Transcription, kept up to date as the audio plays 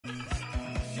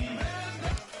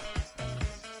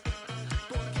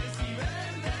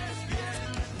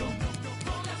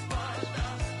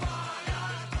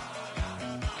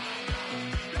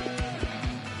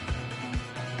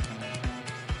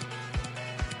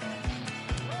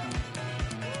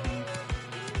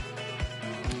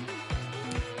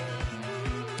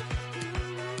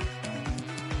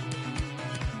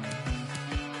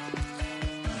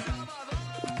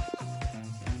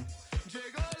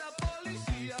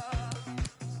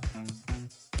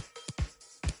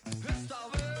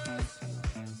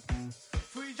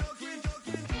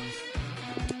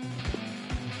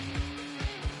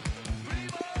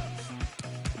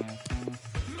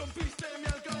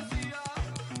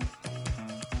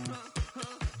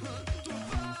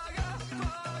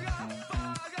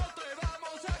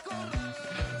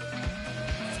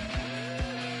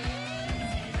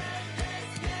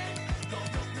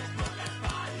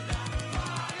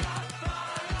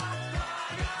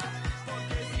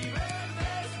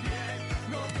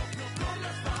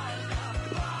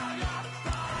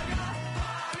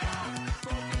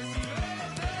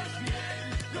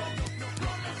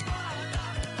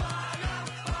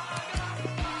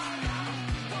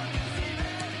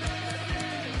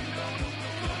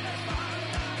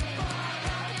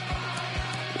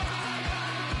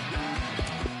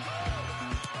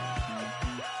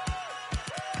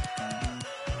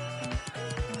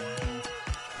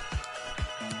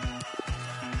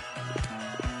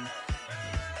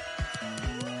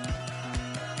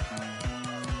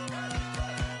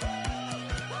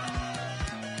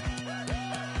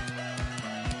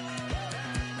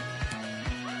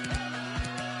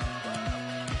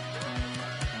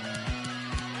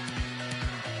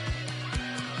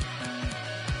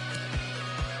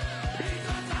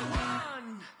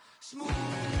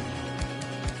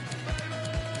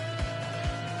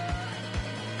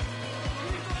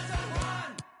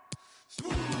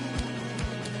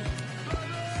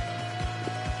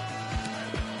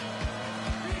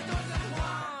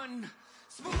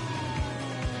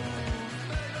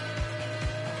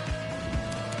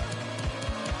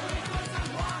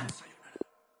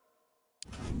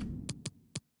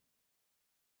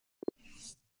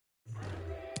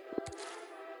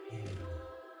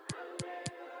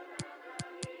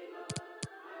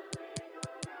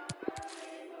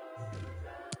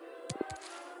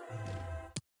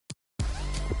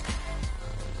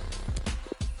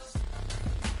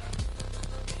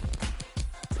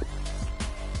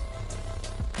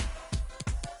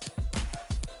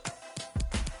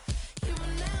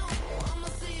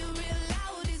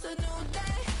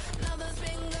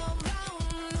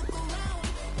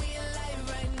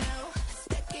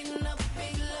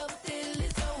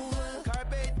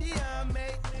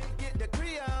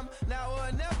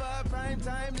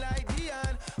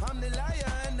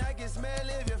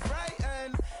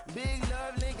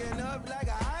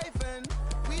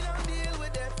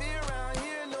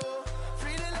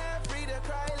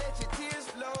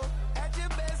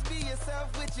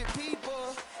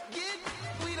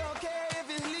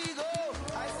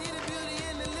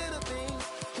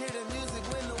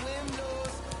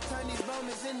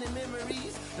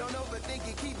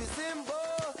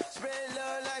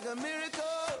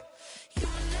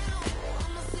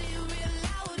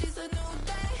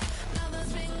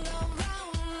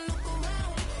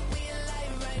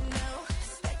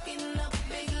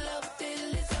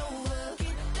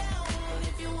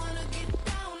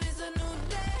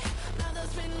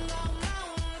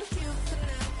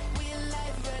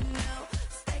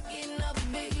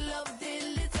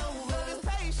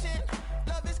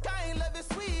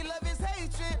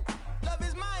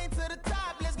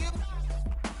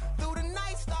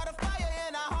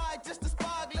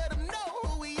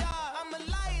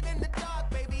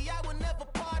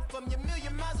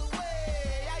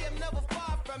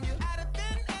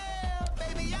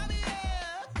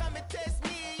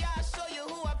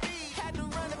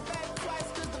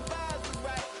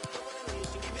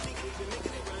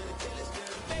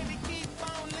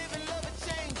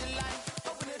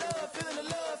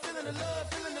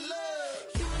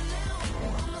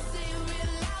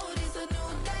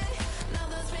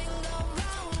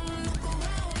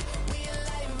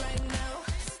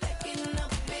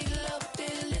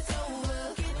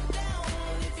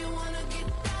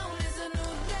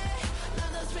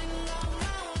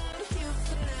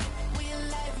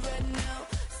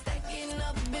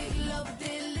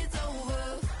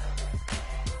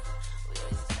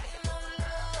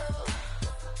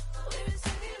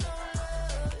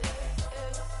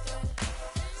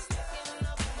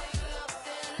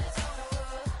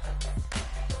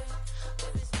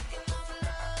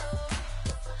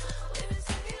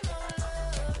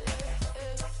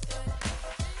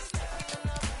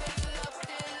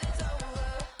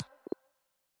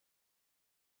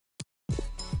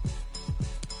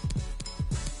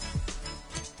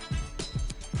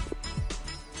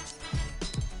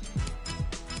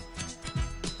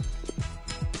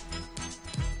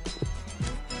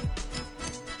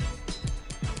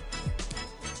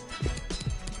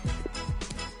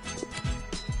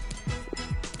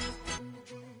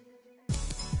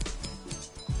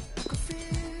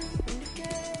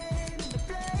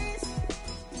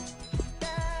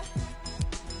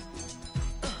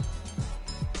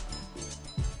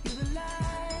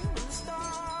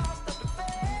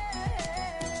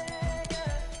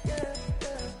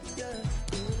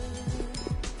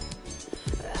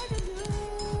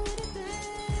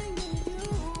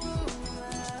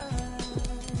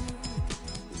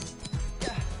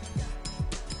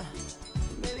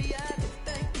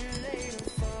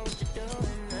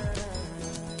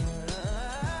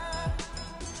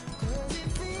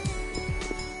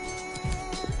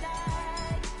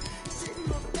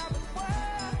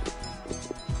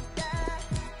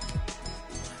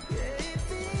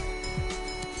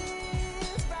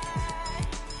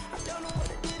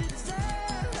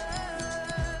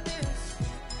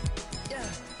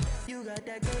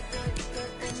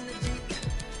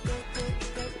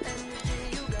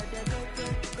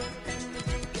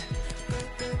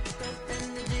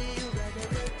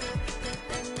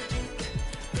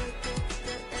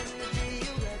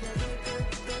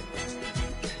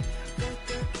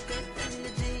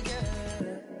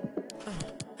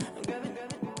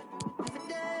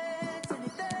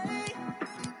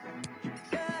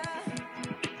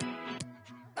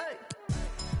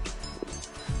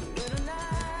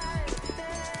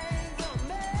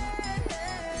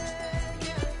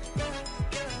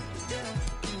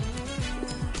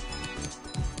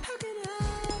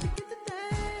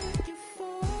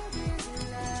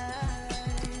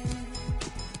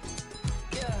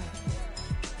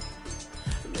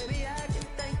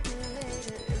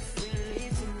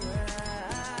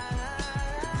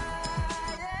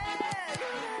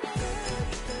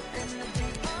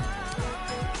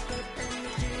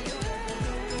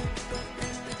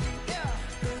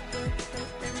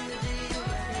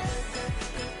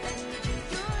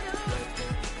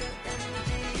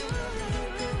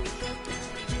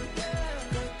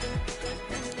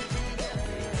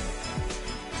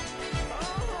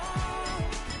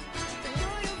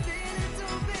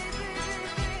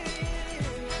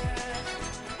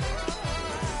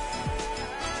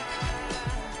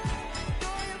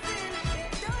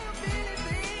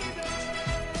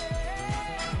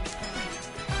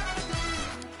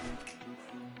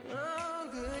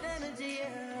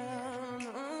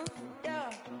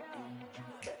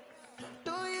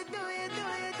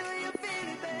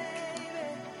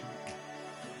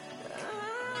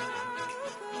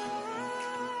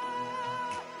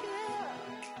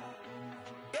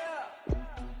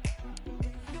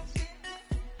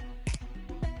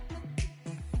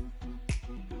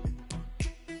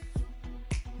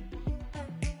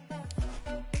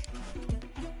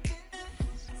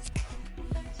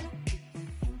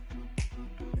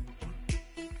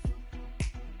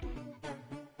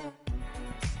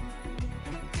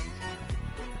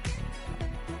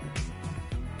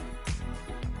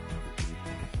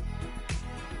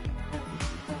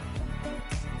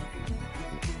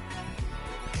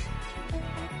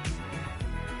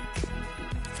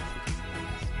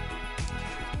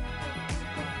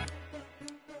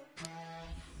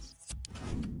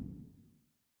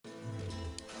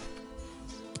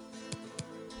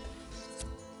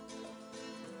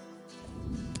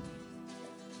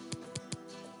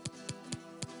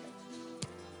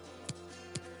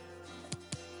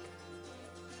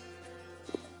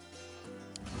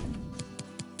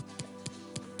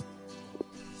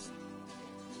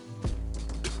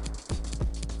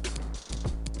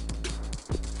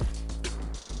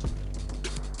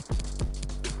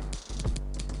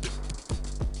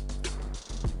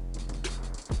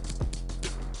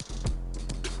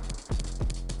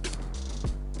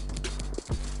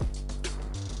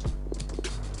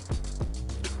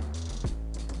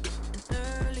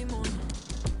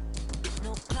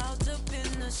clouds up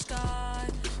in the sky.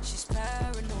 She's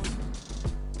paranoid,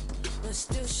 but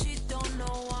still she don't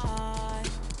know why.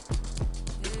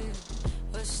 Yeah,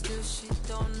 but still she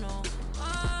don't know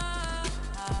why.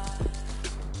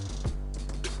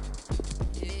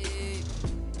 Yeah,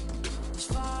 it's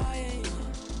fire.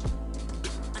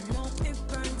 I know it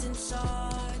burns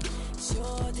inside. It's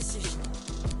your decision,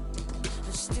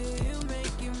 but still you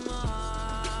make it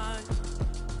mine.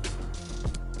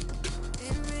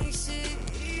 It makes it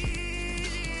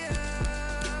easier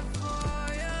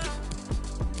for you.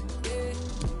 Yeah,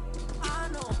 I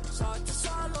know it's hard to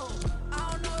swallow. I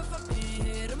don't know if I'll be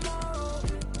here tomorrow.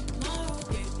 Tomorrow,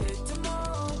 yeah,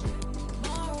 tomorrow.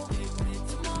 Tomorrow, yeah,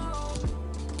 tomorrow.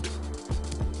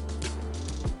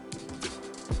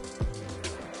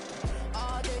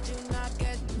 Oh, did you not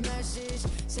get the message?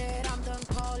 Said I'm done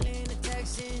calling and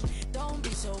texting. Don't be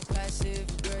so passive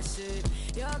aggressive.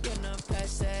 You're gonna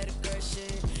pass that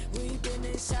aggression. We've been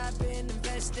inside, been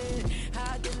invested.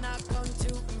 How did not come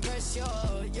to impress you?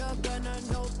 You're gonna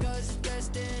know 'cause it's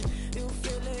destined. You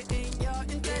feel it in your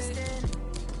intestine.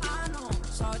 I know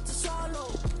it's hard to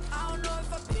swallow. I don't know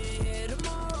if I'll be here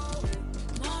tomorrow.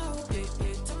 Tomorrow, yeah,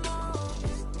 tomorrow.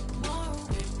 Tomorrow,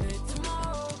 yeah,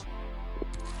 tomorrow.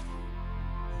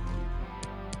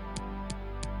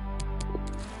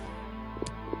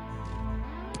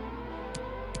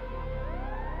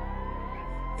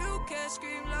 You can't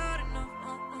scream loud enough,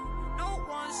 no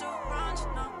one's around you,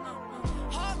 no.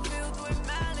 Heart filled with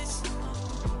malice,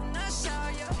 and that's how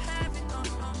you have it,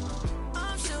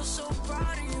 I'm still so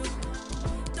proud of you.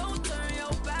 Don't turn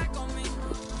your back on me.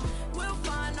 We'll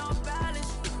find our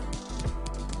balance.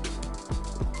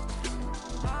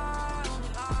 I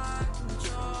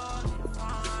control and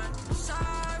find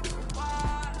inside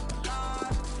why I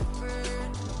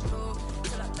burn low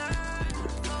till I learn to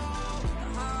flow with the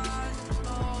highs and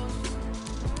lows.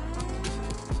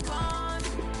 Climb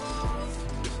both.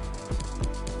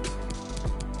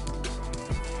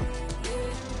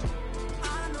 Yeah,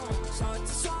 I know it's hard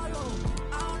to swallow.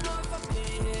 I don't know if I'll be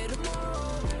here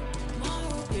tomorrow.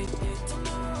 Tomorrow, yeah,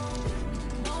 tomorrow.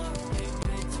 Tomorrow,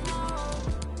 yeah, tomorrow.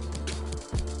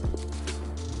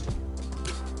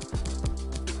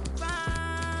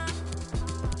 Fine.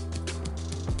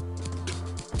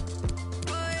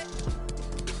 Oh, yeah.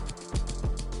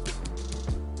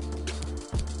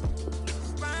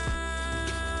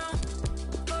 Round.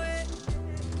 Oh, yeah.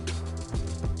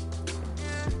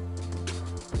 Yeah.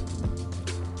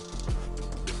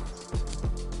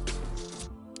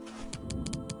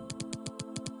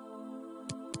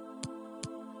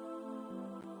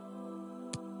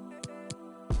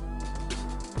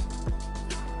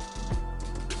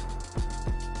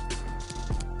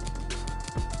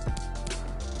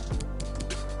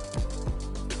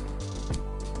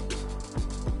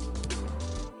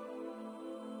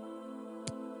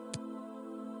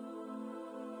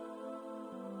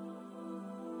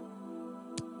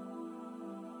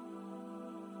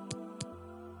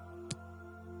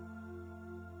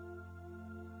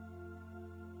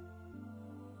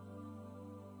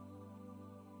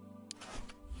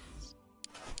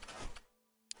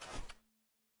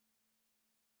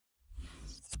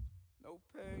 No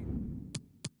pain,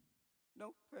 no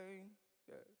pain,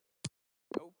 yeah.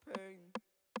 No pain,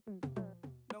 no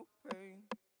pain, no pain,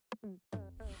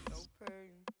 no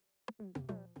pain,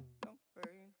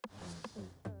 no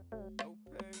pain, no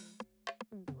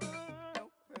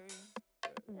pain,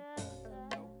 yeah.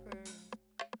 No pain,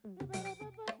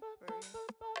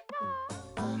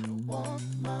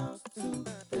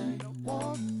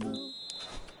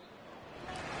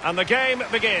 And the game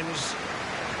begins.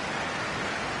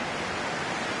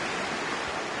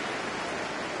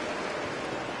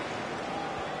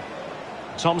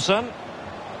 Thompson,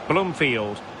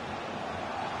 Bloomfield,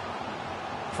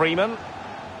 Freeman.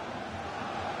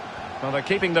 Well, they're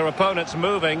keeping their opponents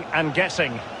moving and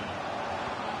guessing.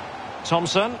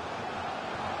 Thompson,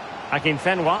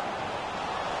 Akinfenwa,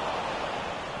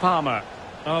 Palmer.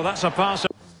 Oh, that's a pass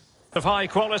of high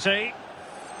quality.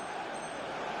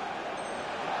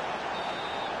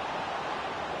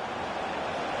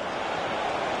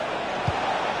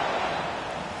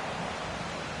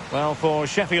 Well, for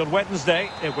Sheffield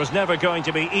Wednesday, it was never going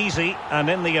to be easy, and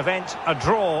in the event, a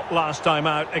draw last time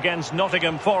out against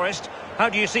Nottingham Forest. How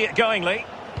do you see it going, Lee?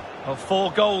 Well,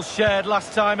 4 goals shared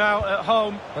last time out at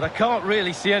home, but I can't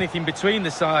really see anything between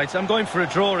the sides. I'm going for a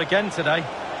draw again today.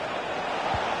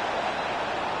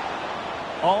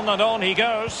 On and on he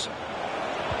goes.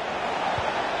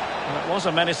 Well, it was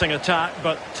a menacing attack,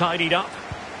 but tidied up.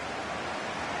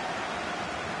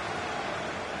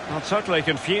 Well, totally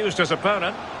confused his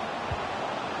opponent.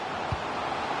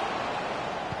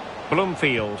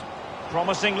 Bloomfield.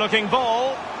 Promising looking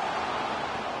ball.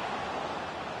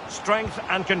 Strength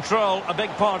and control, a big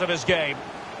part of his game.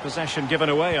 Possession given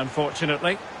away,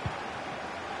 unfortunately.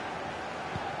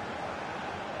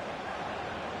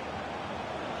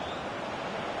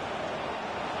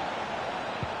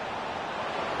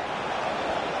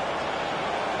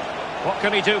 What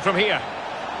can he do from here?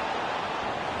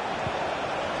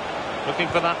 Looking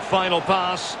for that final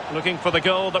pass, looking for the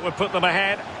goal that would put them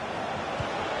ahead.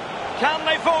 Can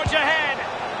they forge ahead?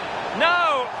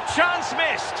 No, chance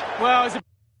missed. Well, it's a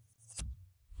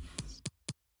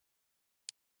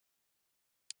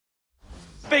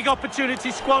big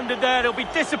opportunity squandered there. They'll be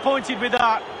disappointed with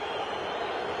that.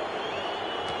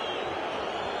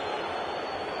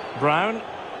 Brown.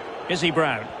 Izzy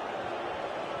Brown.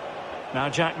 Now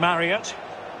Jack Marriott.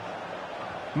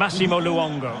 Massimo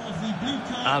Luongo.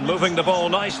 And moving the ball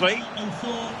nicely.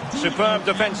 Superb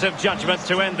defensive judgment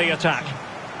to end the attack.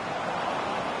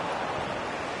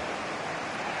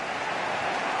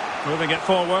 Moving it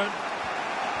forward.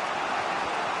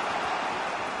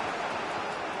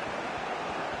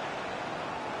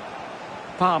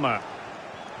 Palmer.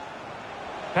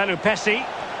 Pelupessy.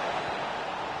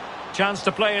 Chance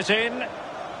to play it in.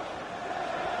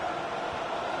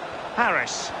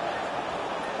 Harris.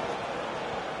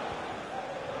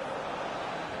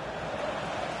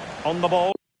 On the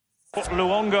ball.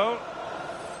 Luongo.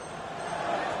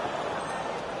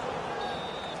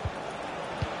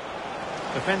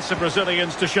 Defensive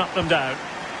Brazilians to shut them down.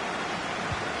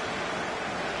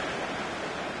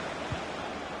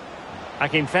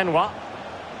 Akinfenwa.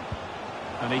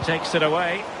 And he takes it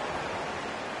away.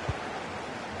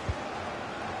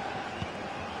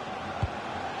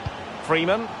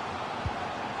 Freeman.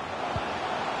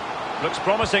 Looks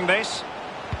promising, this.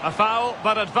 A foul,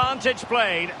 but advantage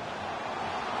played.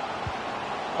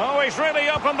 Oh, he's really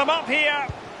opened them up here.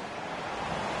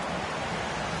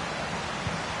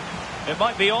 It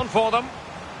might be on for them.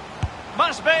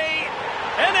 Must be.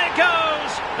 In it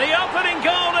goes. The opening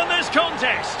goal in this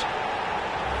contest.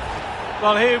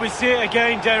 Well, here we see it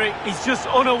again, Derek. He's just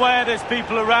unaware there's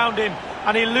people around him,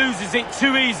 and he loses it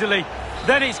too easily.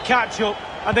 Then it's catch-up,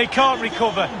 and they can't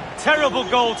recover. Terrible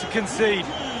goal to concede.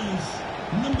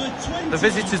 The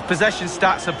visitors' possession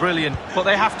stats are brilliant, but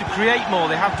they have to create more.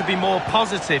 They have to be more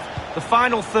positive. The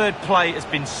final third play has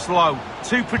been slow,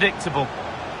 too predictable.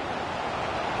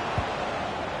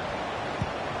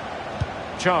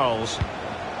 Charles.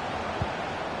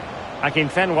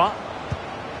 Akinfenwa.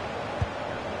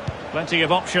 Plenty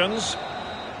of options.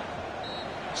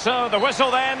 So the whistle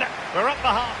then. We're at the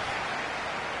half.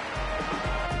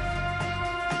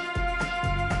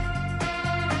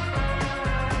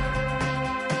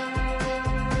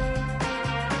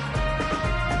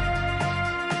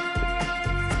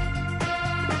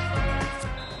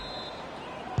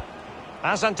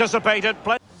 As anticipated,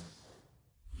 plenty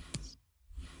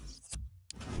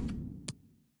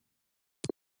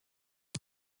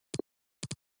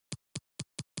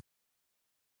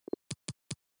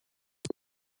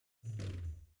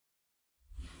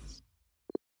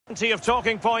of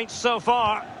talking points so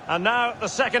far, and now the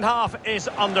second half is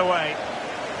underway.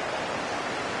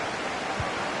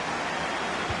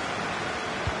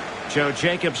 Joe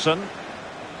Jacobson.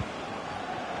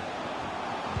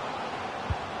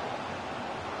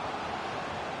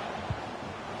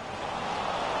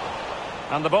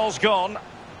 And the ball's gone.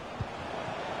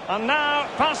 And now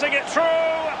passing it through.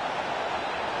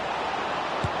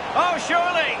 Oh,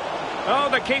 surely. Oh,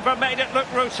 the keeper made it look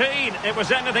routine. It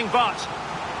was anything but.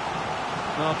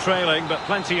 Well, trailing, but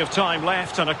plenty of time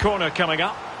left and a corner coming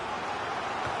up.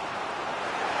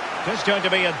 There's going to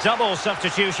be a double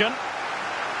substitution.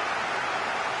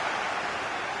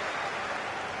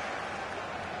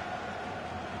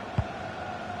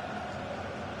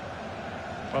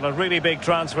 Well, a really big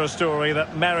transfer story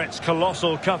that merits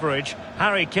colossal coverage.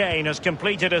 Harry Kane has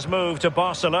completed his move to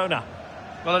Barcelona.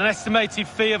 Well, an estimated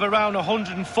fee of around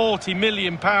 £140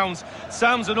 million.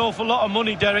 Sounds an awful lot of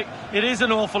money, Derek. It is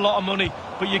an awful lot of money,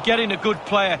 but you're getting a good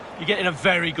player. You're getting a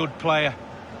very good player.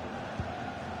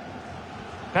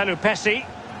 Pelupessy.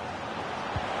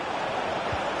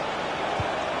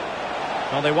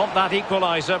 Well, they want that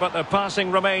equaliser, but the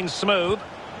passing remains smooth.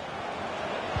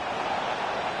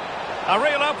 A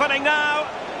real opening now.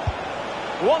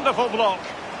 Wonderful block.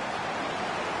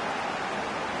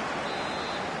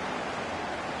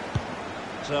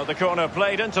 So the corner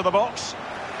played into the box.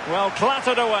 Well,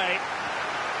 clattered away.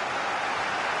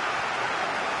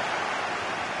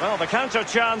 Well, the counter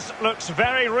chance looks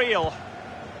very real.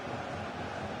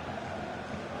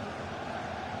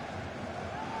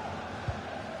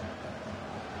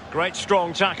 Great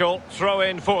strong tackle, throw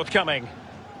in forthcoming.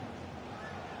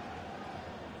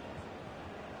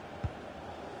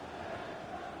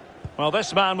 Well,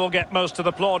 this man will get most of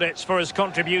the plaudits for his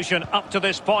contribution up to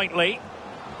this point, Lee.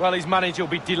 Well, his manager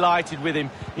will be delighted with him.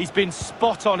 He's been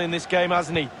spot on in this game,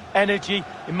 hasn't he? Energy,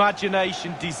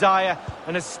 imagination, desire,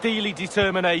 and a steely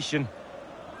determination.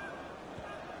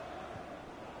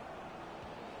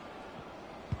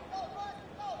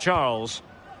 Charles.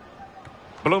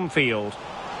 Bloomfield.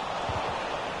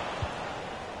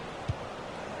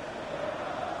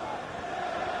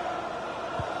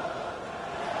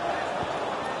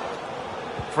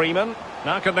 Freeman.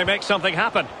 Now can they make something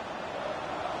happen?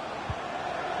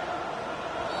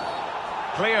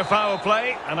 Clear foul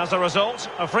play, and as a result,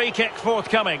 a free kick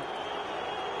forthcoming.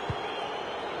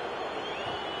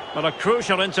 But a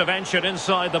crucial intervention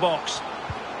inside the box.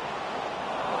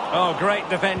 Oh, great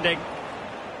defending.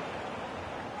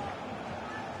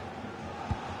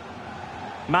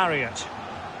 Marriott.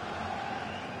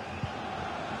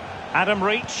 Adam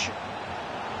Reach.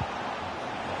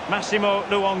 Massimo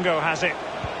Luongo has it.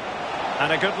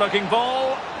 And a good-looking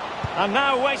ball. And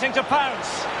now waiting to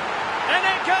pounce. And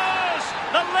it goes!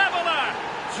 The leveller!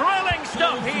 Thrilling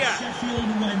stuff here.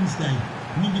 Sheffield Wednesday.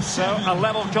 Number 7, So a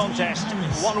level contest.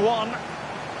 1-1.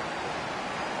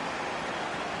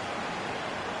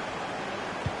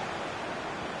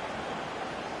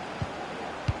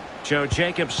 Joe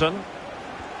Jacobson.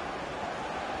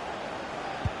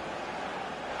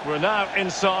 We're now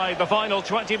inside the final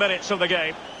 20 minutes of the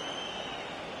game.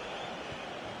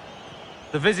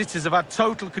 The visitors have had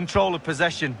total control of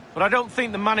possession, but I don't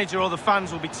think the manager or the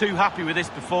fans will be too happy with this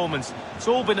performance. It's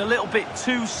all been a little bit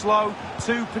too slow,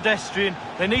 too pedestrian.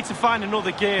 They need to find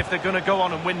another gear if they're going to go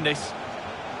on and win this.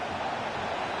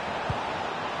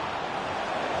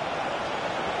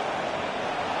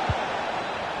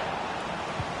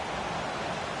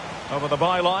 Over the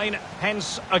byline,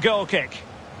 hence a goal kick.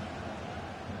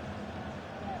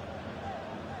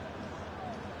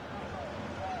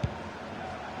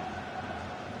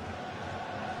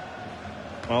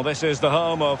 Well, this is the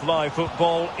home of live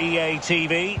football, EA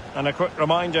TV. And a quick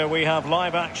reminder, we have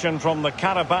live action from the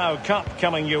Carabao Cup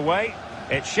coming your way.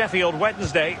 It's Sheffield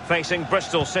Wednesday facing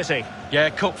Bristol City. Yeah,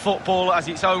 cup football has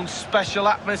its own special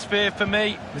atmosphere for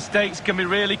me. Mistakes can be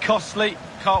really costly.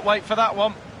 Can't wait for that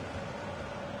one.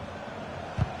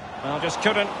 Well, just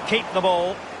couldn't keep the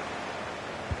ball.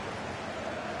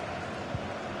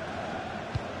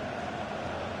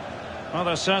 Well,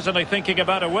 they're certainly thinking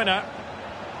about a winner.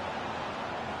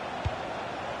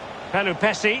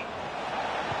 Pelupesi.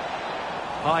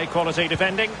 High quality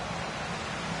defending.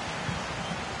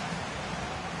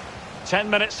 10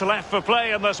 minutes left for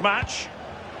play in this match.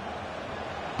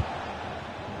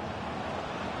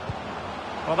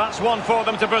 Well, that's one for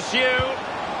them to pursue.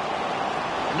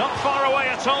 Not far away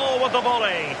at all with the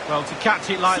volley. Well, to catch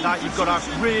it like that, you've got to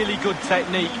have really good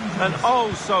technique. And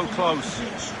oh, so close.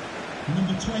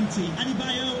 Number 20,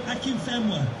 Adebayo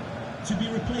Akinfenwa, to be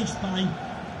replaced by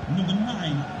number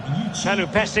 9,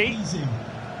 Pelupesi.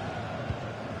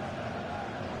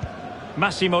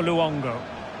 Massimo Luongo.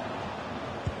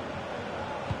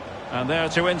 And there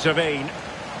to intervene.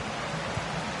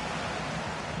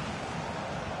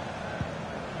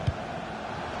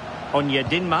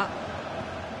 Onyedinma.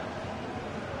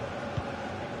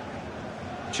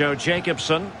 Joe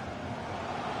Jacobson.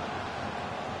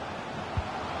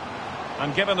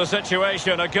 And given the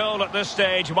situation, a goal at this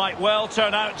stage might well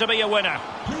turn out to be a winner.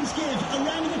 Please give a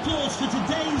round of applause for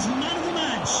today's man of the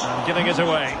match. And giving it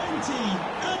away. 20,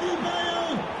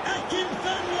 Adebayo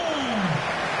Akinfenwa.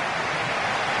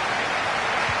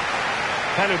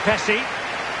 Pelupesi.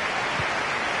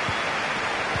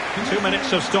 2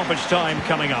 minutes of stoppage time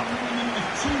coming up.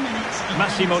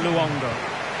 Massimo Luongo.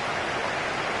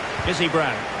 Izzy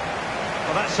Brown.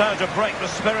 Well, that's how to break the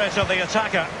spirit of the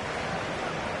attacker.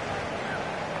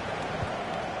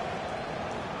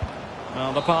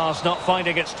 Well, the pass not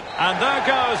finding it. And there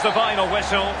goes the final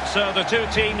whistle. So the two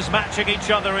teams matching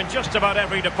each other in just about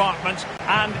every department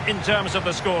and in terms of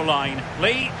the scoreline.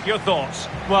 Lee, your thoughts?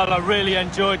 Well, I really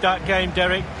enjoyed that game,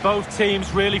 Derek. Both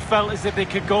teams really felt as if they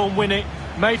could go and win it.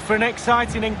 Made for an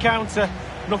exciting encounter.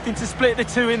 Nothing to split the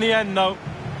two in the end, though.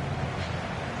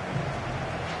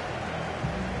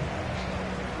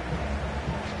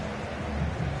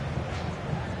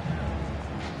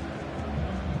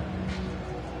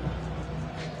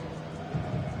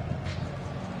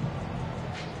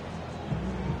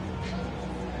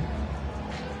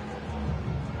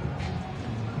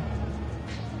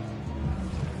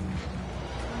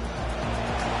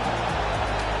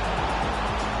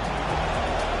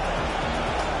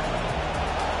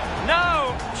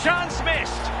 Chance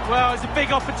missed. Well, it's a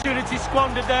big opportunity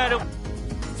squandered there.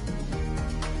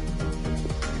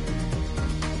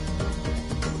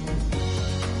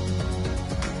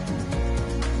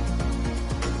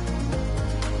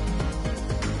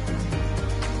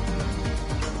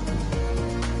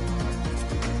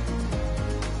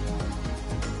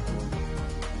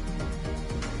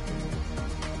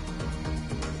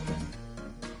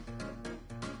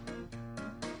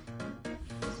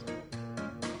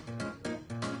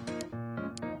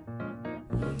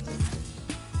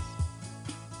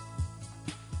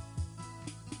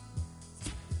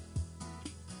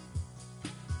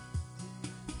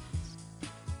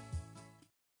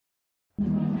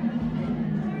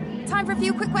 Time for a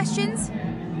few quick questions.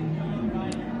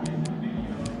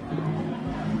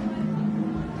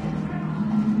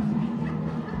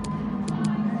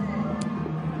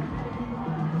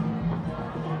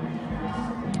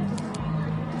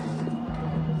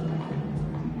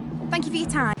 Thank you for your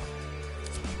time.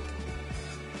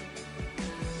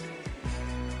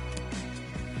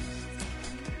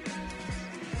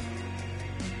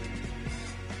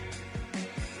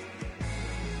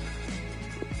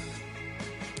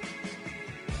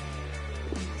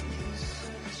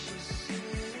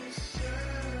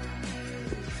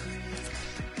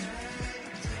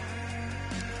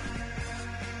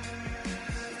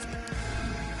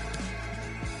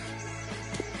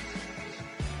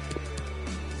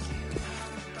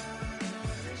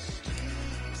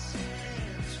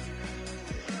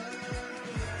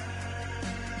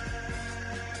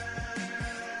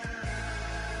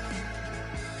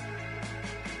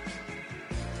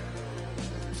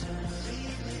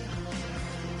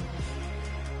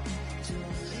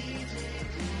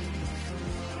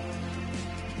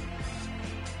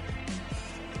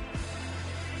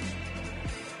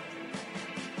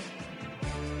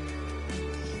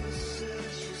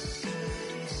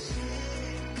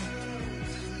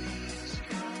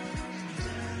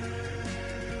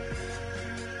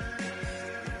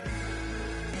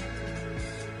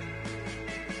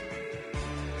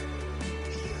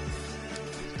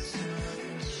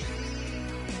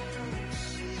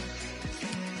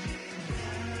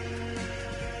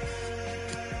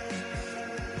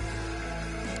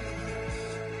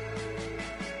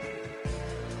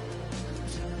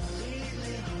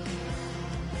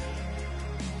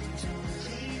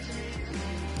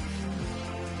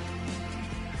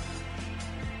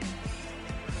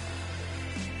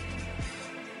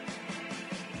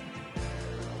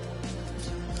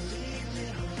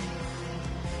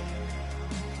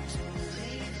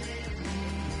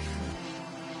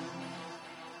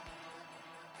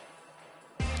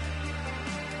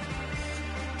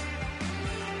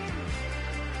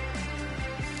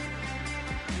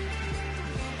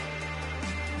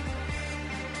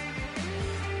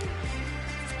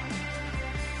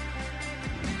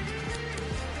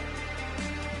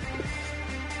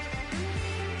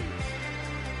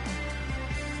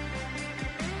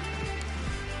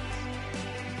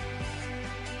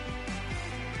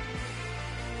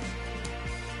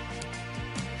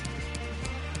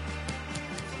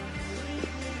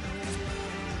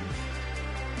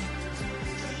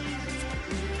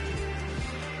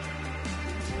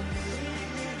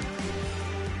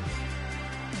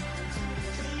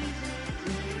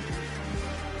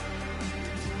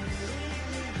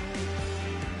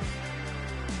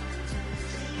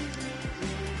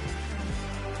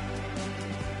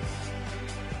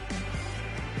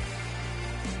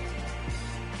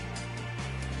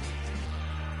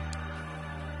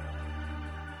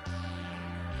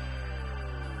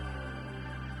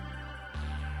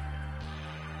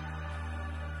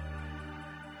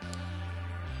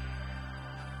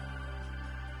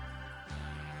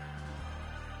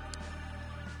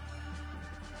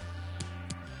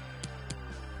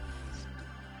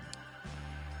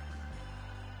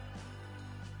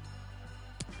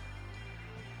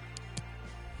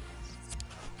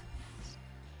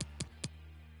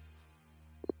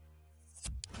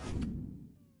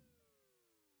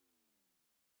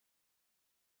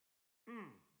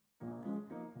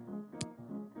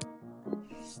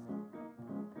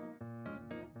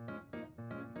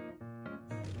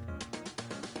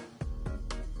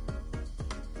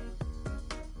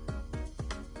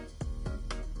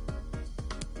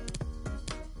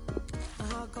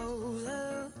 heart goes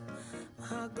up, my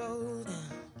heart goes down.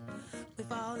 We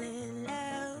fall in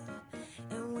love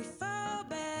and we fall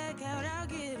back out. I'll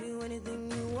give you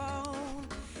anything you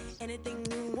want, anything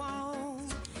you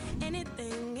want,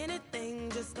 anything,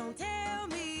 anything. Just don't tell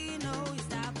me no. You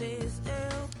stop it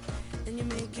still, then you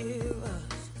make it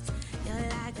worse. You're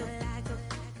like a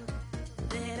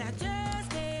that I just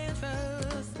can't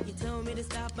trust. You told me to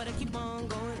stop.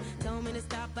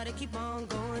 keep on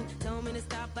going. Tell me to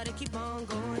stop, but I keep on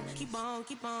going. Keep on,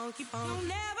 keep on, keep on. You'll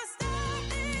never stop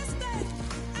this day.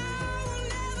 I will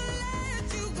never let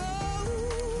you go.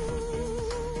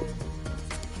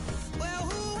 Well,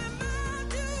 who am I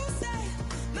to say?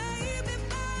 Maybe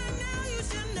by now you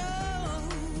should know.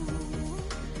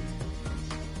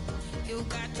 You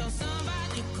got your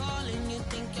somebody calling. You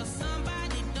think you're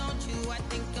somebody, don't you? I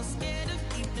think you're scared of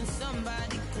keeping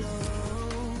somebody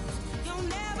close. You'll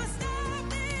never stop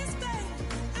this day.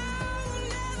 I will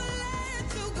never let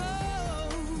you go.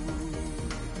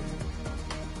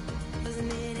 'Cause it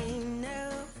ain't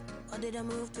enough, or did I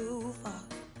move too far?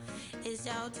 It's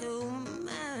all too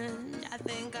much. I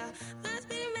think I must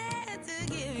be mad to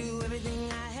give you everything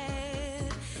I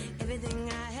had, everything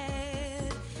I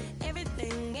had,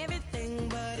 everything, everything,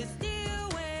 but it still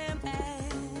went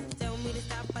bad. Tell me to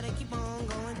stop, but I keep on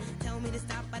going. Tell me to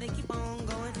stop, but I keep on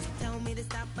going. Tell me to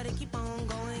stop, but I keep on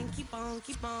going. Keep on,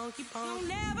 keep on, keep on. You'll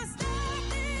never stop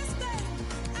this day.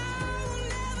 I will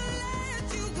never let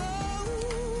you go.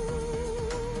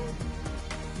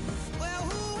 Well,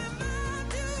 who am I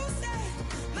to say?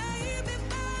 Maybe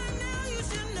by now you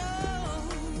should know.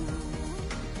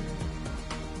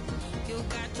 You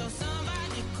got your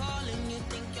somebody calling. You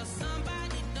think you're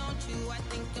somebody, don't you? I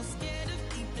think you're scared of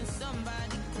keeping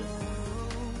somebody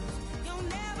close. You'll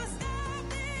never stop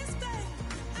this day.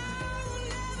 I will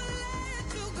never let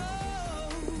you go.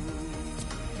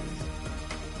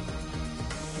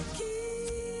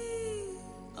 Keep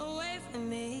away from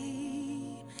me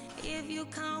if you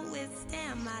can't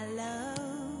withstand my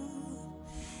love.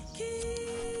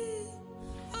 Keep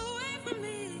away from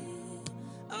me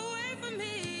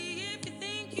if you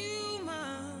think you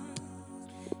must.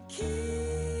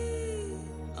 Keep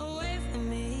away from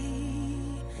me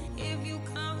if you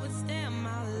can't withstand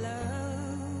my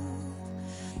love.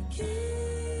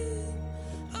 Keep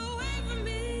away from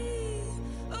me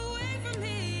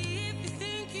if you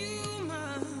think you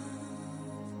must.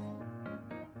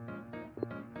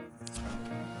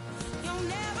 You'll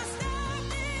never stop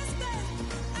this day.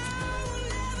 I will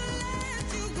never let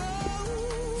you go.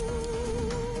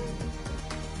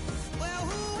 Well,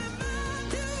 who am I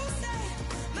to say?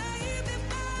 Maybe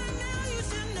by now you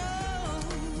should know.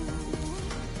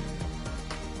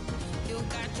 You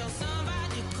got your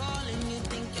somebody calling. You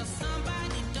think you're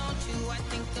somebody, don't you? I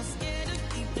think you're scared of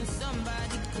keeping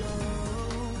somebody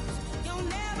close. You'll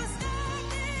never stop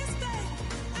this day.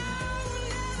 I will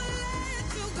never let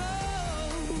you go.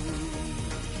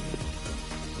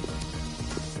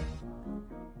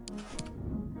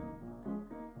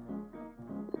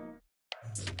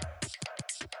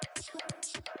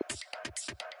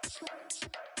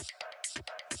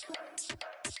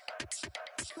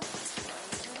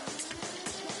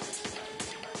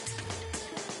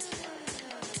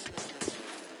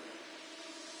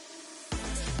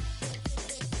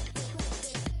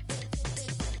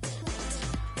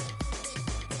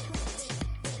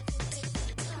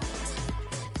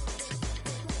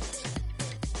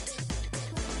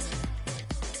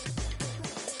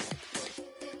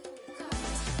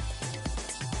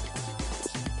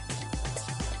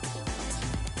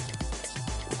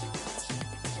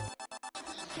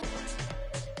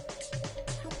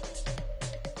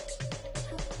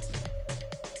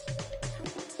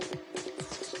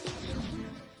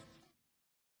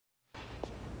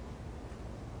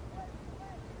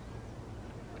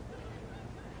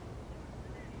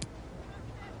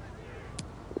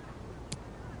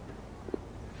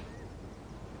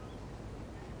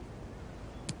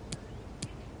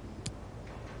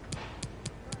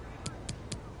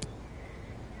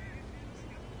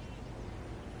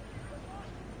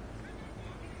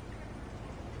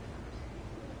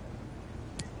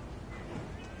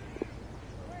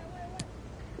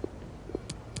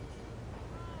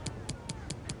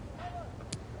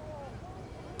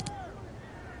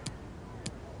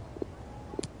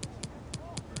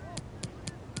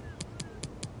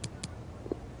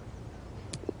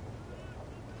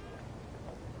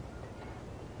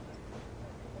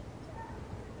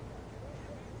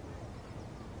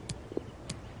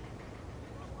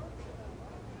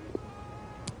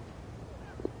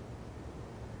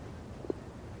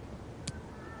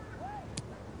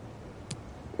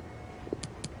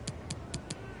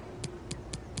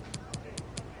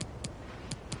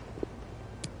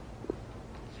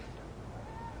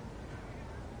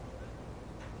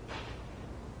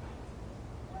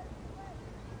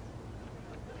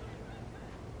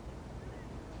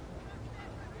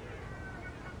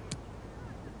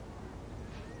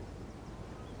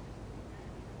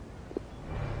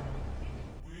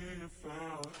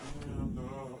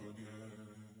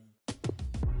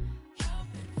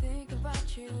 Think about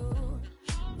you.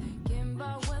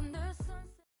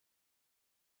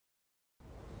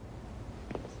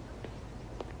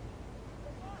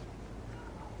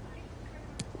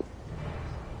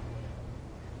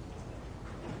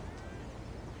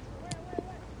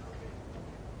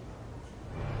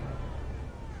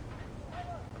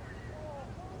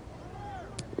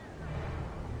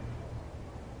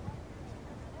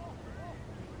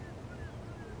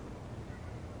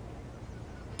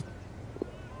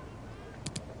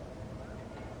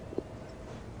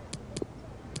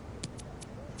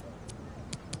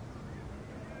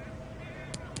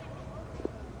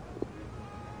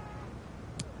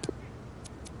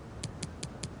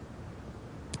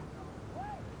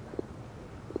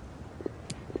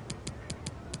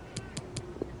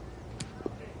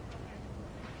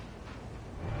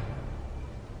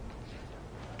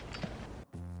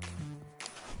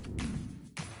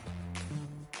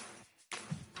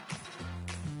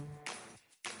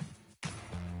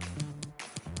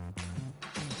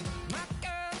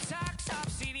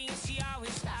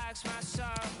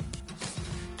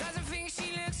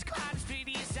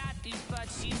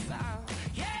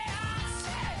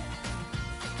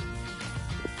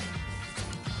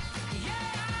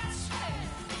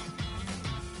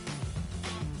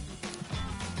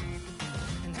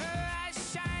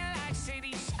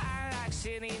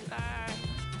 fly.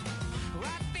 Oh,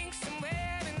 I think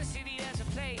somewhere in the city there's a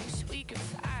place we can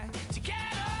fly together.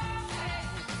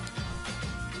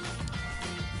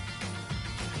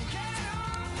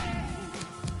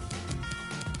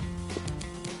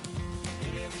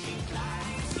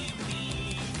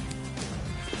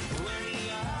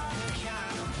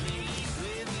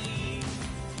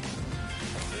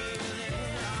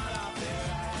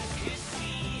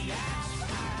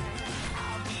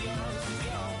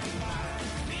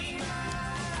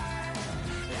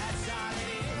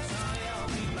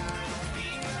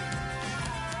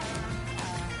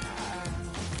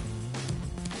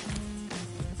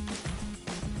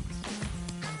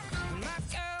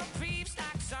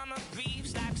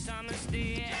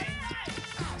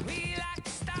 We like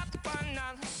to stop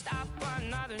one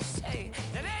another, say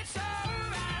that it's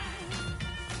alright.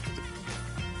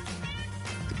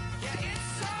 Yeah,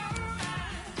 it's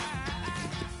alright.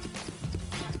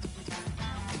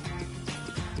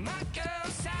 My girl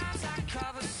sounds like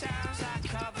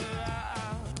cover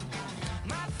up.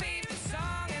 My favorite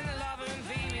song in the lover and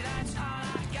baby, that's all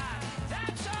I got.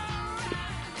 That's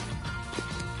alright.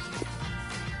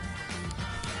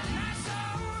 That's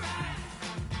alright.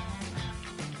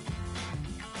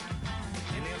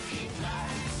 And if you'd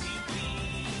like to be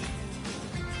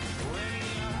when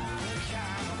you're the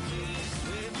kind of place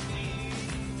with me,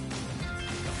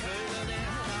 further than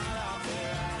all of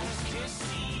their eyes can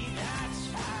see, that's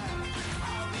fine.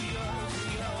 I'll be yours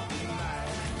and you'll be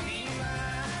mine. Be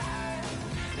mine.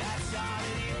 That's all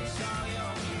it is, oh,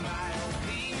 you'll be mine.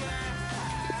 Be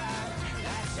mine.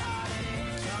 That's all it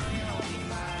is, oh, you'll be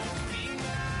mine. Be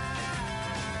mine.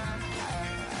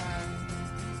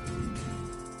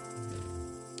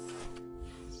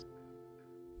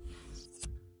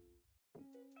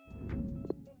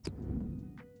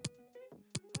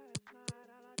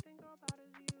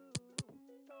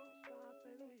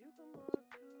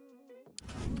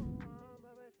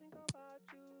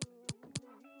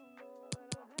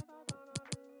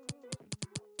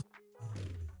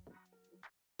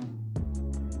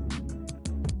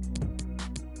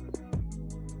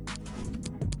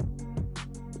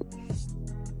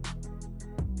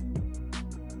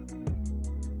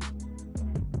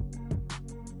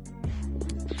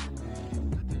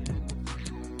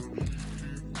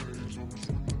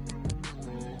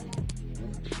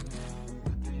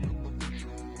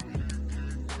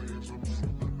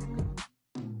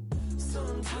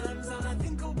 Sometimes all I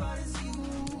think about is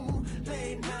you.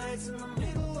 Late nights in the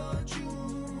middle of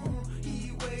June.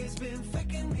 Heat waves been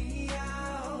faking me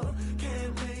out.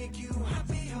 Can't make you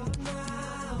happier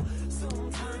now.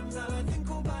 Sometimes all I think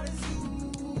about is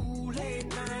you. Late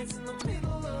nights in the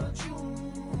middle of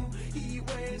June. Heat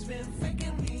waves been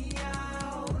faking me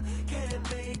out.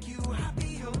 Can't make you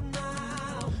happier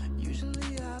now.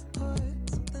 Usually I put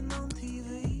something on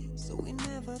TV, so we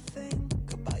never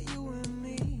think about you and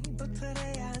me. But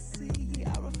today I see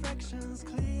our reflections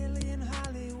clearly in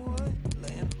Hollywood,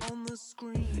 laying on the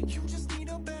screen. You just need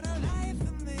a better life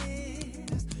than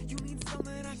this. You need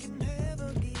something I can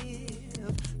never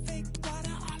give. Fake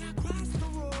water all across the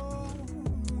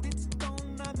road. It's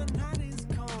gone now, the night is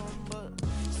come. But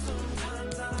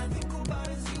sometimes all I think about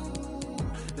is you.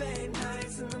 Late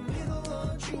nights in the middle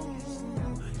of June.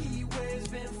 Heat waves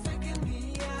been faking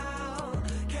me out.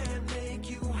 Can't make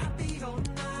you happier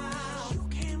now. You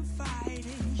can't fight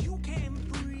it, you can't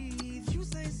breathe. You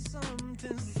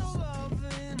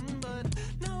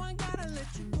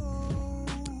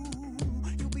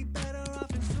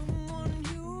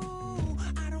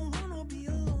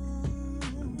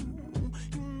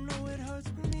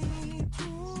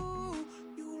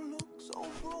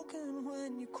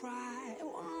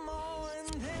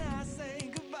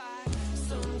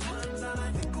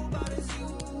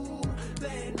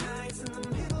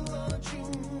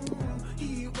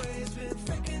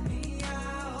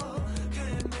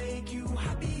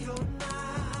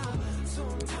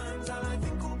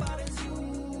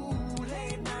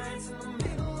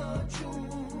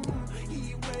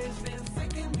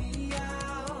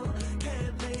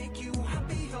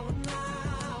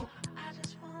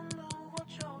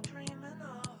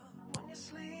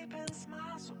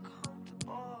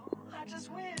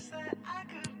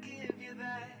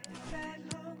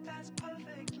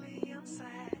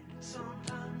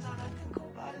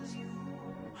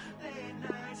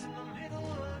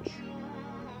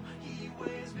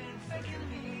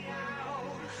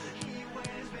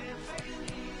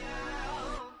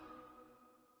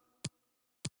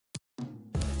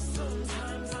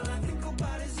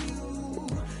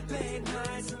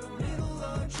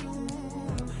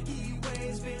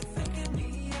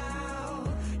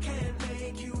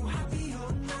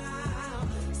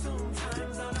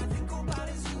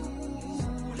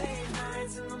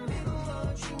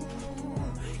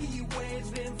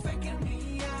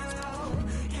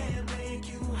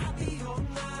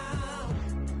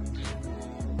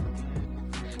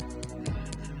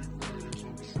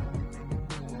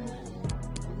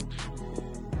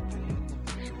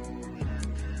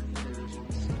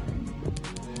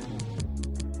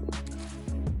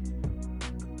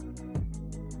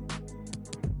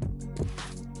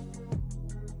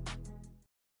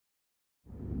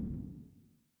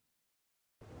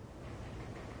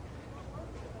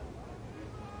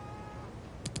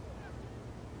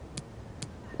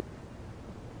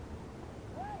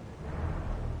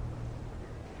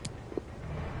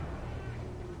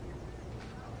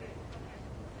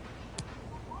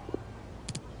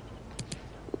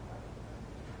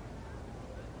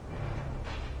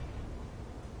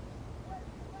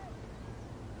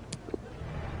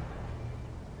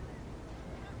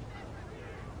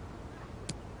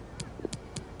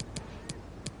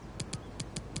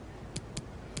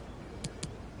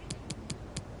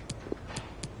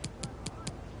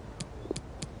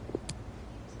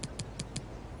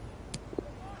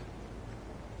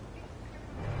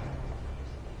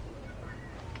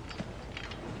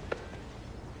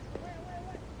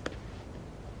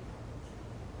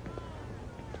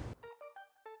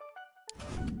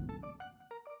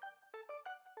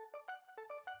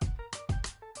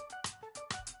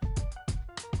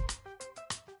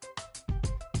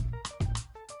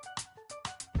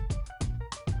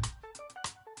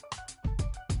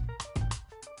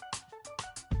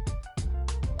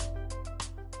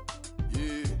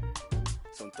Yeah.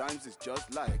 Sometimes it's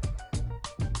just like.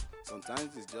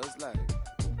 Sometimes it's just like.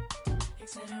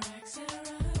 Etc. Etc.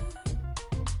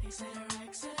 Etc.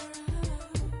 Etc.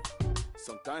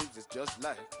 Sometimes it's just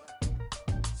like.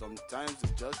 Sometimes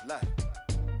it's just like.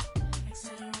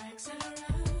 Etc. Etc.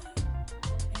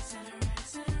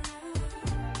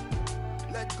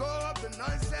 Let go of the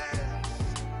nonsense,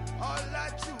 all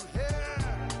that you hear.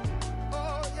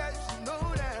 Oh yes, you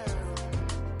know that.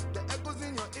 The echoes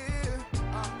in your ear.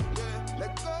 Yeah.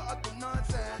 Let go of the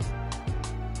nonsense,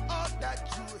 all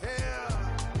that you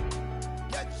hear.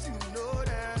 Yes, you know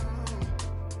that.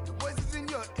 The voices in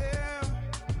your ear.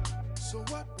 So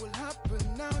what will happen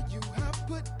now? You have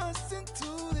put us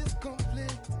into this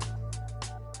conflict.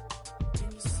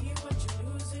 Can you see what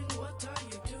you're losing? What are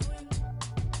you doing?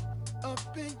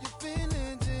 Up in your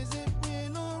feelings, is it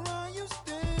real or are you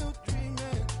still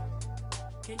dreaming?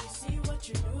 Can you see what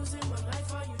you're losing? What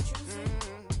life are you choosing?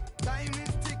 Time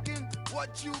is ticking,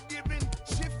 what you giving?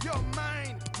 Shift your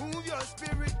mind, move your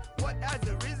spirit. What has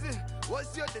arisen?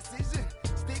 What's your decision?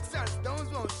 Sticks and stones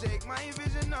won't shake my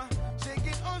vision now. Shake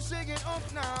it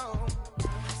off now.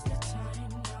 Now is the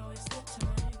time, now is the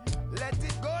time. Let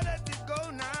it go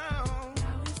now.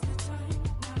 Now is the time,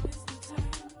 now is the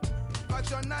time.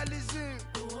 Factionalism,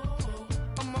 Oh,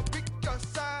 I'ma pick your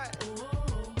side.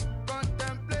 oh,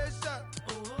 Contemplation,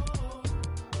 oh,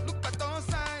 look at on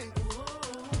side.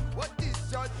 oh, What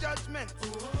is your judgment? oh,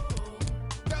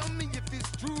 Tell me if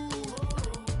it's true.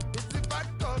 Is it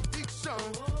fact or fiction?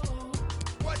 oh,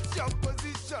 What's your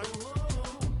position? oh.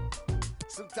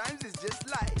 Sometimes it's just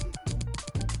like.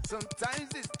 Sometimes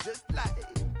it's just like.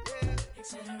 Yeah.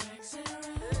 Etc. Etc.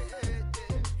 Yeah, yeah,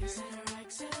 yeah. Etc.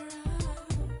 Etc.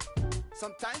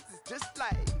 Sometimes it's just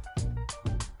like.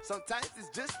 Sometimes it's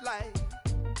just like.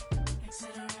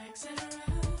 Etc. Etc.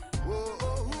 Whoa,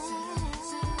 oh,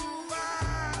 ooh,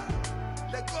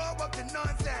 let go of the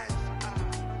nonsense.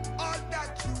 All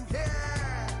that you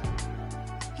hear.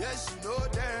 Yes, you know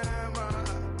them.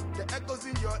 The echoes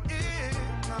in your ear.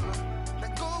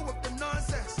 Let go of the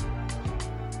nonsense.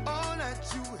 All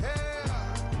that you hear.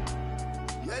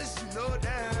 Yes, you know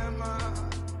them.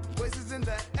 Voices in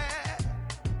the air.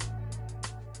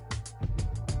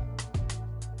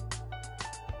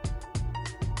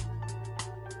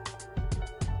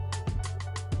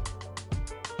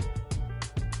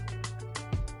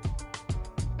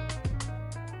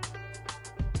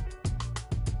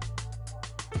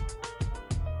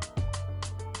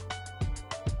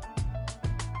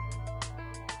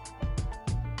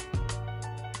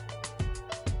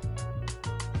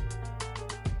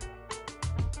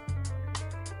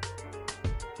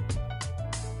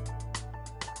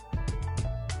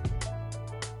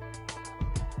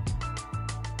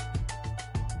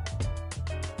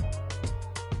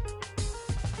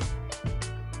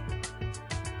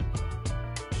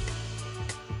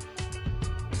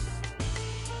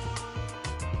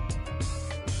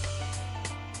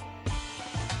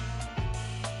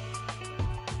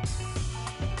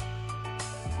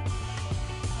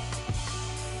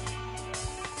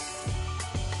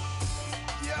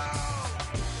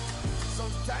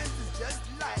 Sometimes it's just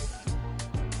like.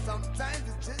 Sometimes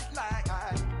it's just like.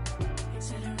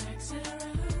 Etc. Etc.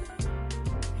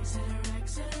 Etc.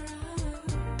 Etc.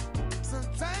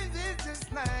 Sometimes it's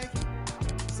just like.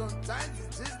 Sometimes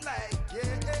it's just like.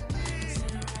 Yeah, yeah,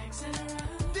 yeah. Etc.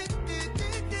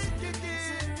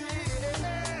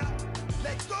 Yeah.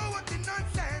 Let go of the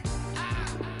nonsense.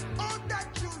 All that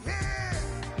you hear.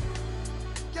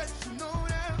 Yes, you know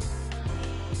them.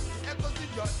 Echoes in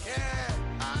your ear.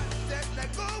 I said,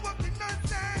 let go of the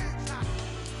nonsense.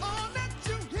 All that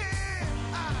you hear.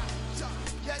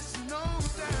 Yes, you know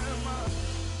them.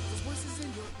 Those voices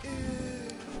in your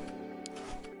ear.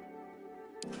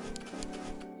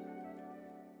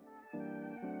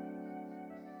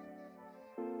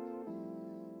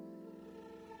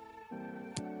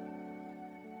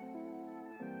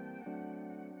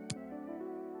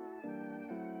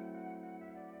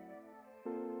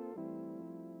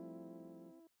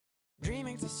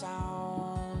 Dreaming to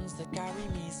sounds that carry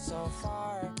me so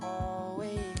far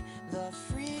away. The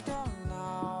freedom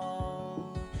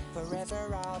now,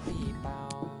 forever I'll be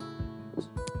bound.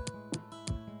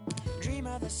 Dream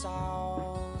of the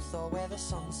south, or where the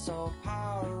sun's so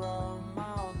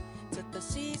paramount. To the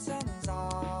seasons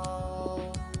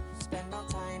I'll spend my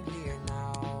time here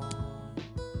now.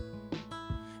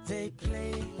 They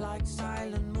play like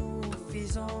silent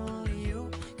movies, only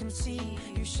you can see.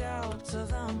 You shelter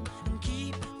them and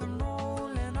keep them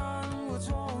rolling onwards.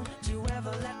 Won't you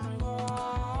ever let them go?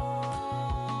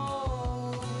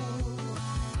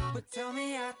 But tell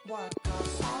me at what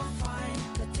cost? I'll find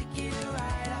the ticket to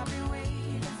ride. I've been waiting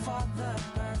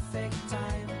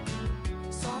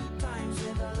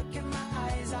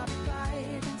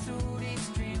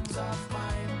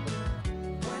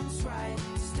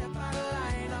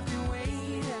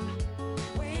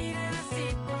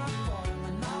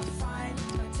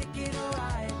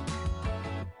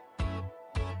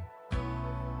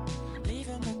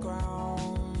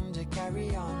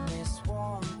carry on this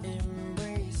warm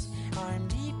embrace. I'm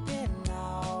deep in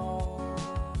now,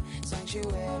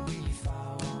 sanctuary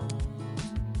found.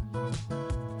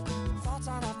 Thoughts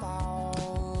on a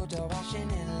powder, washing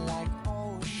in like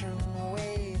ocean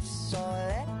waves. So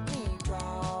let me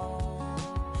drown,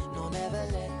 no, never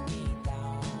let me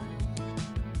down.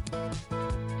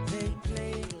 They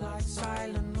play like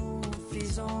silent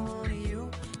movies, only you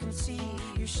can see.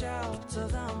 You shelter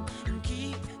them and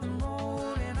keep them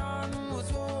rolling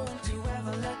onwards. Won't you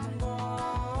ever let them go?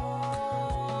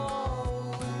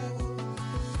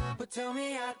 But tell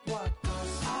me at what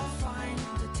cost. I'll find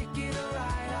the ticket to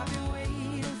ride. I've been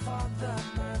waiting for the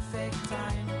perfect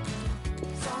time.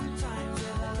 Sometimes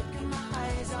with a look in my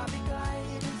eyes, I'll be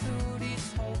gliding through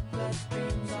these hopeless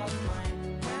dreams of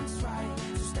mine. When's right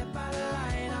to step out of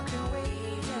line? I've been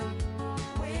waiting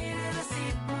to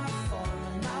see my form,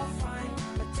 and I'll find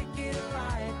a ticket to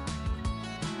ride.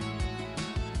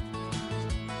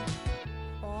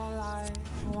 All I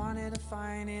wanted to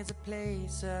find is a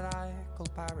place that I call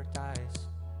paradise.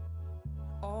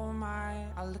 Oh my,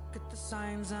 I look at the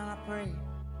signs and I pray,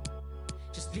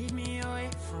 just lead me away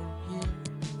from here.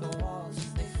 The walls,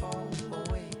 they fall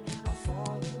away, I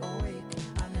fall awake.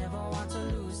 I never want to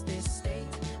lose this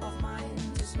state of mind.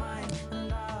 It's mine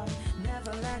and I'll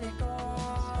never let it go.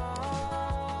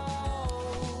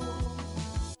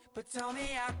 But tell me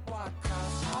at what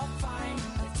cost. I'll find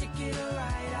a ticket to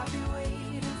ride. I'll be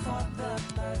waiting for the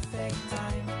perfect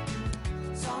time.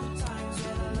 Sometimes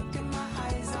with a look in my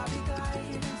eyes, I'll be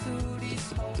gliding through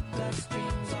these hopeless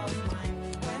dreams of mine.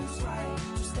 When's right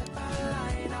to step out of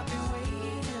line? I've been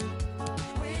waiting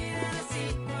to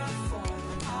see my form,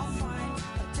 and I'll find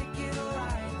a ticket to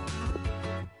ride.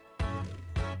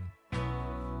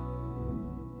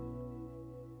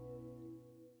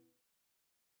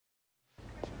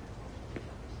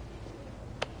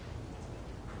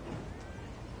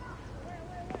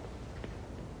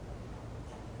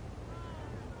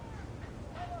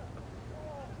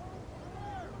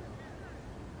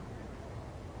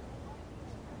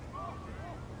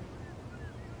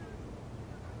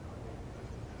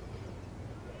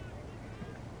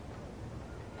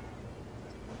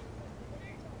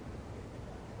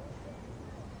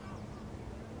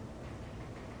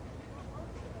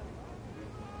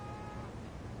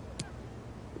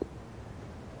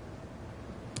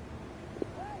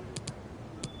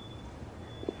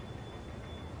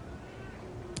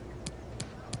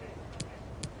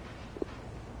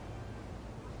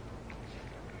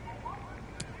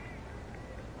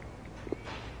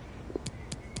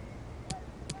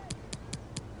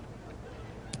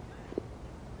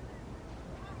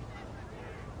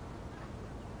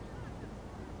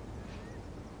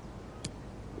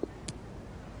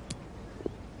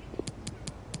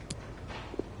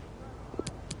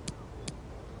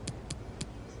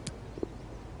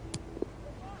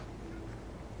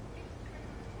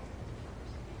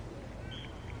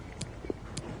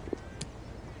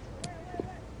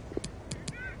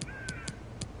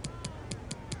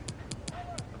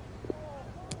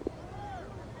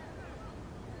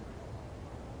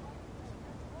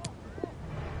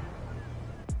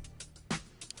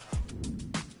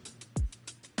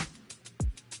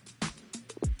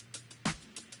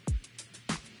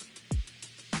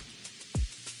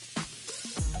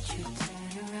 You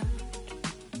turn around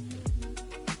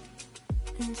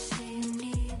and say you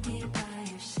need me by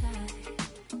your side.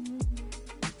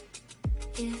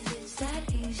 If it's that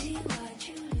easy, why'd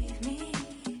you leave me?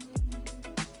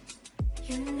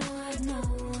 You know I'd know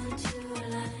one to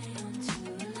rely on to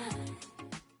rely.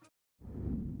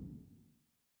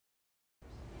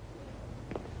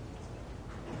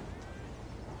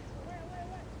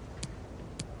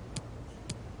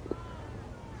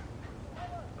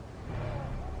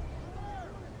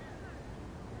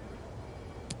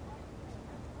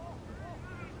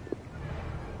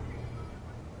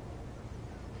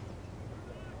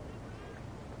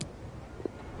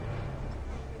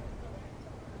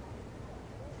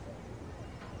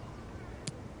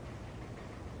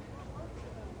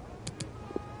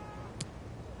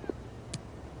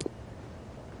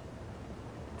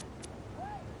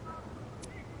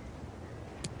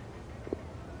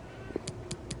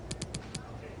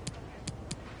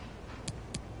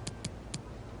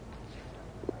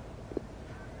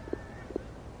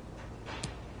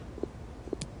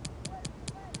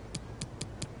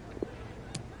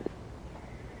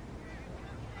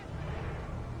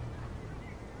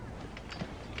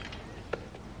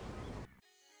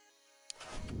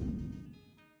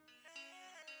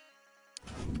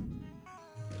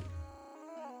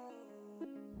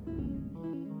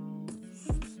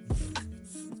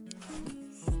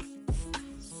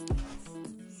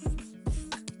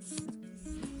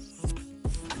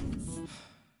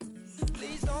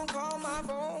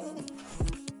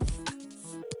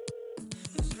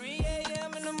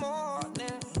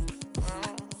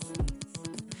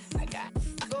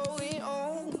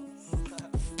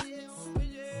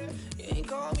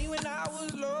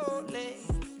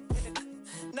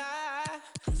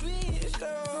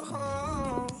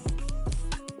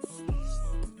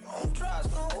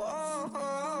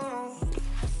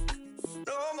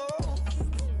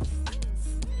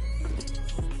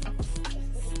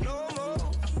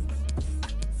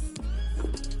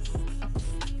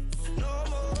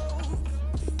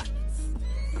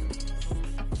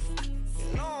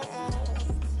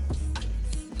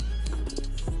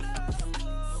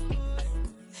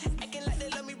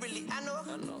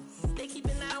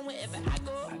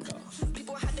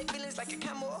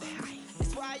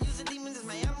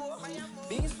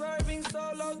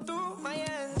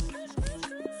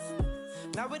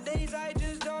 Nowadays I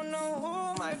just don't know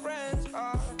who my friends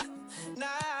are. Nah,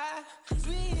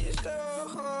 switch to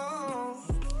home.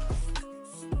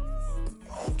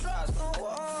 Don't trust no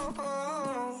one.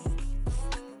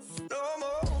 No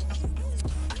more.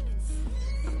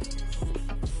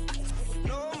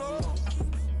 No more.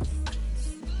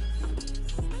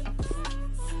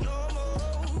 No more.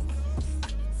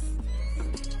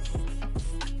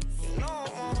 No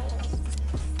more.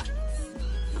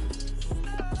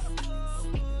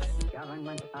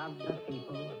 Government of the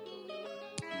people,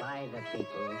 by the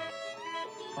people,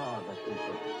 for the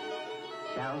people,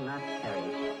 shall not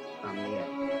perish from the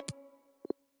earth.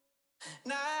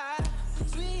 Nah,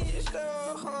 switch to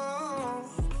home.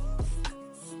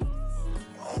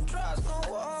 Don't trust no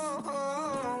one.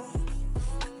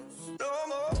 No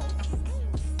more.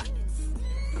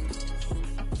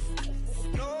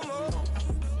 No more.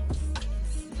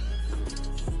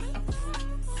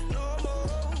 No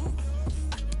more.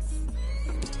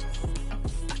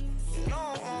 No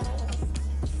more.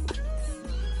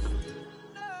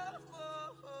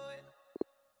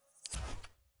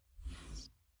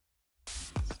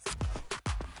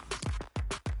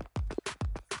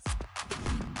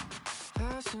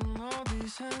 Passing all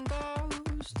these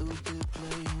handouts, stupid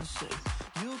playing safe.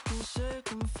 You can shake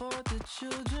them for the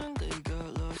children, they got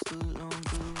lost along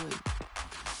the way.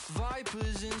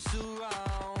 Vipers in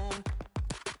surround,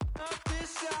 up this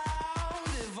sound.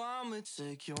 If I'ma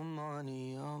take your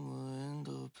money, I'ma end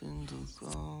up in the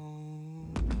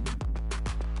ground.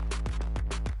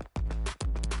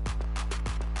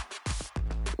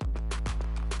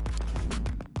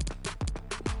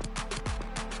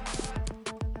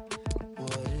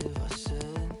 What if I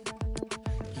said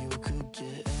you could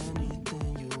get anything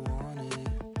you wanted?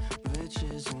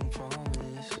 Riches and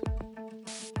promise.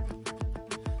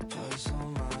 Price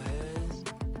on my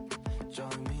head,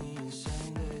 drive me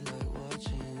insane. They like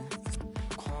watching,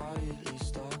 quietly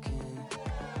stalking.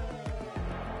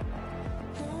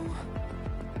 No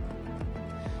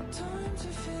time to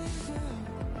figure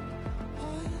out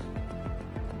what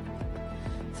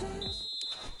this.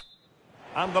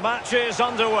 And the match is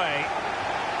underway.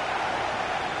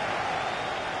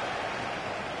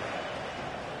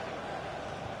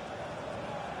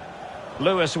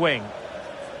 Lewis wing.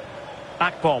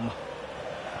 Akpom.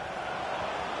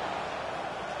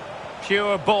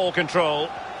 Pure ball control.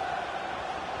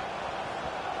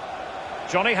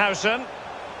 Johnny Howson.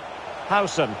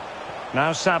 Howson.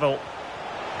 Now Saville.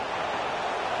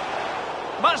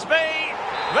 Must be.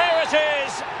 There it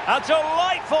is. A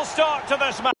delightful start to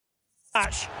this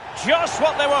match. Just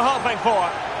what they were hoping for.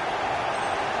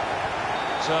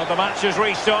 So the match has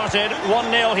restarted.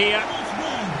 1-0 here.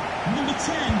 Number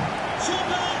 10,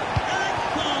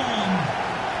 Akpom.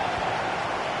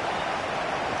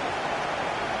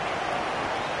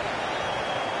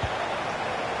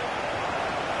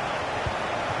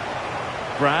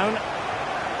 Brown.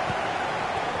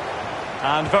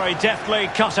 And very deftly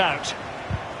cut out.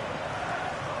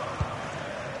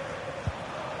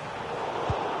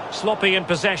 Sloppy in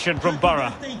possession from Borough.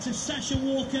 Happy birthday to Sasha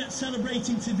Walker,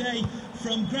 celebrating today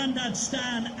from Grandad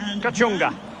Stan and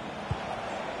Kachunga.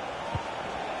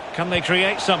 Can they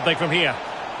create something from here?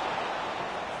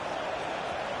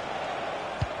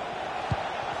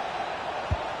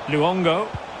 Luongo.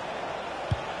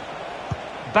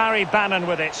 Barry Bannon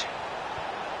with it.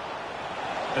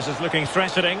 This is looking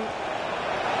threatening.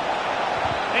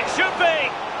 It should be!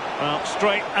 Well,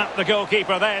 straight at the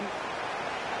goalkeeper then.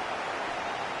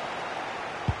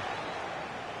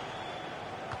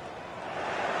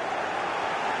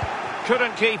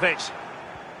 Couldn't keep it.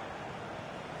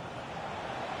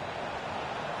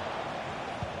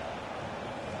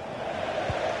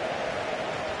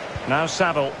 Now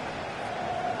Saville.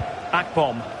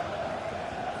 Akpom.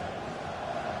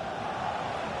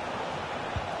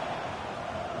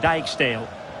 Dijksteel.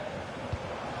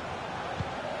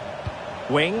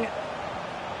 Wing.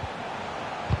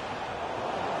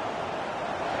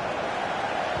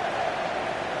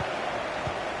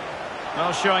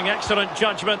 Well, showing excellent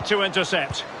judgment to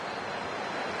intercept.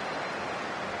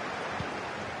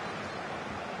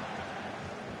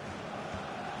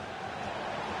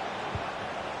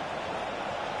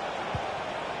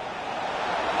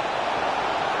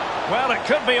 Well, it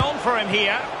could be on for him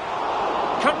here.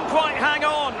 Couldn't quite hang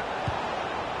on.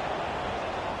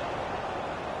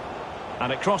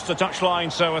 And it crossed the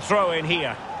touchline, so a throw in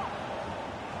here.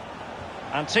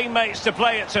 And teammates to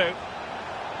play it to.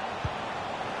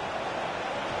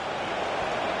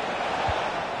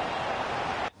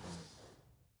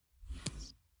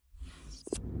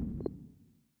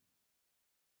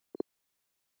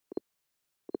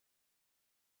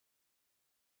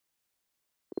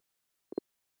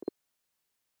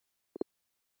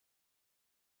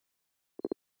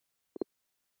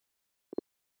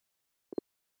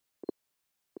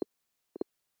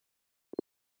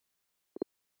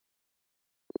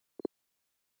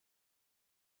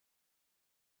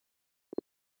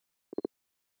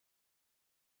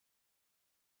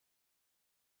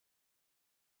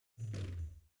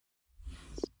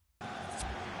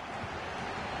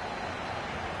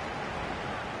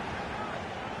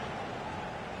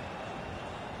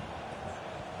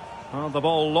 Oh, the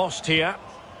ball lost here.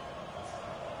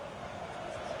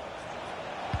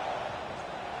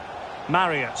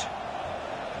 Marriott.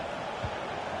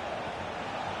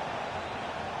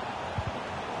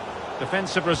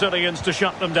 Defensive Brazilians to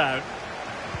shut them down.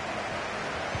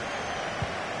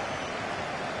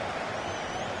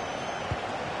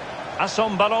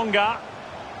 Assombalonga.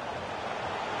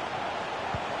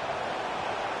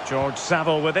 George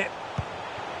Saville with it.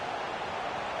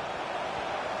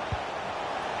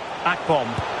 Akpom.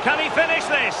 Can he finish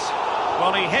this?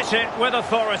 Well, he hit it with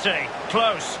authority.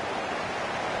 Close.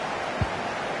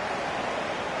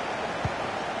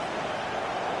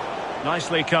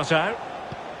 Nicely cut out.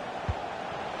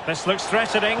 This looks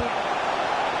threatening.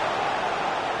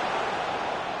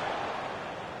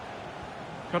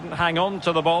 Couldn't hang on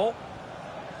to the ball.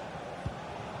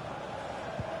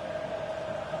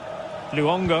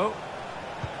 Luongo.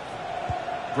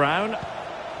 Brown.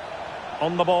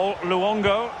 On the ball,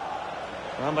 Luongo.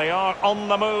 And they are on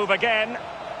the move again.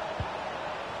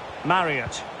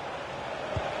 Marriott.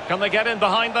 Can they get in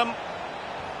behind them?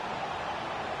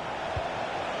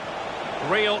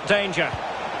 Real danger.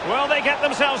 Will they get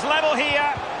themselves level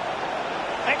here?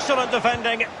 Excellent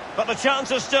defending, but the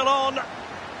chance is still on.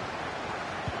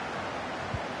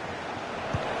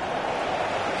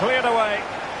 Cleared away.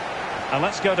 And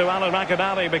let's go to Alan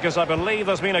McInally, because I believe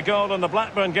there's been a goal in the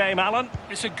Blackburn game, Alan.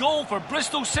 It's a goal for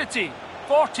Bristol City.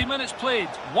 40 minutes played,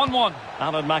 1-1.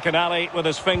 Alan McInally with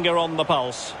his finger on the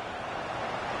pulse.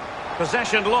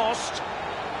 Possession lost.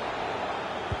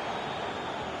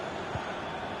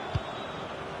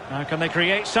 Now can they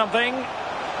create something?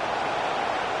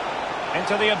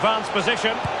 Into the advanced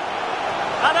position.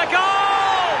 And a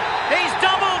goal! He's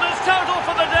doubled his total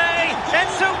for the day.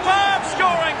 It's superb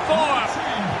scoring form.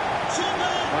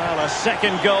 Well, a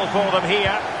second goal for them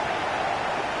here.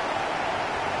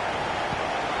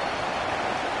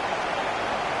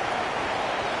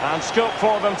 And scope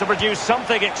for them to produce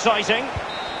something exciting.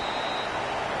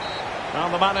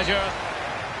 And the manager...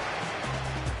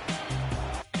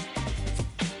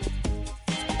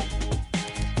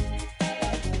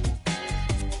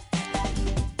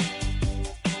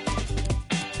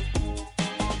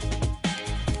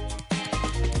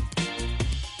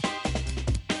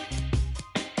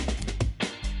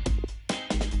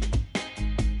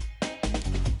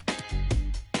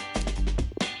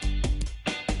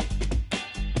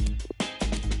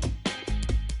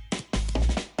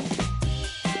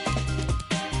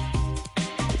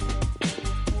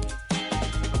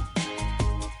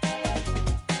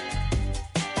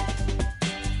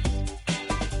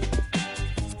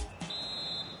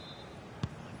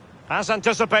 As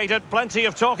anticipated, plenty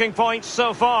of talking points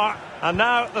so far. And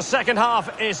now the second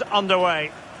half is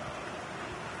underway.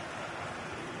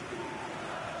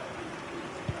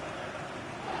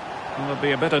 They'll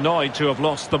be a bit annoyed to have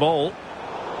lost the ball.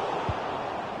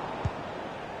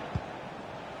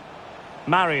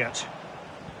 Marriott.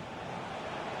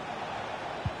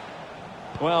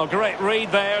 Well, great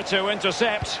read there to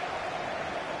intercept.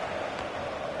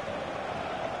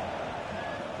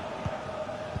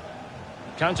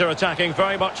 Counter-attacking,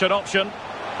 very much an option.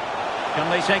 Can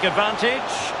they take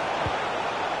advantage?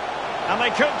 And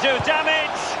they could do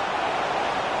damage.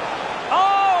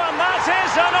 Oh, and that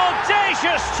is an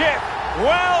audacious chip.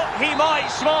 Well, he might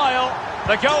smile.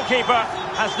 The goalkeeper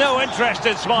has no interest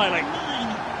in smiling.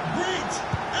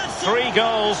 3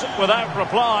 goals without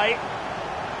reply.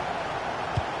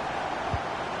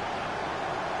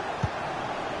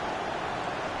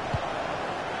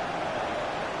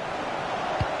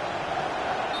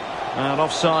 And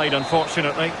offside,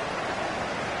 unfortunately.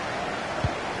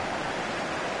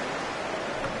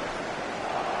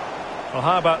 Well,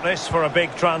 how about this for a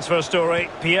big transfer story?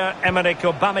 Pierre-Emerick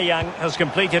Aubameyang has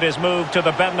completed his move to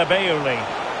the Bernabeu League.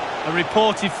 A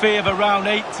reported fee of around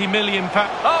 £80 million.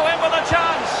 Oh, in with a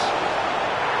chance!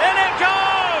 In it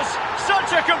goes!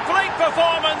 Such a complete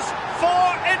performance.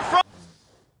 4 in front.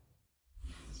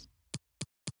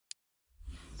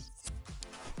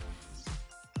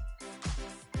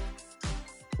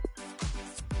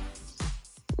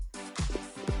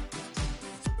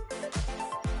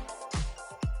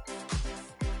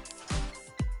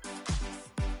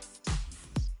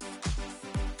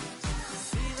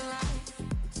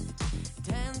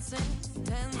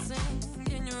 Dancing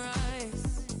in your eyes.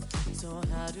 So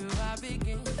how do I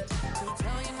begin to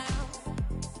tell you now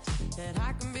that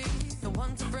I can be the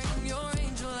one to bring your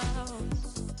angel out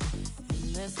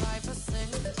in this life of sin?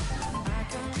 I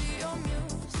can be your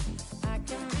muse, I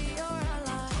can be your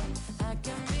ally, I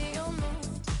can be your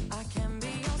moon, I can be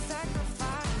your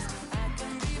sacrifice, I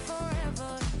can be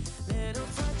forever, little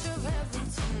touch of heaven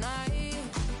tonight.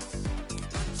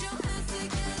 Put your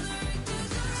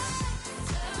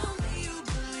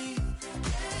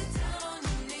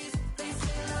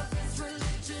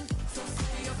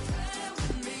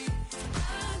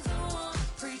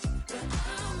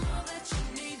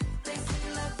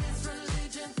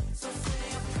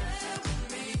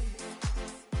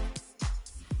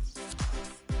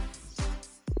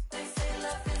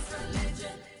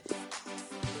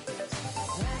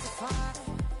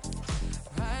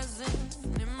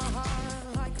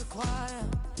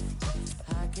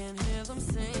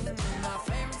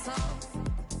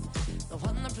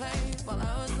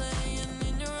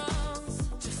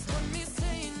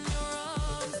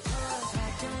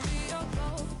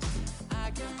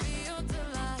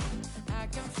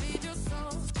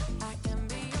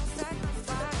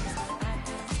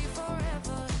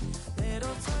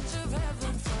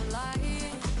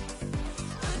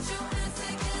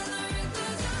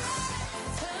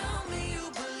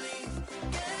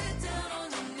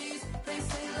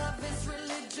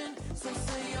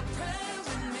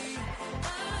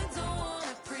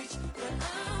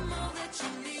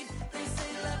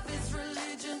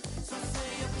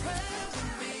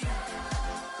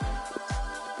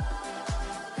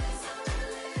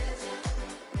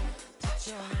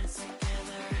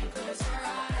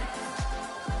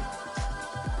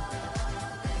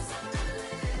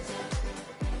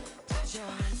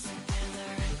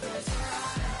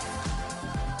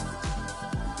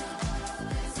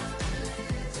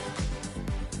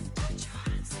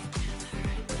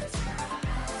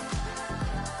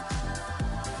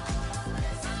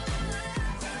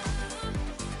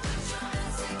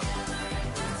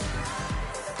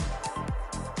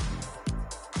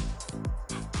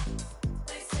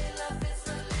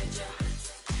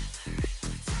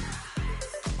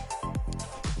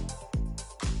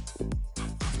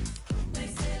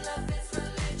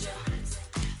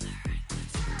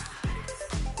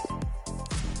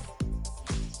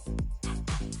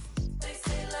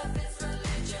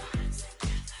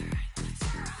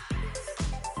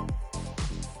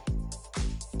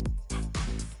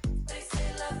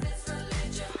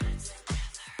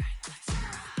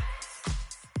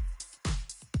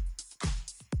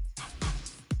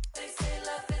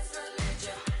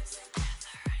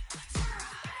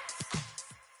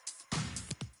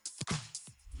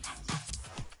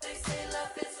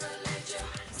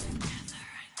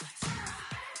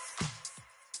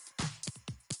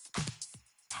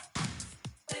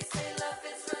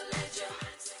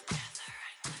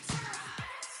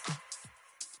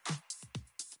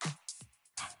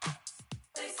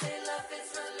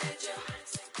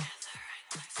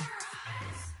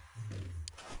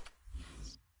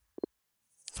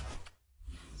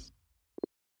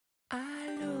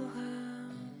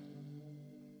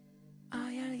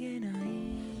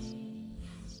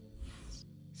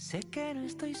Sé que no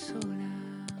estoy sola,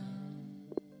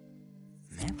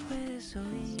 me puedes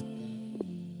oír.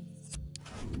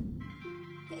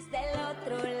 Desde el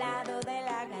otro lado de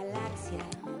la galaxia,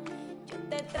 yo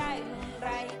te traigo un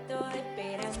rayito de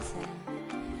esperanza.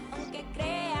 Aunque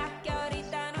creas que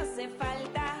ahorita no hace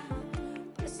falta,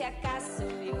 por si acaso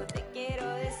yo te quiero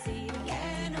decir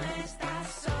que no estás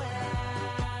sola.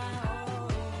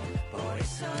 Oh, por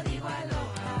eso digo aloha.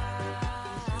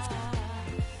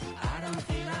 I don't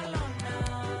feel alone now.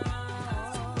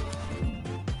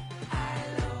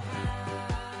 Aloha.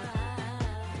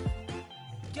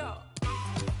 Yo.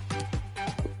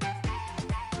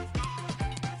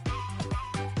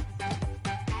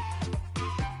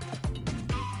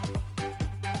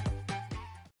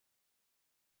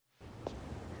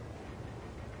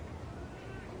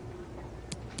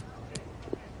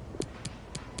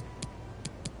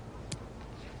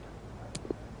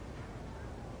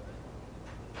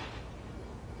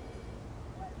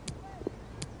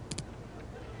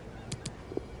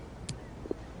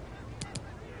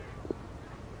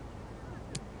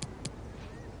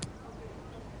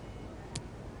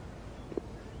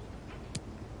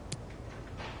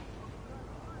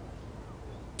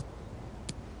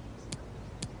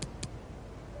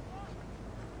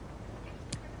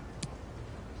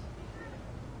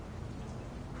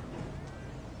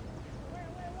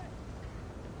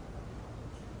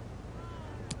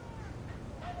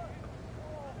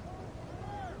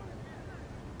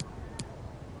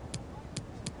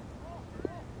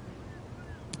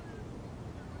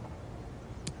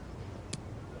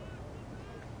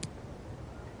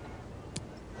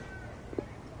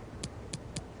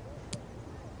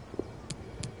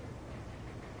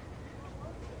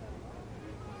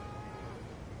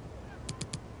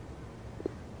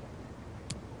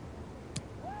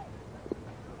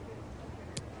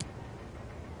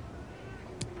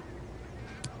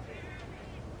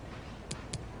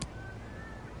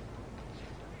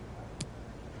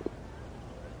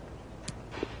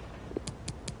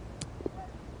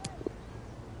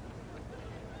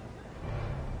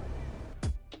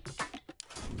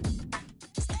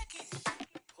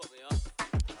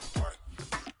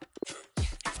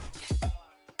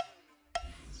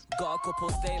 Got a couple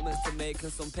statements to make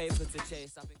and some paper to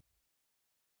chase.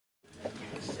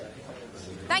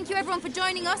 Thank you everyone for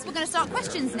joining us. We're going to start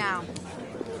questions now.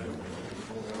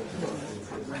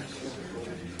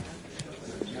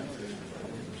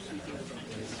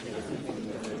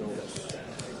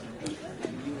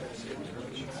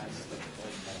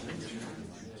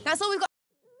 That's all we've got.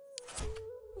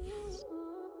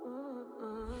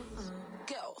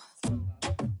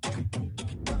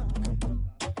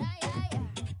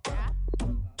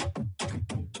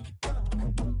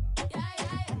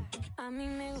 A mí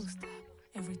me gusta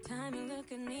every time you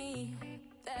look at me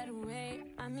that way.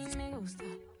 A mí me gusta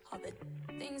all the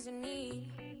things you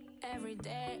need every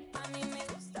day. A mí me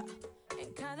gusta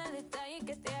en cada detalle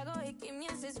que te hago y que me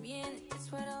haces bien.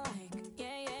 It's what I like,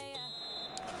 yeah, yeah,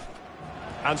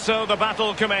 yeah. And so the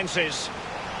battle commences.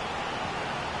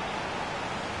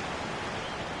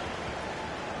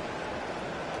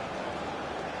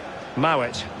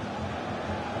 Mowat.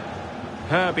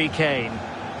 Herbie Kane.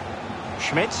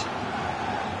 Schmidt.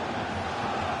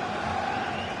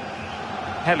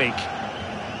 Helig.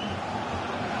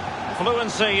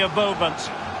 Fluency of movement.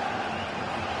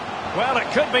 Well,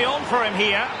 it could be on for him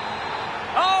here.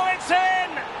 Oh, it's in!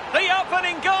 The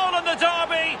opening goal in the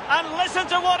derby, and listen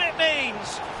to what it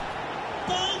means.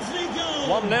 Barnsley goal.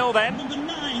 1-0 then. Number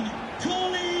 9,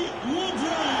 Coley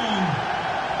Woodrow.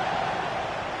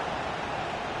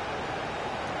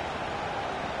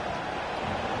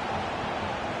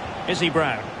 Izzy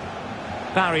Brown.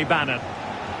 Barry Bannon.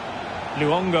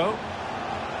 Luongo.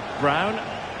 Brown.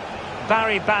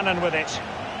 Barry Bannon with it.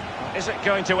 Is it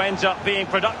going to end up being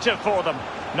productive for them?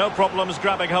 No problems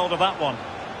grabbing hold of that one.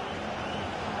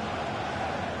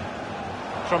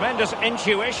 Tremendous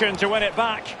intuition to win it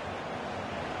back.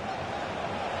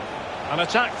 An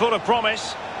attack full of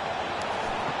promise.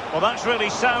 Well, that's really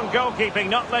sound goalkeeping,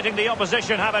 not letting the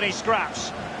opposition have any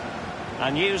scraps.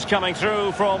 And news coming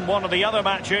through from one of the other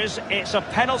matches. It's a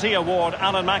penalty award,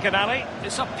 Alan McInally.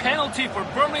 It's a penalty for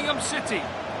Birmingham City.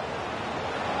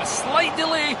 A slight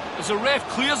delay as the ref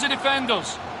clears the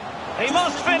defenders. He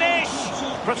must finish!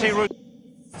 Pretty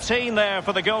routine there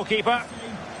for the goalkeeper. If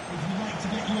you'd like to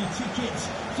get your tickets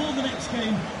for the next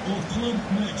game or club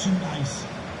merchandise.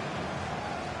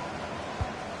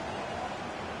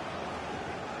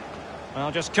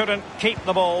 Well, just couldn't keep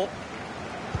the ball.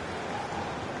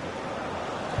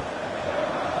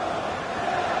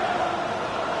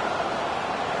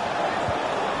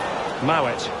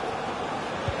 Mowat.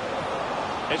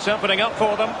 It's opening up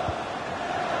for them.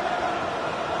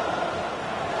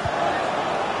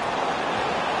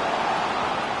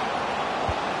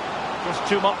 Just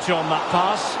too much on that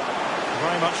pass.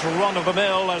 Very much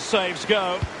run-of-the-mill as saves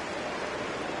go.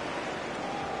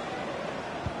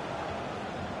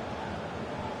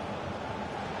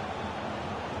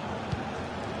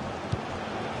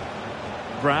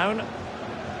 Brown.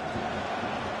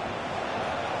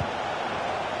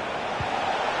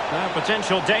 Now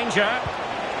potential danger.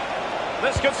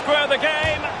 This could square the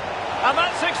game. And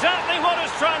that's exactly what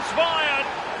has transpired.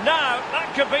 Now,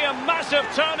 that could be a massive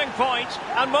turning point,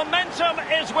 and momentum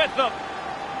is with them.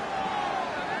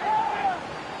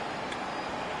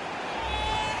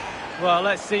 Well,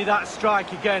 let's see that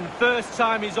strike again. First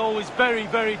time is always very,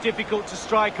 very difficult to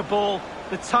strike a ball.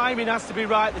 The timing has to be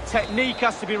right, the technique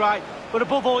has to be right, but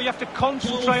above all, you have to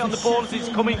concentrate on the ball as it's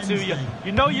coming to you.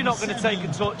 You know you're not going to take a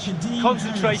touch.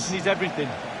 Concentration is everything.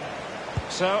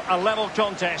 So, a level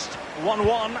contest,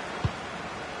 1-1.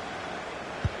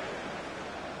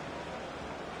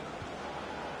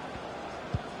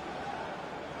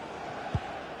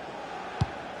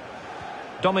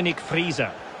 Dominic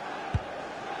Frieser.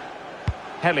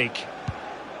 Helig.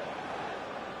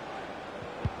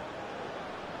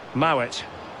 Mowat.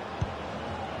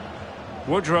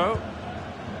 Woodrow.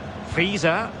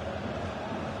 Frieser.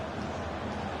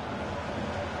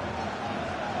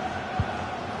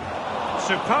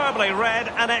 Superbly read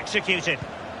and executed.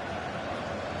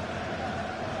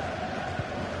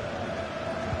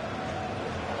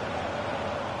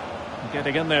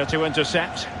 Getting in there to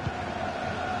intercept.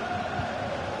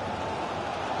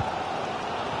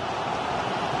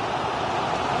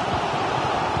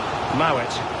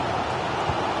 Mowat.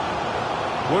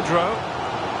 Woodrow.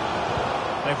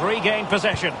 They've regained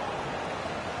possession.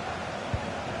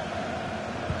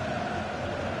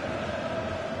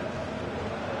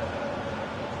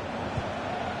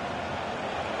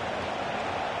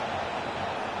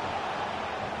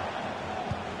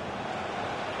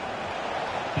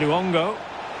 Luongo.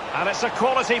 And it's a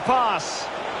quality pass.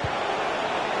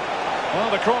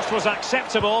 Well, the cross was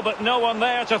acceptable, but no one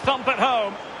there to thump it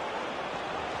home.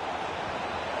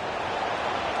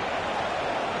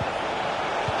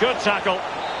 Good tackle.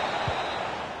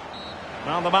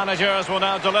 Well, the managers will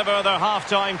now deliver their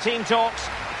half-time team talks.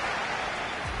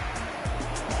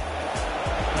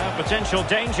 Now potential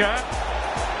danger.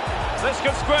 This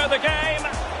could square the game.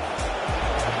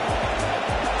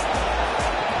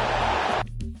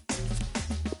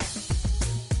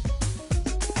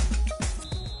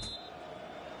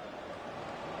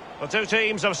 The two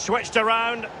teams have switched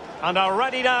around and are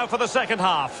ready now for the second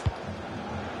half.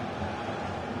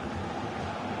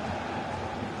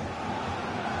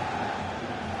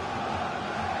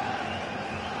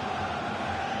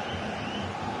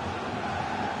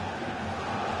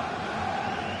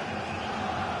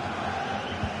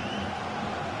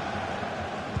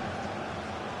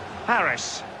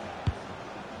 Harris.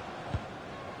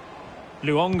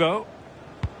 Luongo.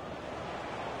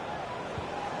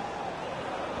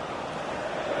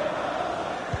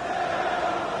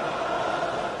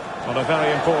 Well, a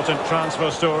very important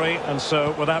transfer story, and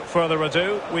so without further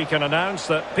ado, we can announce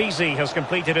that Pizzi has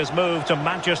completed his move to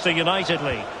Manchester United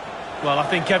League. Well, I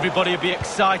think everybody will be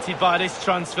excited by this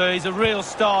transfer. He's a real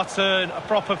star turn, a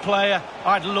proper player.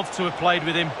 I'd love to have played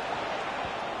with him.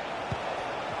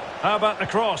 How about the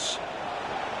cross?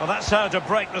 Well, that's how to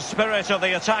break the spirit of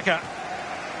the attacker.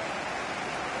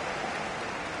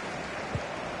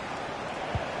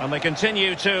 And they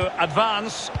continue to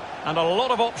advance, and a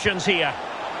lot of options here.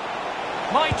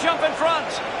 Might jump in front,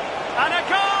 and a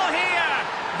goal here!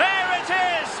 There it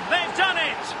is! They've done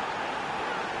it!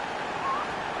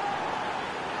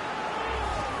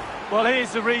 Well,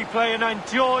 here's the replay, and I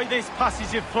enjoy this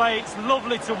passage of play. It's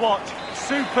lovely to watch.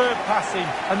 Superb passing,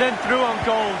 and then through on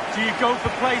goal. Do you go for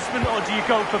placement or do you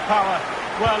go for power?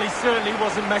 Well, he certainly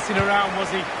wasn't messing around, was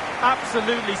he?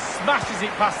 Absolutely smashes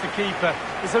it past the keeper.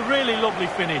 It's a really lovely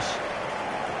finish.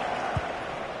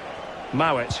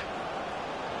 Mowat.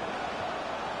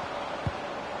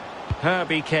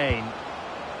 Herbie Kane.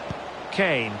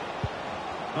 Kane.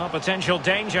 Oh, potential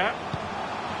danger.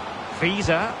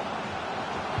 Frieser.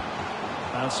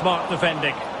 And smart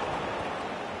defending.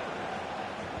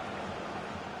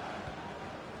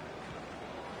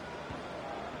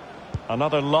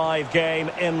 Another live game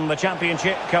in the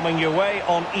Championship coming your way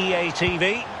on EA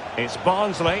TV. It's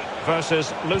Barnsley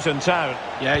versus Luton Town.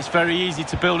 Yeah, it's very easy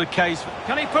to build a case.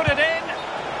 Can he put it in?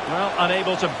 Well,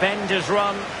 unable to bend his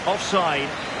run. Offside.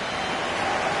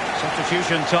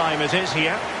 Substitution time it is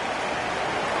here.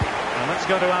 And let's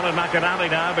go to Alan McInally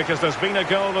now, because there's been a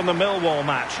goal in the Millwall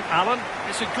match. Alan?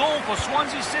 It's a goal for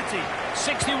Swansea City.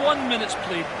 61 minutes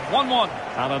played, 1-1.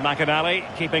 Alan McInally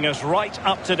keeping us right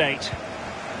up to date.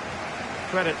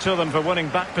 Credit to them for winning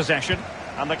back possession.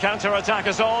 And the counter-attack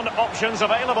is on, options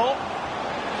available.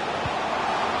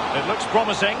 It looks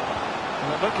promising.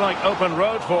 And it looked like open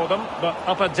road for them, but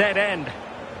up a dead end.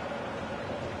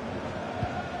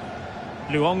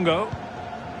 Luongo.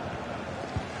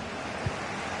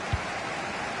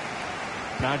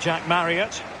 Now Jack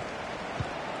Marriott.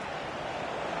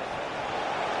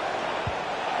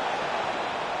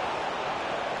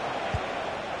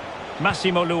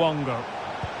 Massimo Luongo.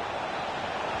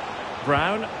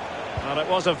 Brown. Well, it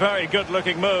was a very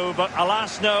good-looking move, but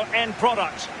alas, no end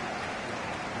product.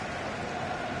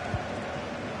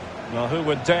 Well, who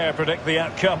would dare predict the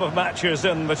outcome of matches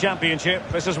in the Championship?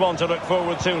 This is one to look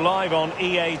forward to live on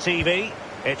EA TV.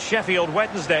 It's Sheffield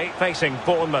Wednesday facing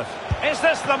Bournemouth. Is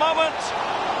this the moment?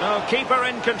 No, keeper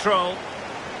in control.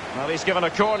 Well, he's given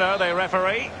a corner, the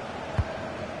referee.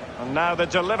 And now the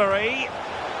delivery.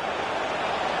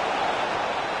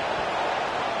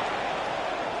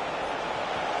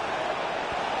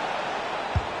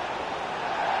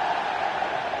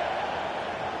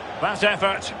 That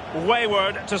effort,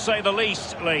 wayward to say the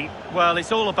least, Lee. Well,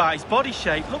 it's all about his body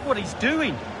shape. Look what he's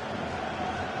doing.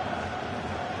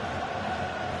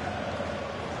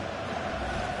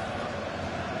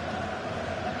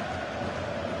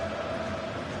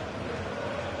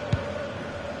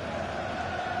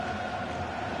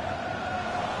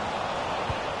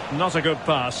 Not a good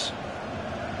pass.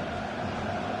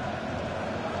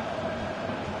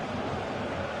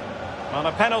 On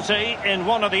a penalty in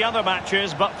one of the other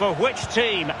matches, but for which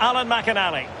team? Alan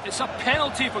McInally. It's a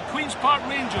penalty for Queen's Park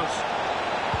Rangers.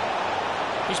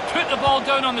 He's put the ball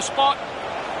down on the spot.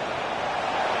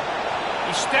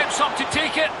 He steps up to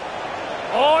take it.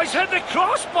 Oh, he's hit the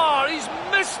crossbar. He's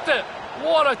missed it.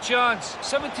 What a chance.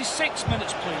 76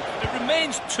 minutes played. It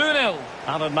remains 2-0.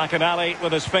 Alan McInally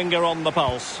with his finger on the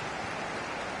pulse.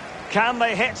 Can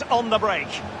they hit on the break?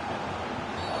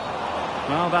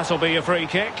 Well, that'll be a free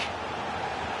kick.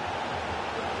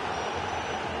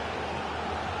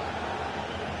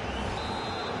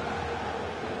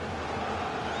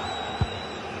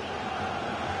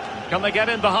 Can they get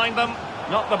in behind them?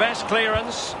 Not the best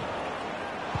clearance.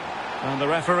 And the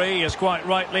referee is quite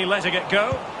rightly letting it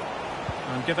go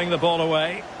and giving the ball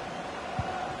away.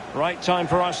 Right time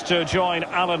for us to join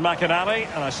Alan McInally,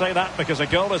 and I say that because a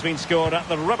goal has been scored at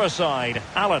the Riverside.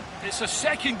 Alan. It's a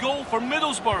second goal for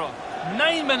Middlesbrough.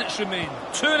 9 minutes remain.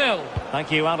 2-0.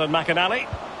 Thank you, Alan McInally.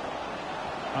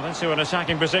 Well, into an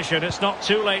attacking position. It's not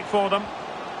too late for them.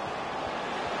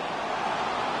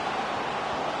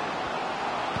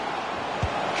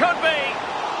 Could be.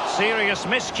 Serious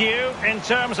miscue in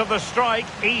terms of the strike.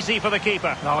 Easy for the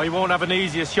keeper. No, he won't have an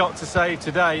easier shot to save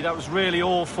today. That was really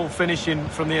awful finishing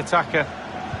from the attacker.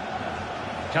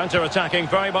 Counter-attacking,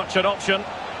 very much an option.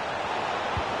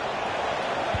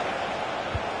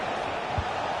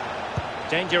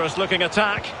 Dangerous looking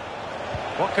attack.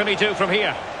 What can he do from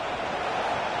here?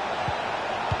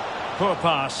 Poor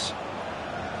pass.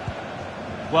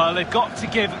 Well, they've got to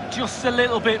give just a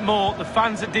little bit more. The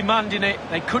fans are demanding it.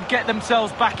 They could get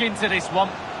themselves back into this one.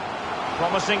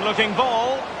 Promising looking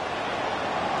ball.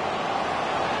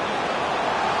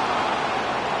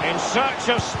 In search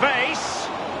of space.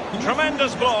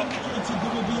 Tremendous block.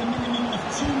 There will be a minimum of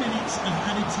 2 minutes of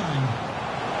added time.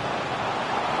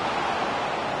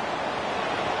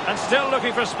 And still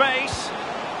looking for space.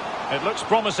 It looks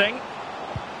promising.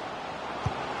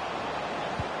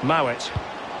 Mowat.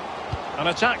 An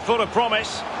attack full of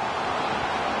promise.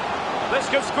 This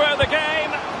could square the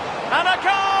game. And a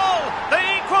goal! The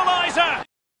equaliser!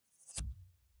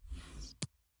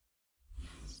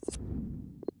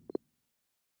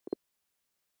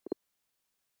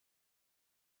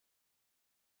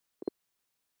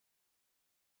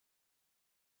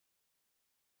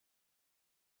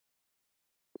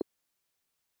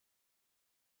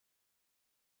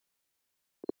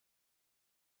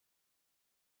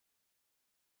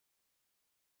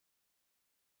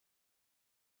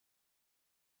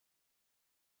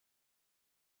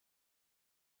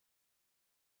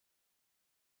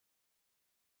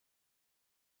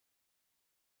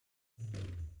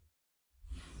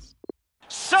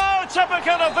 So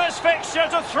typical of this fixture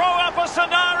to throw up a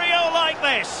scenario like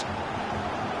this.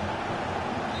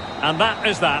 And that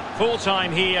is that. Full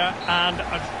time here and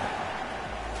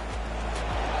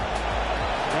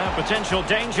potential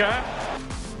danger.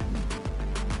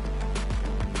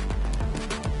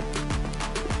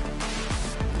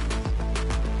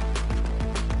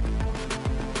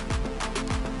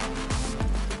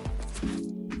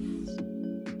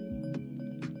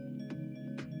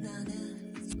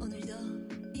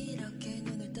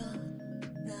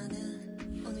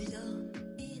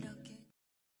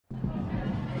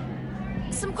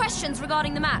 some questions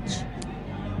regarding the match.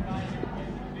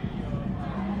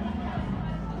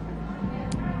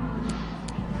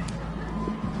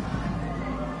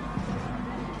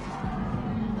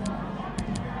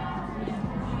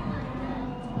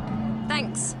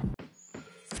 Thanks.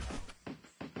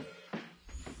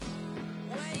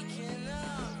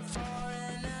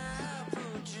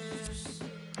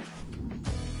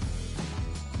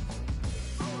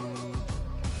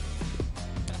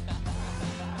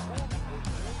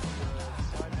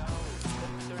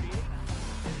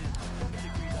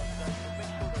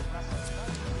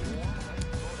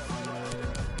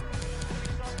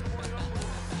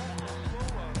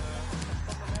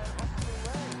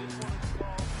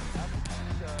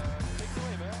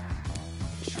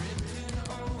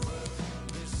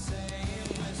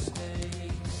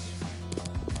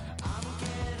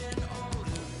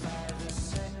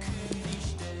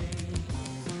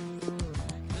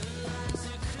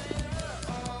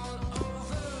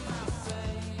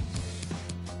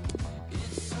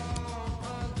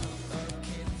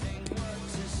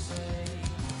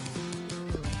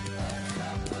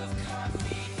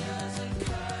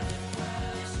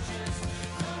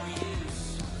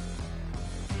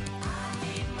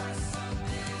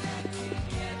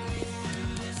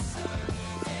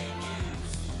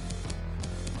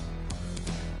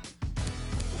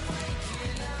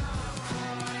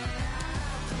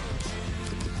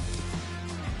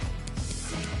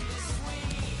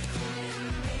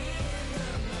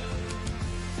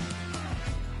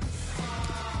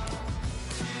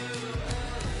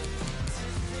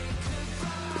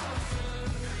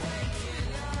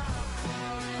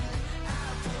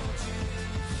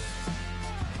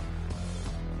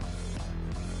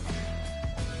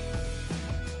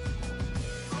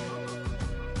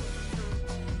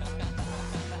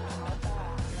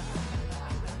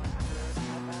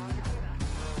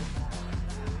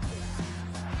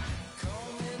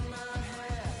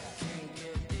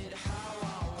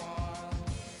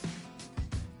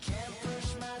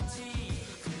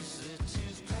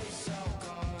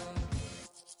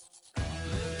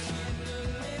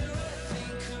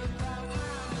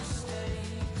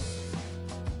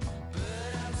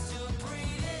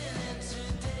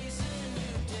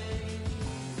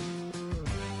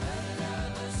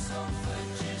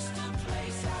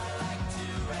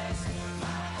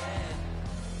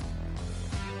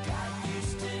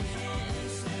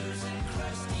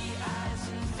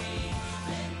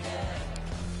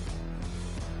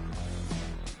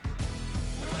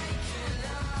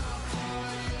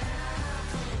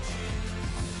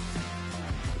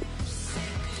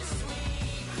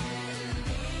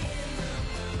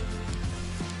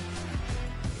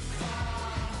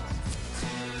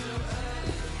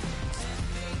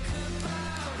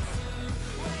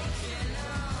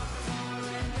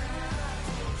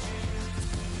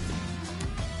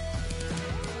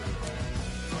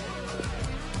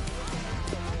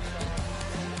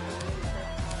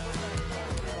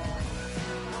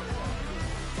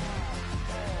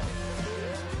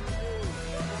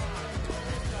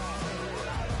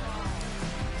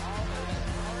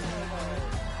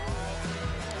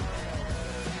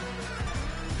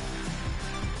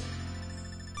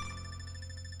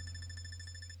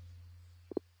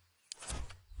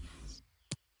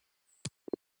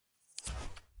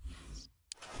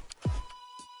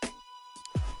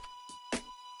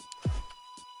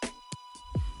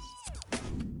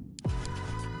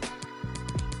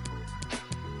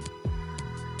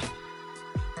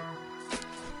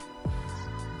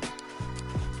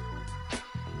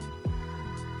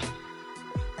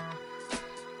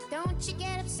 Don't you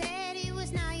get upset, it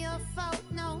was not your fault.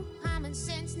 No common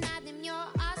sense, not in your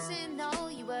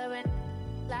arsenal. You weren't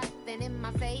laughing in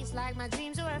my face like my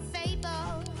dreams were a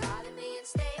fable. Calling me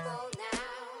unstable now.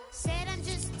 Said I'm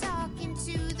just talking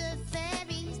to the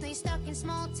fairies. They stuck in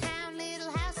small town,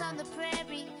 little house on the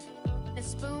prairie. And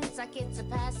spoons like it's a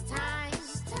pastime.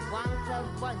 One club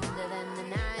wonder than the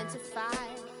 9 to 5.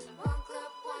 One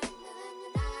club wonder than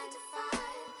the 9 to 5.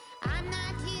 I'm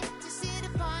not here to sit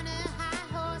upon a high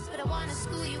horse, but I wanna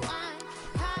school you on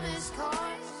commerce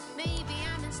course. Maybe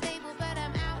I'm unstable, but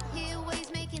I'm out here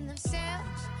ways making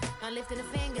themselves. Not lifting a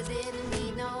finger, didn't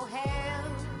need no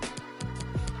help.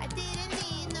 I didn't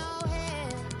need no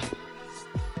help.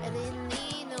 I didn't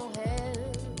need no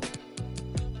help.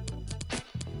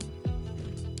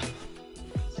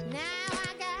 Now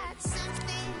I got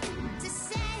something to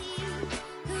say.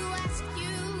 Who asked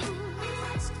you? Who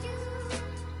asked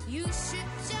you? You should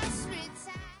just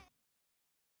retire.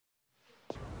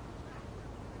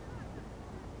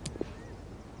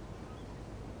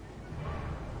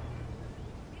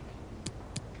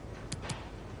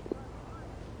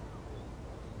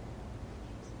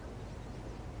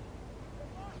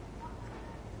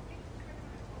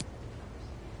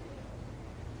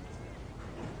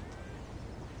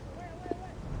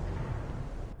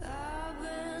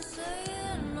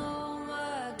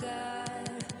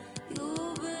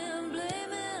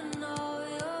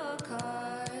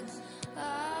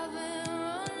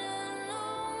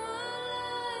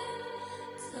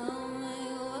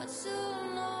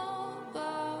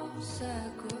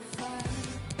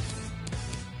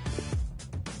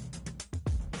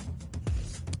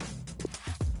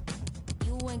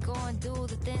 ain't gonna do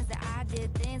the things that I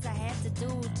did, things I had to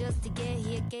do just to get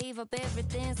here. Gave up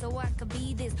everything so I could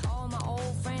be this. All my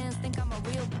old friends think I'm a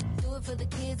real. Do it for the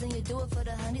kids and you do it for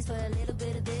the honeys, for a little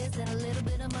bit of this and a little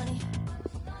bit of money.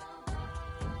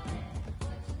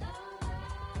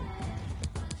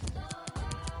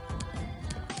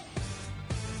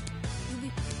 You'd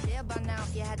be there by now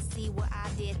if you had to see what I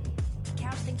did.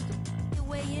 Couch think you could your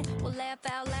way in. Well, laugh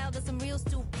out loud, that's some real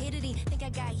stupidity. Think I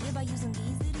got here by using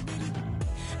these itty bitty.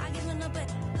 I given up of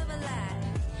a lie.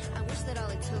 I wish that all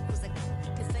it took was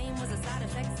your fame was a side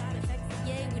effect,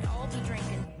 yeah, we'd all be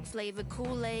drinking flavored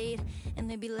Kool-Aid, and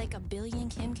there'd be like a billion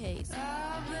Kim K's.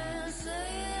 I've been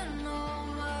saying, oh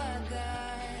my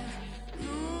God,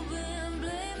 you've been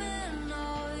blaming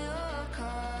all your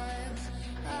cards.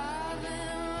 I've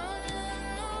been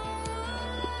running all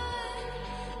my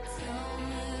life. Tell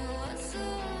me what's so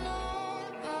long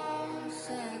about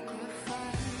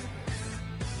sacrifice.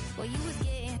 Well, you was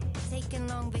taking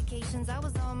long vacations, I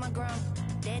was on my ground.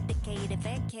 Dedicated,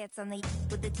 fat cats on the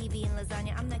with the TV and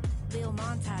lasagna. I'm that Bill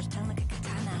montage, tongue like a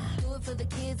katana. Do it for the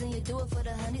kids and you do it for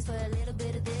the honeys, for a little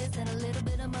bit of this and a little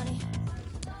bit of money.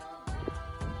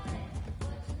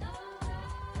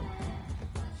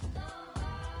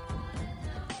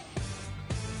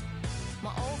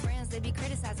 My old friends, they be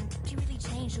criticizing. She really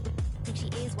changed. Who think she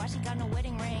is? Why she got no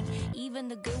wedding ring? Even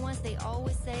the good ones, they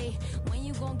always say, when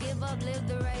you gon' give up, live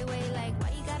the right way. Like, why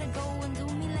you gotta go and do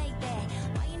me like that?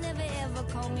 Why you never ever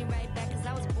call me right back? Cause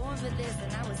I was born for this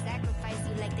and I would sacrifice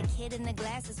you like the kid in the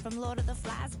glasses from Lord of the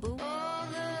Flies, boo. All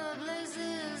the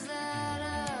places that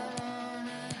I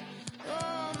wanted,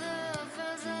 all the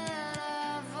friends that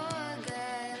I've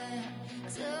forgotten.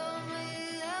 Tell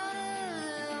me how to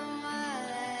live my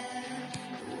life.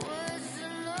 What's the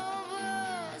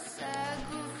noble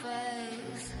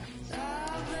sacrifice?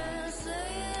 I've been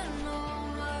saying, oh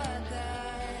my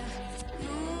God,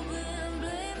 you've been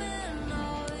blaming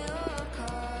all your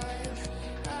cards.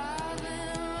 I've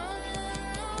been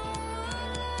running all my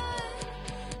life.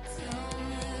 Tell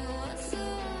me what's so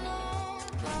long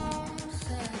about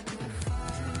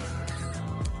sacrifice.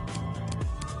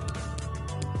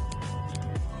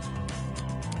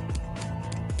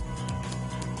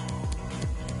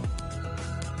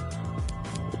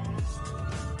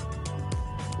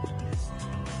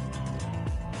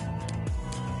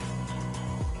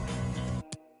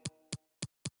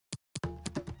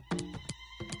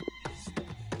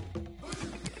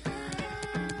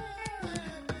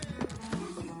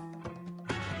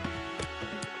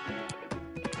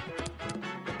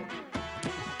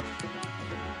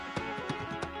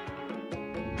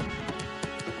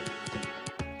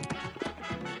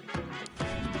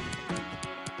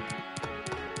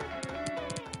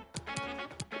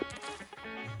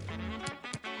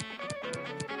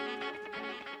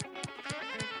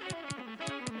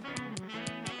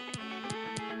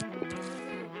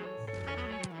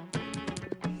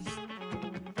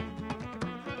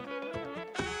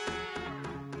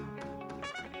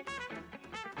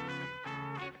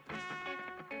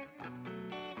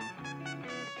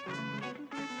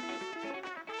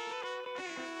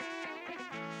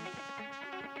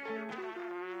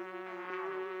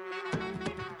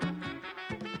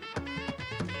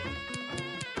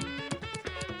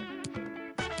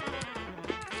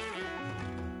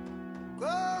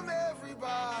 Come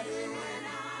everybody.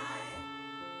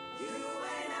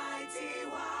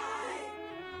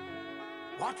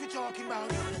 What we talking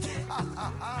about? Ha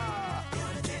ha ha.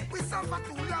 We suffer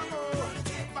too long, oh.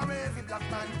 For every black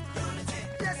man.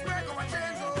 Yes, break our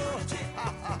chains, oh. Ha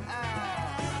ha ha.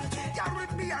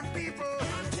 Caribbean people.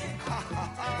 Ha ha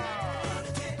ha.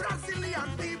 Brazilian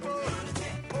people.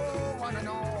 Oh, one and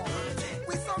all.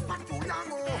 We suffer too long,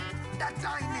 oh. That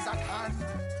time is at hand.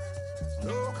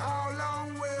 Look how long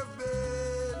we've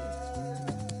been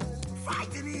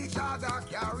fighting each other,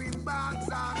 carrying bags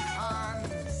and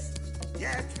hands.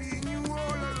 Yet we knew all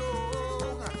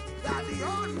along that the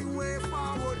only way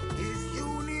forward is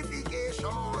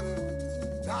unification.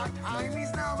 That time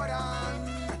is now done,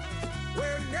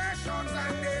 where nations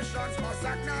and nations must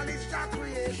acknowledge that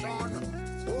creation.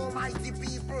 Almighty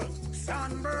people,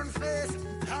 sunburned face,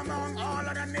 among all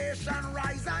other nations,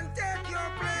 rise and take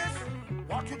your place.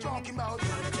 What you talking about?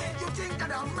 You think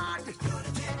that I'm mad?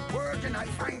 Where can I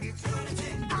find it?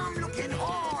 I'm looking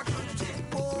hard.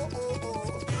 Oh, oh,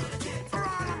 oh. For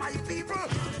all of my people.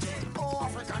 Oh,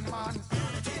 African man.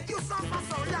 You suffer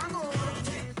so long, oh.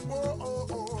 Oh, oh,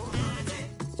 oh.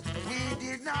 We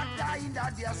did not die in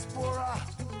the diaspora.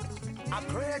 A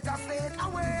greater fate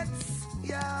awaits.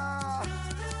 Yeah.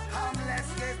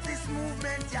 Let's get this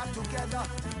movement here together.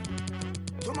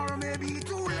 Tomorrow may be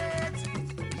too late.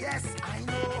 Yes, I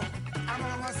know.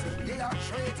 Among us, there are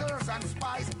traitors and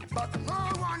spies, but no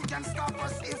one can stop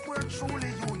us if we're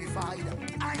truly unified.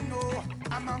 I know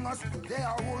among us, there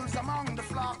are wolves among the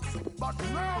flocks, but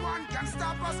no one can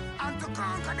stop us, and to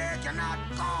conquer they cannot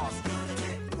cause.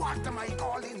 What am I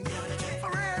calling?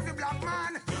 For every black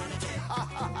man. Ha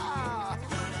ha ha.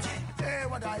 Hey,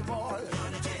 what I ball.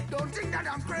 Don't think that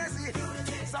I'm crazy.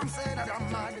 Some say that I'm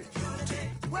mad.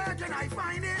 Where can I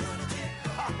find it?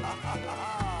 Ha ha ha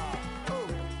ha. Oh,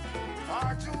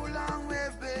 far too long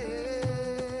we've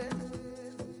been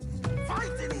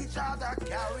fighting each other,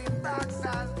 carrying bags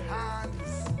and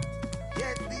hands.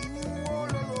 Yet we knew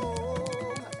all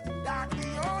along that the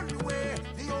only way,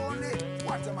 the only.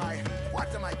 What am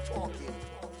I talking?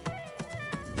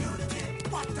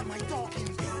 What am I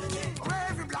talking? For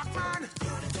every black man,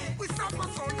 we suffer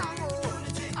so long, oh,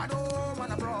 at home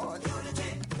and abroad.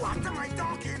 What am I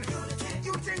talking?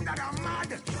 You think that I'm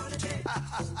mad? Ha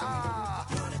ha ha.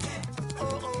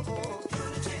 Oh, oh, oh.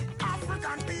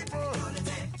 African people,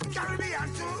 Caribbean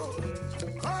too.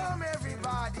 Come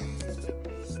everybody,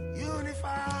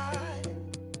 unify.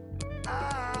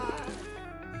 Ah,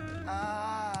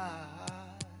 ah.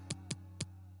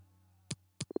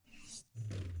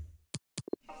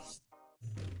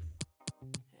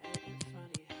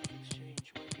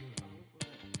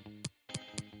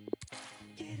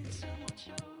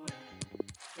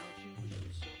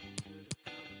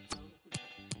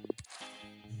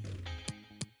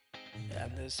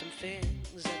 And there's some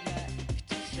things I'd like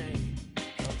to say,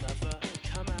 they'll never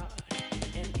come out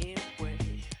in any way.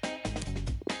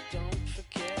 Don't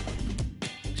forget,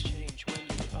 things change when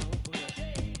you're older.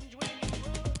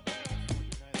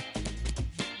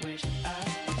 Wish I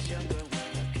was younger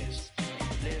when I kissed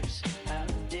your lips. How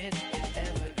did it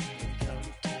ever even come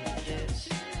to this?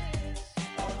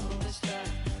 All this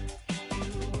time, you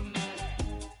were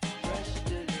mine, pressed a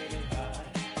little hard,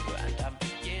 and I'm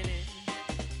beginning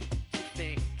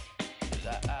think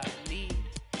that I need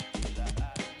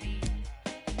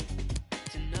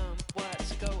to numb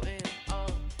what's going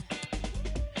on,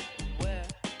 where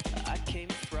I came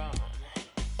from.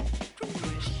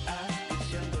 Wish I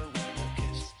was younger when I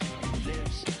kissed your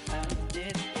lips. How did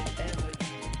it ever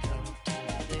even come to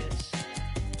this?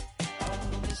 All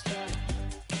this time,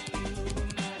 you were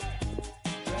mine,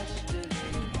 pressed a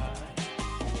little hard.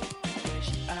 Wish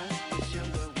I was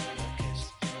younger when I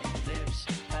kissed your lips.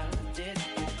 How did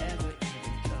it ever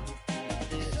even come to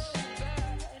this?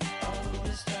 All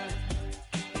this time,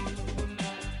 you were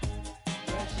mine,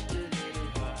 pressed a little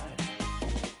hard.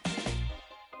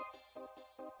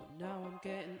 But now I'm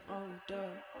getting older.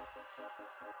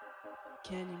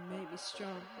 Can you make me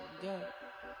stronger?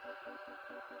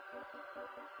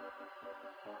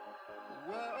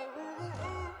 Wish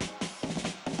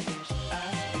I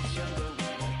was younger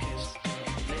when I kissed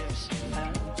your lips.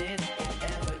 How did it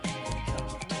ever even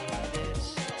come to this?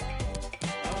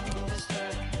 All this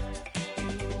time,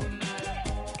 you were mine,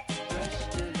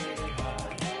 pressed a little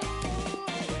hard.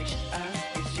 Wish I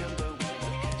was younger when I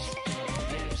kissed your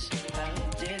lips. How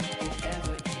did it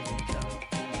ever even come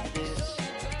to this?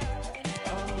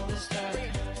 All this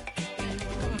time, you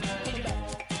were mine,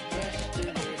 pressed a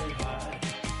little hard.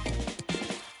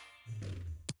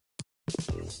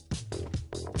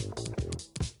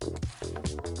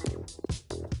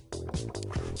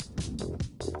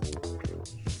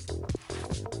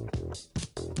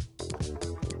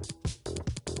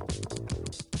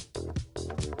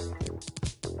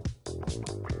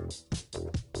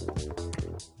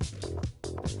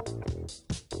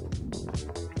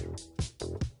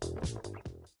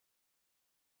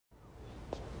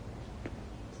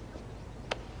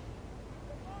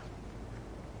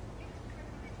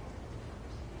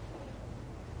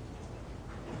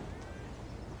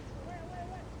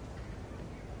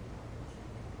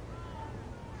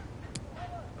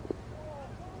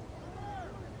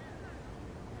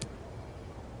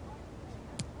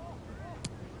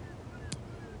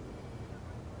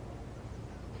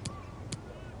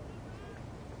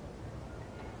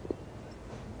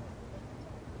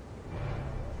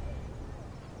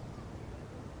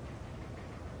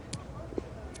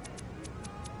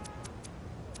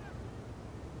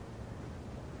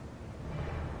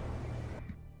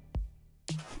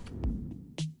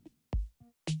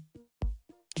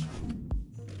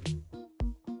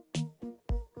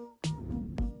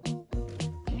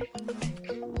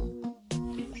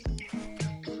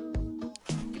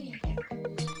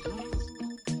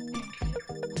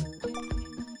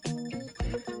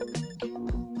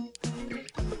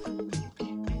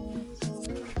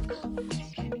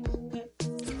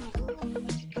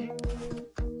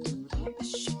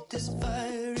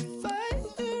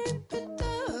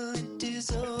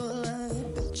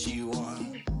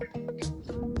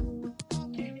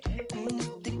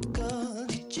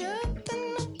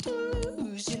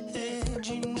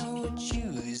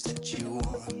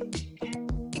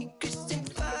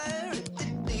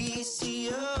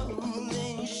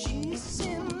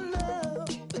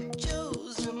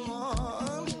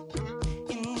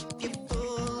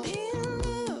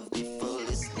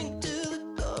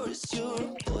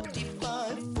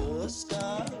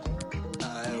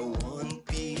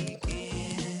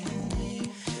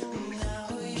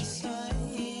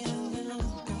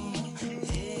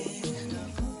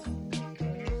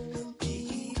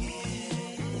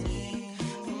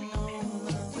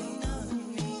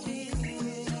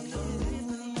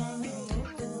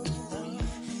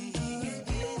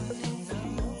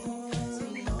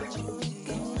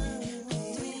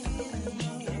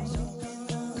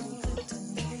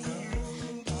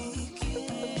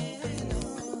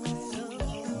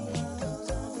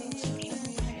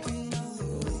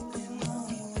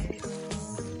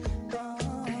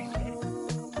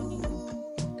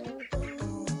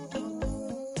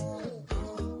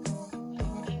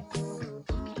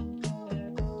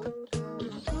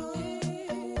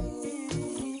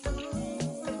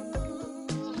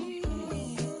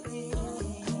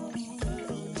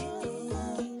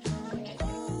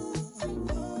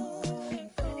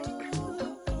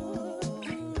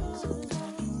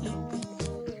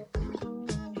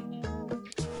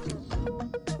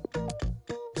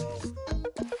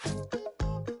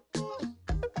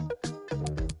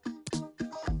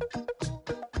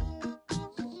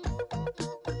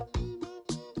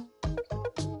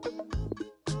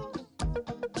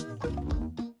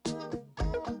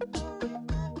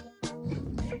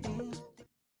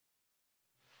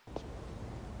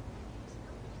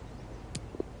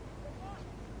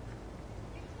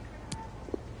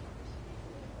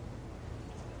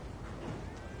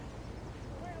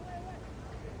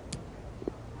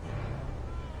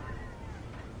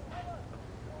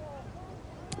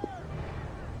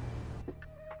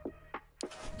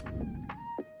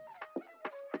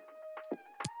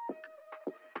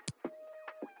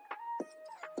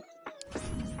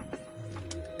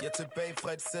 Jeg er tilbage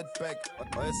fra et setback,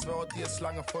 og jeg sværger, de er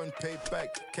slanger for en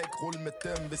payback. Kan ikke rulle med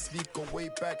dem, hvis vi går way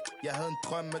back. Jeg havde en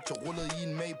drøm, at jeg rullede i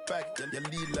en Maybach. Jeg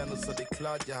lige landet, så det er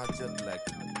klart, jeg har jetlag.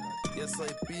 Jeg sad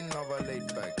i bilen og var laid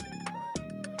back.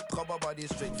 Dropper bare de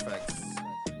straight facts.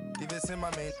 De vil se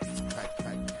mig med en pack.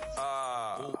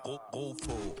 Ro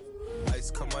på.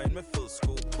 Ice kommer ind med fed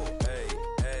sko på. Ay.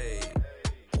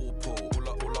 Ro på.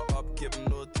 Uller op, giv dem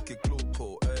noget, de kan glo på.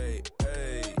 Ay.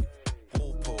 Ro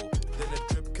på. Denne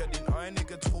drip kan din øjne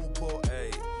ikke tro på.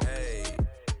 Ay.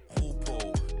 Ro på.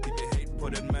 De vil hate på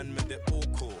den mand, men det er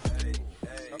ok.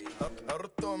 Er du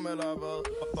dum eller hvad?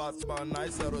 Bare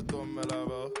nice, er du dum eller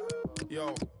hvad? Yo,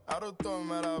 er du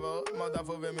dum eller hvad? Må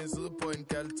derfor ved min side på en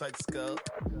kaldtægt skade.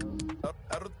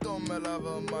 Er du dum eller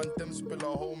hvad, man? Dem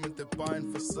spiller hård, men det er bare en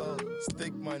facade.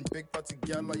 Stik mig en big party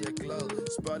gal, og jeg er glad.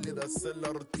 Spørg lige dig selv,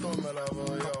 er du dum eller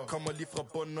hvad? Yo. Kommer lige fra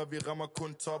bunden, og vi rammer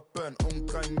kun toppen. Ung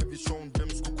dreng med vision, hvem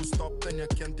skulle kunne stoppe den? Jeg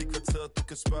kendte i kvarteret, du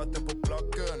kan spørge dem på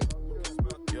bloggen.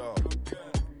 Yo.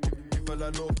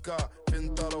 Eller lukker,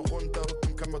 vinter der rundt, er du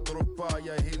den kan man druppe.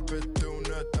 Jeg er helt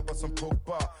bedøvende, dabber som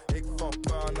Pogba. Ikke for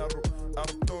børn, er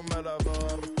du dum eller hvad?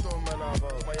 Er du dum eller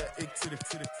hvad? Men jeg er ikke til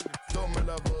det. Dum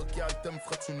eller hvad? Giv alt dem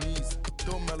fra Tunis.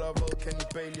 Dum eller hvad?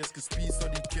 Kannibal, jeg skal spise, og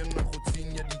de kender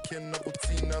rutinen. Ja, de kender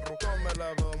rutinen. Er du dum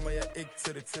eller hvad? Men jeg er ikke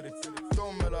til det.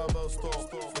 Dum eller hvad? Står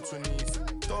fra Tunis.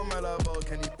 Dum eller hvad?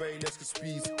 Kannibal, jeg skal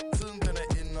spise. Tiden den er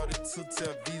inde, og det er tid til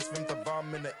at vise, hvem der var,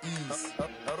 men er is.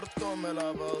 Er du dum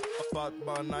eller hvad?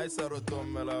 Bare nice, er du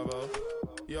dum eller hvad?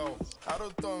 Yo, er du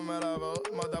dum eller hvad?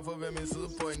 Må derfor ved min side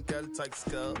på en kaldtægt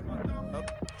skade.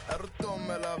 Er du dum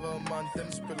eller hvad, man? Dem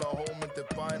spiller hård, men det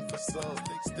er bare en facade.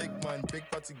 Stik mig en big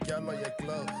party gal, og jeg er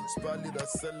glad. Spørg lige dig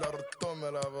selv, er du dum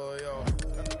eller hvad? Yo,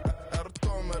 er du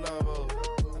dum eller hvad?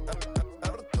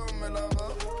 Er du dum eller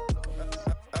hvad?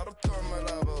 Er du dum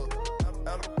eller hvad?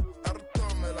 Er du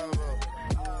dum eller hvad?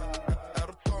 Er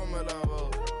du dum eller hvad?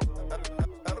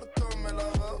 Er du dum eller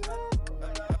hvad?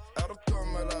 Er du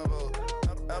dum eller hvad?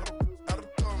 Er du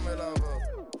dum eller hvad?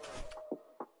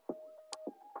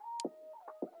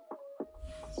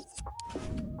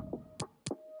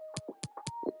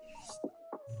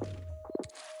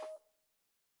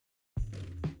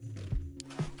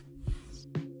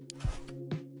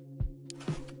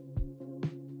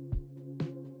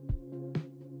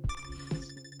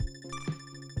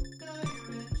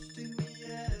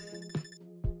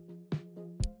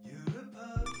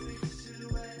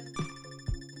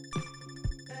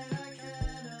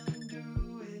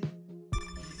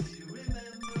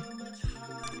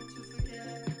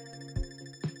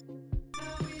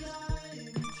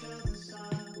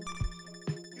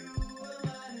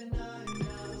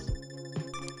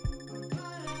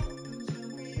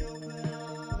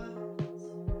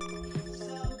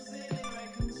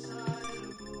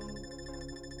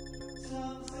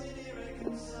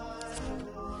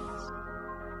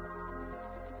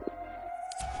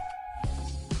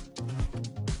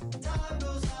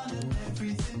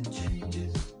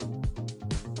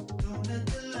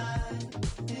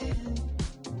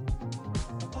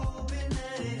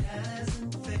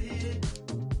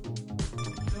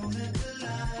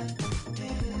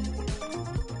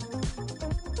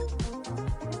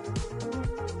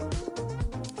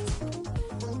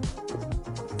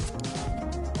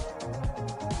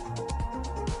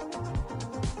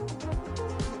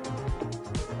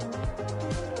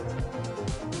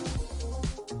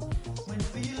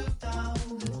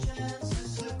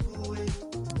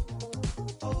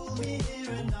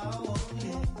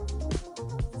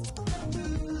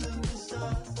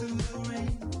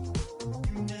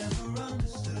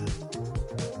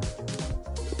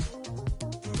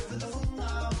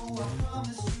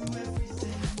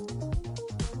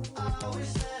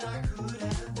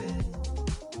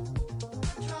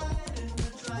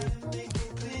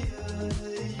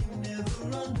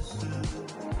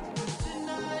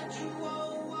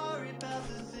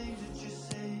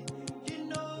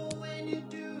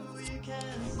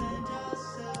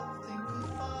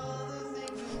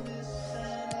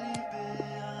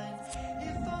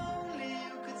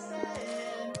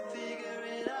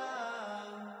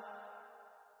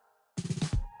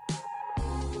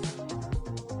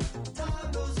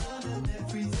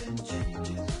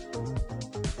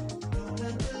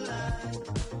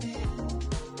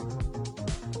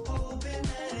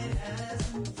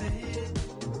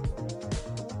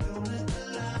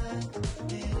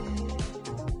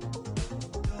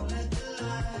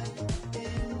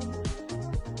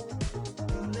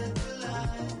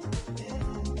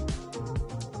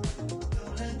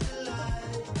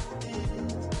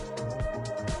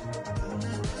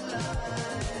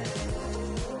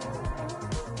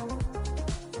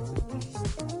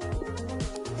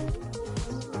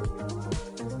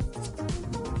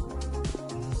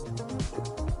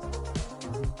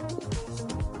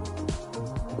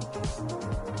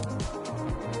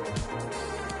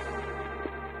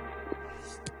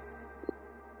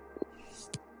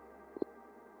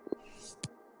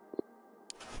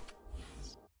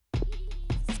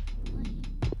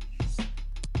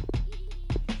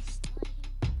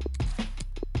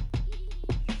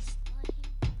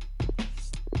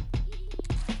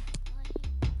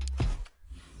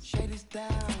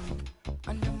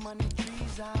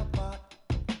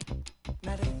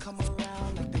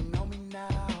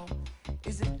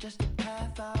 just the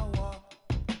path I walk?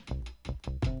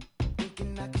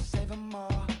 Thinking I could save them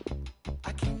all.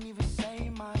 I can't even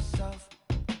save myself.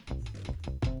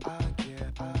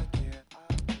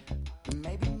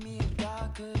 Maybe me and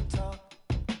God could talk.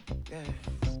 Yeah.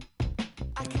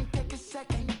 I can't take a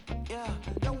second. Yeah.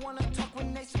 Don't wanna talk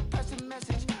when they suppress a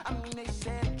message. I mean, they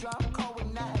said drop call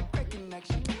when I had great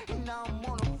connection. And now I'm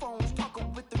on the phones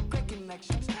talking with the great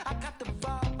connections. I got the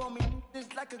vibe on me.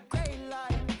 It's like a gray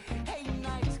light. Hey,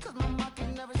 nights, cause my mouth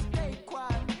can never stay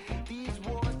quiet. These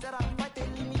wars that I fight, they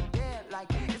leave me dead. Like,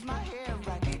 is my hair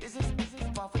right? Is this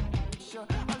far for sure?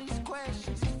 All these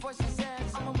questions, these voices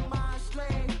ask. I'm a mind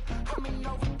slave. I'm in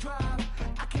overdrive.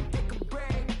 I can't take a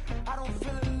break. I don't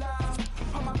feel alive.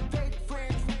 All my fake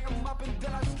friends, I'm up and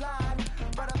then I slide.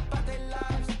 Right about their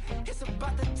lives. It's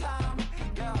about the time.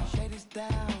 Yeah, shade is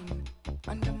down.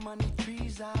 Under money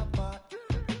trees I bought.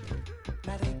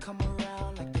 Now they come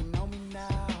around like they know me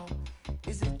now.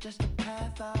 Is it just a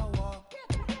path I walk?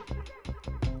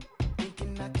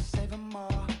 Thinking I could save them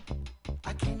all.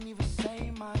 I can't even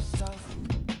save myself.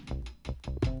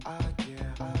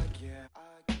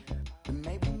 And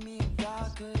maybe me and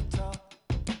God could talk.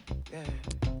 Yeah.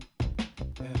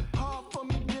 Hard for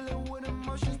me dealing with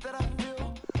emotions that I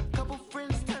feel. Couple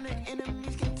friends turning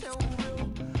enemies, can't tell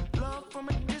real. Love from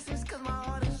a distance, cause my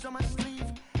heart is on my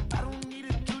sleeve. I don't need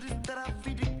to do this that I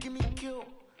feed to get me killed.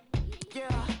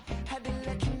 Yeah, had to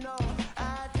let you know, I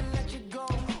had to let you go.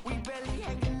 We barely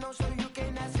hanging on, so you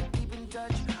can't ask to keep in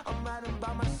touch. I'm riding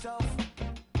by myself.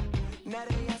 Now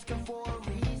they asking for a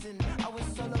reason. I was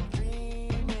solo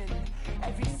dreaming.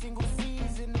 Every single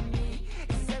season of me,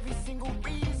 it's every single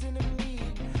reason of me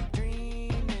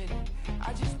dreaming.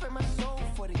 I just pray my soul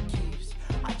for the keeps.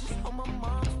 I just hope my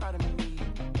mom's proud of me.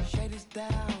 Shade is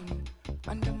down,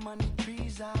 under money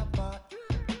trees I bought.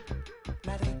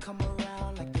 Now they come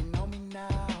around like they know me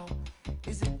now.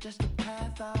 Is it just a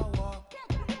path I walk?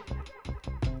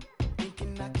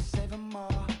 Thinking I could save them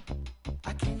all.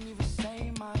 I can't even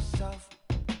save myself.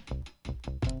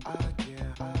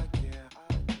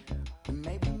 And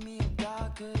maybe me and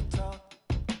God could talk.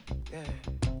 Yeah.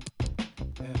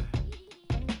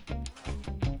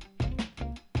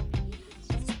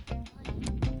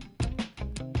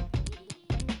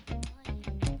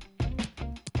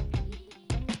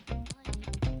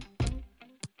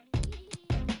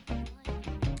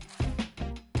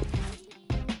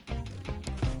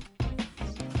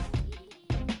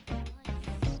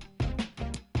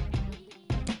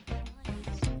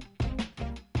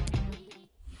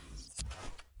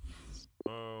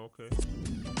 Okay.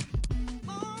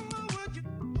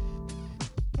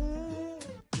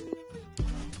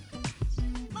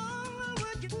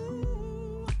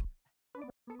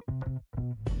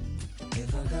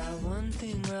 If I got one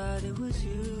thing right, it was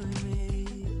you and me.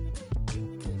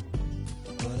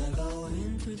 Well, I go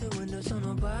in through the window so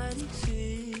nobody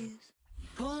sees.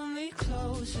 Pull me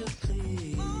closer,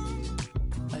 please.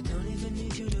 I don't even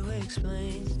need you to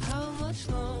explain. How much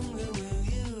longer will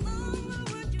you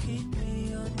keep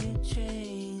me on your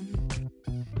chain?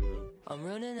 I'm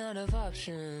running out of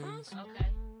options. Okay.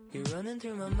 You're running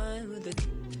through my mind with the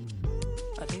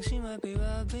I think she might be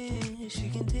robbing. She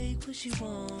can take what she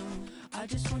wants. I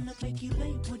just wanna make you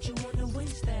late. Would you wanna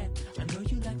waste that? I know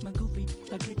you like my goofy,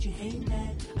 but could you hate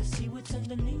that? I see what's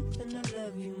underneath and I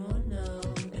love you more now.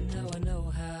 And now I know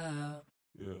how.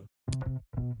 Yeah.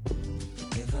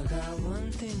 If I got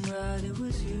one thing right, it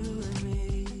was you and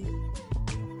me.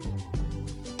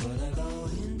 Well, I go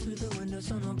in through the window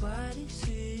so nobody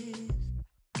sees.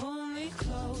 Pull me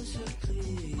closer,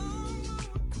 please.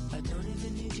 I don't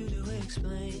even need you to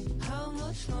explain. How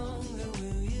much longer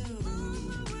will you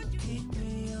keep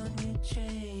me on your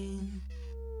chain?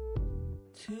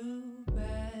 Too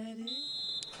bad.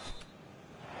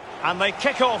 And they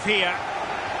kick off here.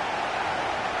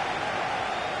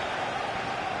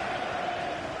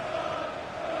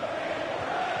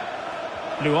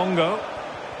 Luongo.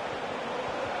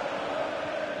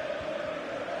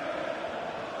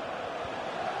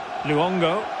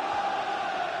 Luongo.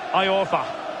 Iorfa.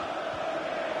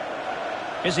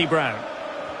 Izzy Brown.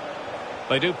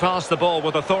 They do pass the ball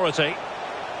with authority.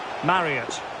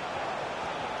 Marriott.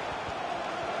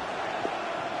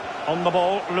 On the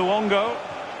ball, Luongo.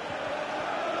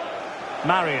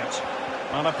 Marriott.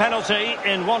 And a penalty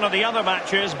in one of the other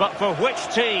matches, but for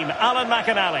which team? Alan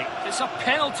McInally. It's a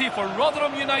penalty for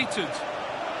Rotherham United.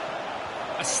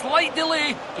 A slight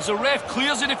delay as the ref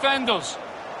clears the defenders.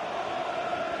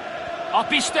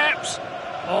 Up he steps.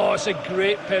 Oh, it's a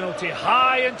great penalty.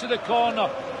 High into the corner,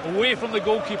 away from the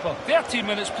goalkeeper. 13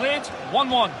 minutes played,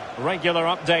 1-1. Regular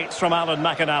updates from Alan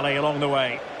McInally along the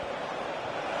way.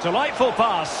 Delightful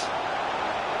pass.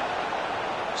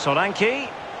 Solanke.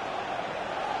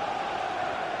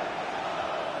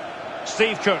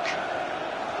 Steve Cook.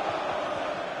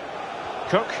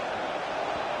 Cook.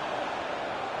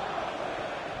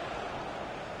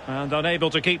 And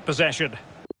unable to keep possession.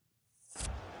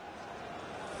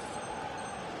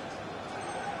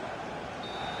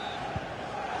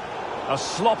 A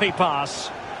sloppy pass.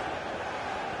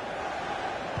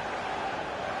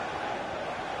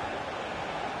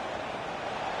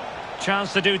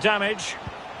 Chance to do damage.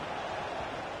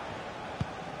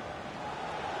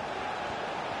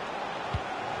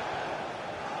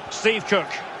 Steve Cook.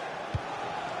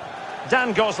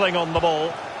 Dan Gosling on the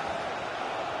ball.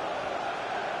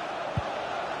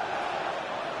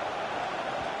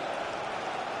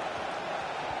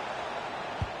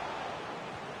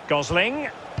 Gosling.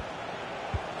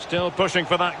 Still pushing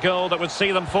for that goal that would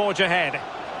see them forge ahead.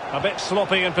 A bit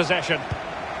sloppy in possession.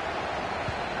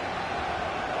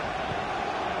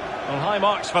 Well, high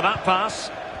marks for that pass.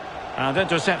 And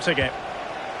intercepting it.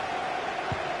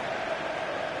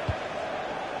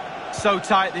 So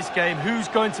tight this game. Who's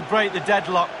going to break the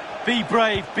deadlock? Be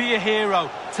brave, be a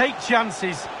hero, take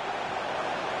chances.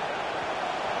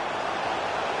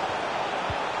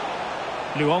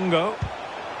 Luongo.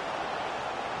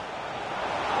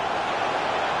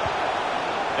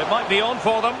 It might be on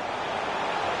for them.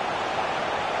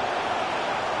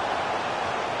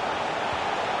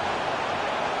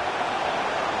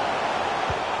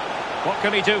 What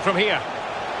can he do from here?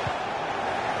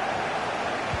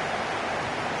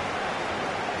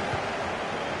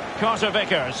 Carter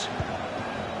Vickers.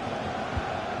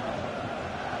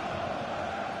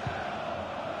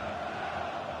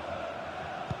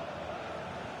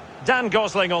 Dan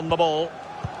Gosling on the ball.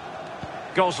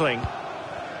 Gosling.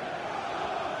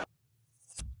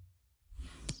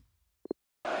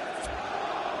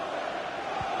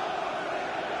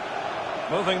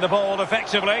 Moving the ball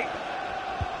effectively.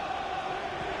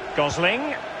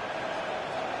 Gosling.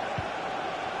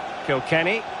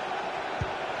 Kilkenny.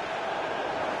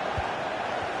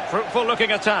 Fruitful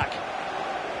looking attack.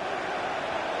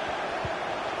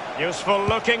 Useful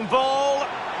looking ball.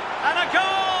 And a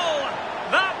goal!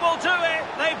 That will do it.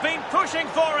 They've been pushing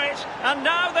for it. And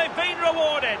now they've been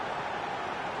rewarded.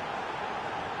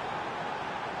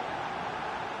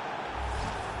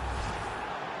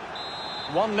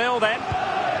 One 0 then.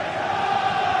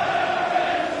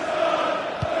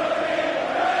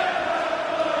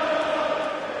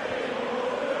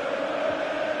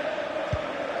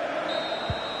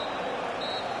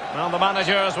 Well, the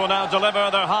managers will now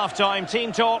deliver their half-time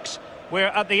team talks. We're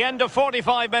at the end of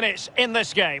 45 minutes in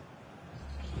this game.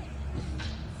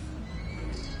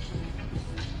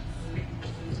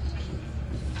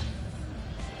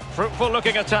 Fruitful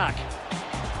looking attack.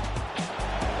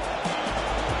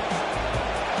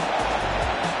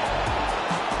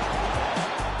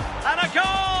 And a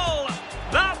goal!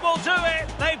 That will do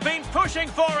it. They've been pushing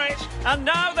for it, and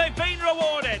now they've been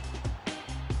rewarded.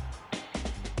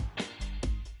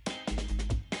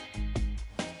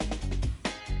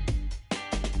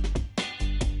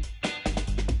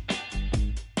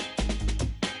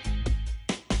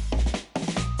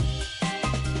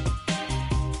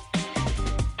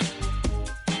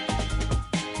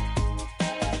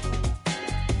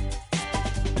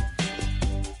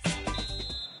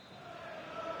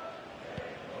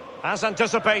 As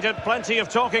anticipated, plenty of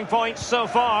talking points so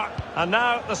far, and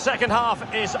now the second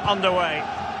half is underway.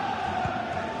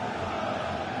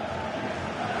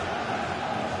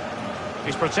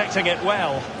 He's protecting it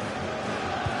well.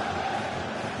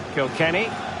 Kilkenny.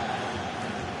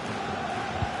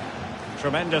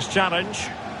 Tremendous challenge.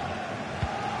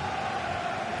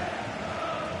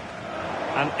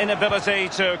 An inability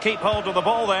to keep hold of the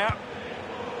ball there.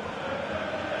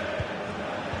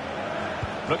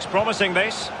 Looks promising,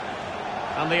 this.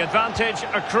 And the advantage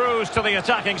accrues to the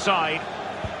attacking side.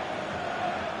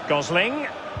 Gosling.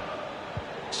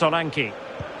 Solanke.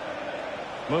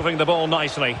 Moving the ball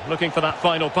nicely, looking for that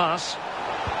final pass.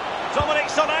 Dominic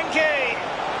Solanke!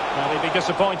 Well, he'd be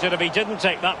disappointed if he didn't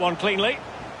take that one cleanly.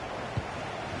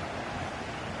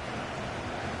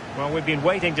 Well, we've been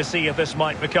waiting to see if this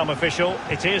might become official.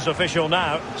 It is official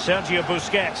now. Sergio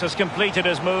Busquets has completed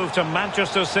his move to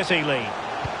Manchester City, Lee.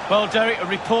 Well, Derek, a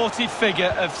reported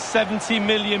figure of £70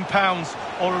 million,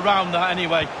 or around that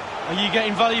anyway. Are you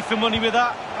getting value for money with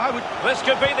that? I would. This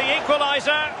could be the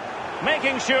equaliser.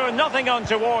 Making sure nothing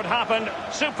untoward happened.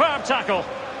 Superb tackle.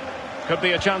 Could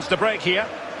be a chance to break here.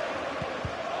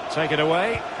 Take it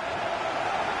away.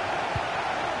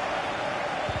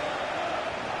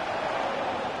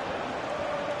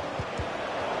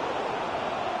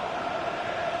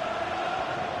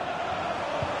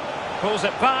 Pulls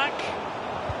it back.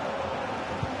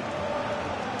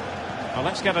 Well,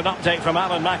 let's get an update from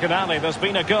Alan McInally. There's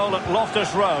been a goal at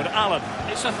Loftus Road. Alan.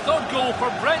 It's a third goal for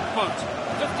Brentford.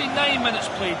 59 minutes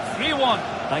played, 3-1.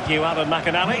 Thank you, Alan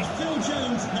McInally.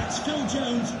 That's Phil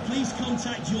Jones. Please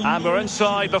contact your... And we're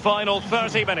inside the final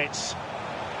 30 minutes.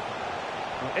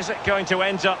 Well, is it going to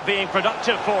end up being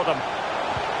productive for them?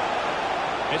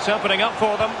 It's opening up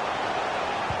for them.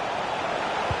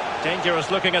 Dangerous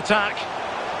looking attack.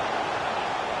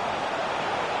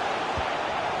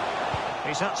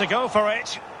 He's had to go for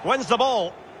it. Wins the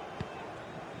ball.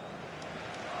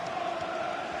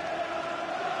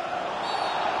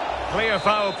 Clear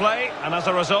foul play, and as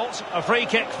a result, a free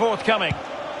kick forthcoming.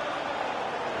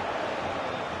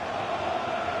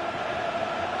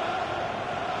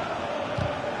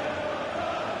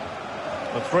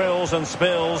 The thrills and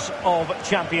spills of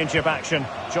championship action.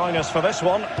 Join us for this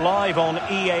one, live on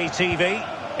EA TV.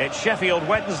 It's Sheffield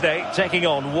Wednesday taking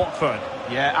on Watford.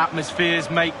 Yeah, atmospheres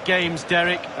make games,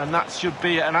 Derek, and that should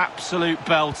be an absolute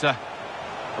belter.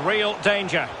 Real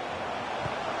danger.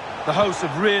 The hosts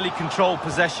have really controlled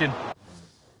possession.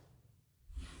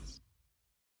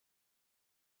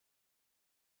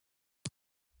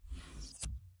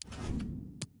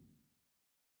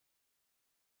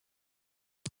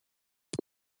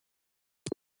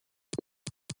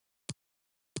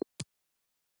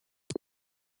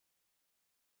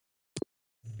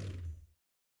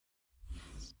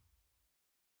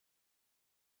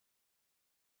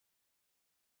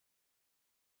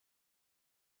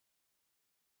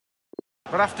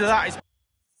 But after that, it's...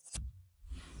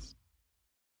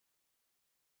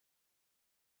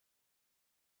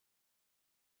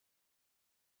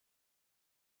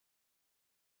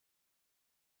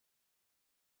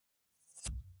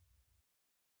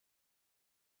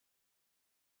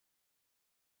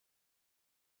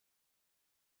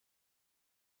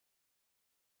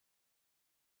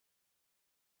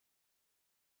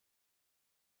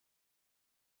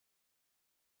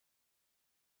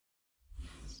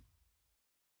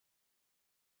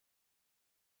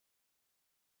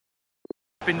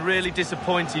 been really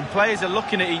disappointing. Players are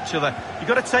looking at each other. You've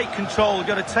got to take control, you've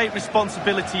got to take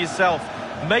responsibility yourself.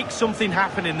 Make something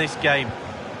happen in this game.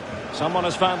 Someone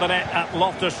has found the net at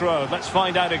Loftus Road. Let's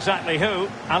find out exactly who.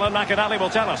 Alan McInally will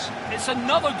tell us. It's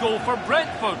another goal for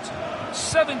Brentford.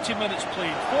 70 minutes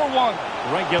played, 4-1.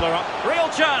 Regular up, real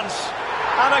chance.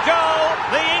 And a goal,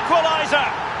 the equaliser.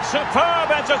 Superb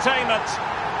entertainment.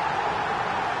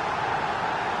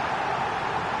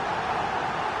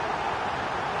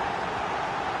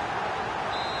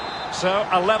 So,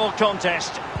 a level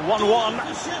contest, 1-1.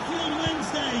 For Sheffield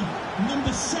Wednesday,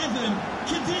 number 7,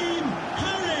 Kadeem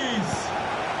Harris.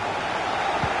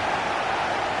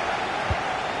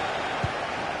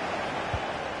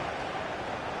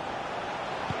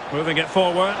 Moving it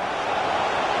forward.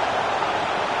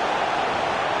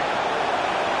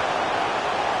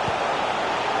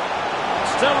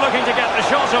 Still looking to get the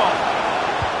shot off.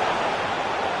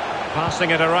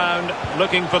 Passing it around,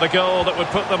 looking for the goal that would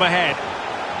put them ahead.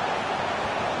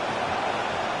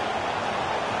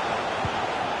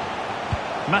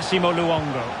 Massimo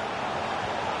Luongo.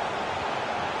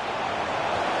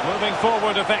 Moving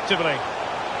forward effectively.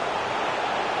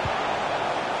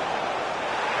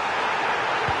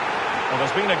 Well,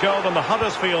 there's been a goal in the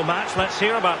Huddersfield match. Let's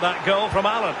hear about that goal from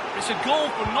Alan. It's a goal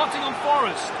for Nottingham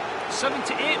Forest.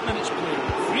 78 minutes played,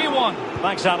 3-1.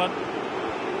 Thanks, Alan.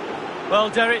 Well,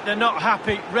 Derek, they're not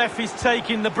happy. Ref is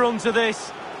taking the brunt of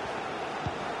this.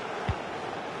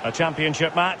 A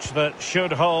championship match that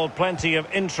should hold plenty of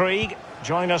intrigue.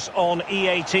 Join us on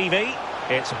EA TV.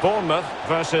 It's Bournemouth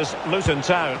versus Luton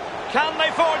Town. Can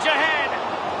they forge ahead?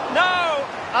 No!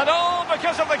 And all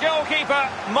because of the goalkeeper.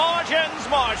 Margins,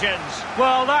 margins.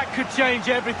 Well, that could change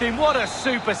everything. What a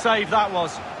super save that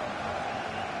was.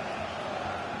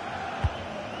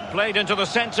 Played into the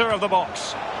centre of the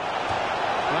box.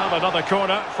 Well, another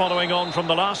corner following on from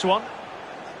the last one.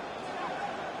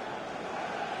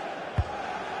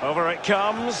 Over it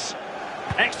comes.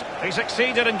 He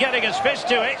succeeded in getting his fist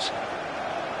to it.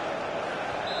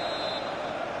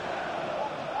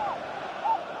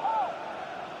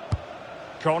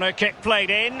 Corner kick played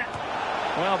in.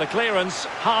 Well, the clearance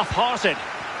half-hearted.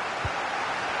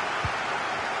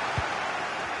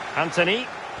 Anthony.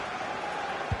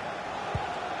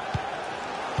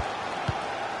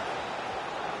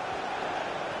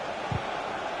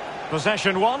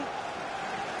 Possession one.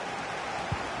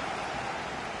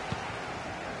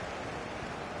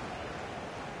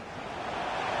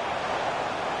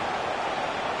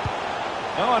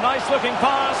 Oh, a nice looking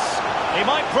pass. He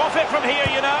might profit from here,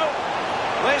 you know.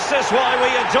 This is why we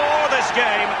adore this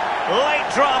game. Late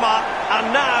drama,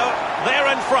 and now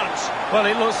they're in front. Well,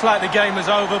 it looks like the game is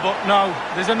over, but no,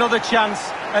 there's another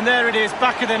chance. And there it is,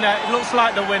 back of the net. It looks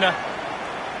like the winner.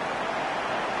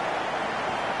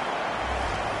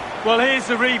 Well, here's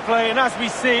the replay, and as we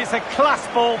see, it's a class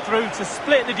ball through to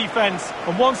split the defence.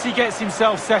 And once he gets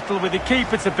himself settled with the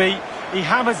keeper to beat, he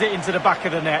hammers it into the back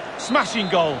of the net. Smashing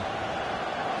goal.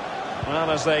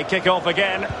 Well, as they kick off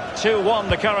again, 2-1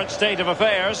 the current state of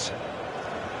affairs.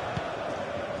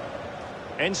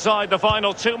 Inside the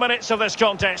final 2 minutes of this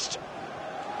contest.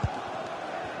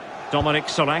 Dominic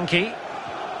Solanke.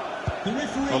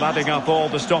 Well, adding up all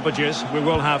the stoppages, we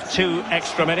will have 2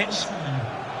 extra minutes.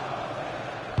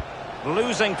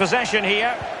 Losing possession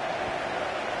here.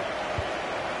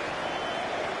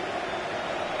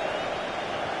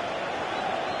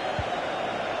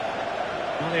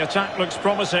 Well, the attack looks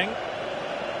promising.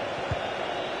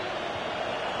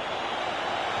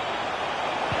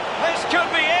 This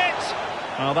could be it!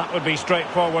 Well, that would be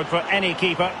straightforward for any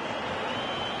keeper.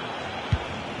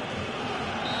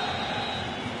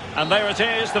 And there it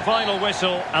is, the final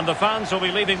whistle, and the fans will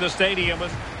be leaving the stadium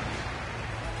with...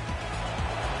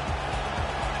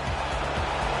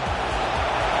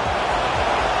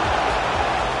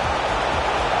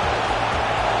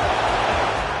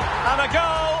 And a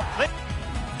goal!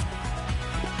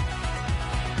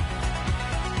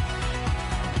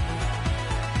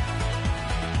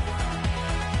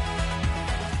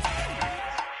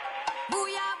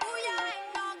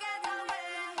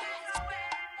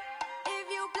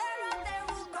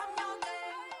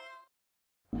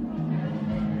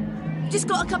 Just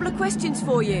got a couple of questions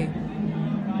for you.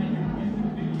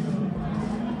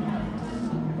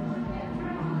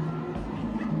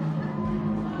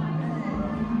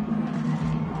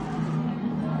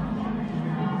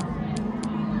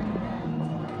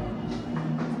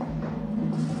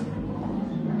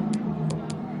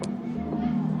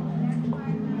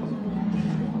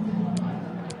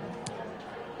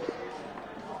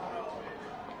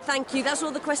 Thank you. That's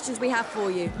all the questions we have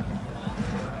for you.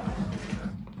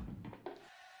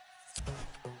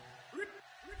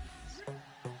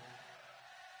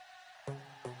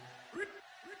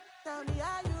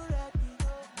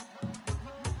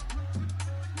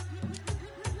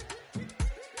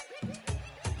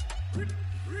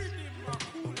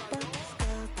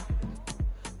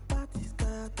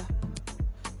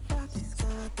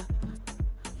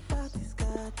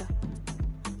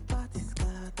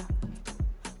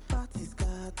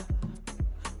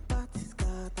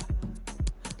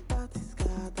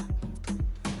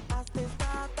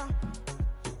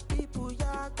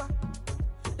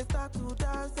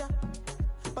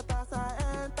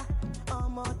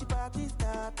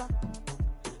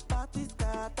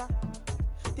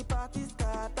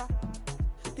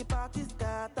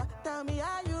 Tell me,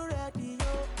 are you ready,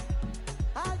 yo?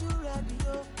 Are you ready,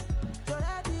 yo? You're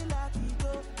ready,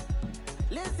 Latido.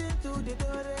 Listen to the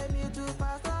do-re-mi to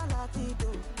Pastor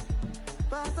Latido.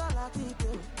 Pastor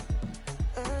Latido.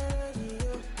 Hey,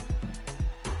 yo.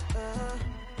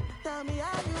 Tell me,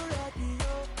 are you ready,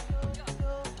 yo?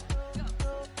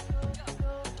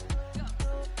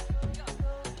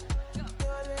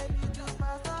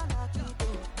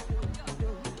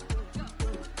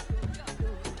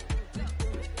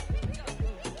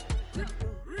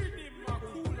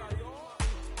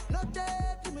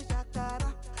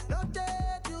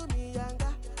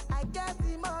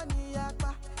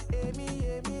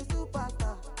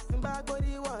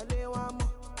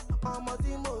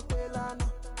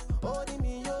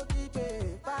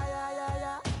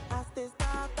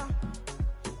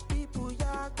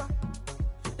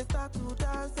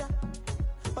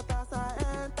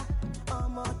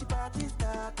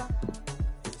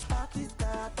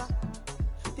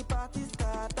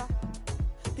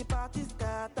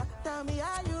 Tell me,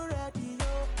 are you ready,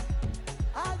 yo?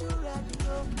 Are you ready,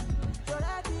 yo? You're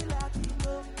ready,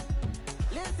 Latino.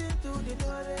 Listen to the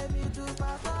do-re-mi to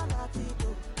Pastor Latido.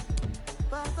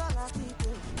 Pastor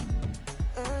Latido.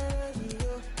 Hey,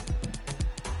 yo.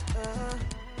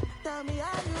 Tell me,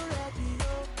 are you ready,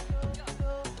 yo?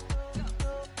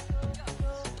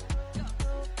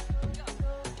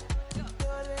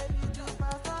 Do-re-mi to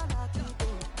Pastor Latido.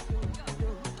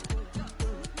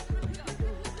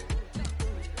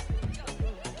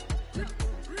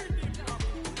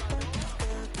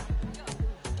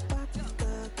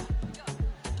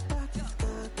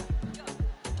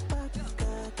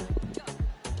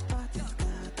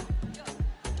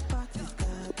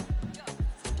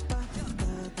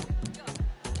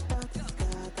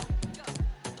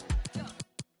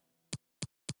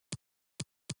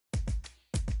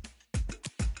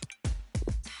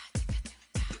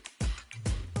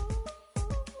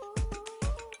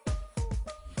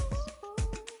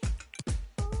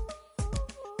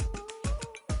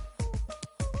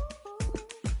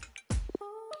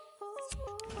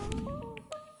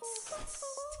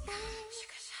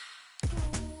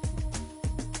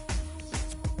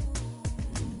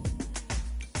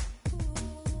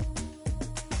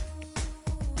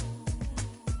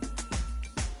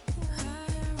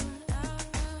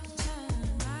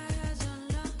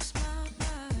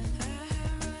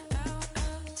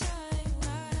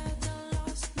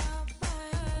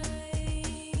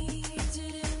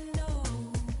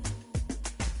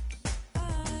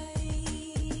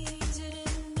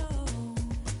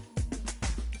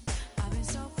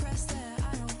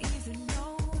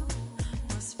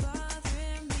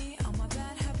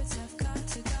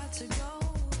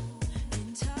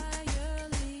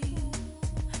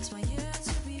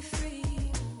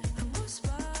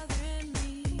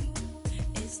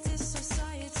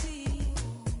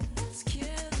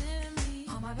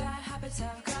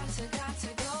 habits have got to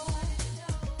go.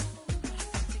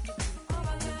 All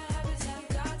my bad habits have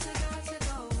got to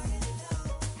go.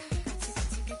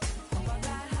 All my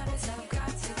bad habits have got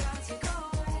to go.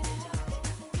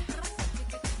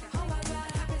 All my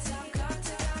bad habits have got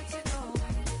to go.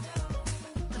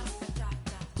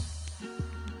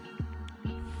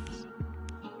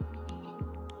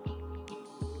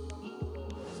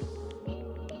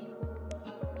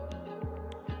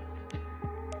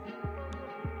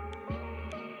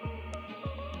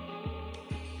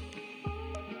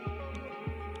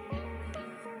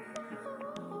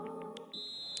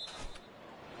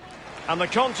 And the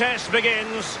contest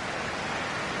begins.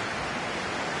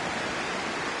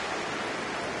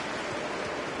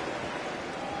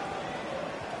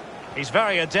 He's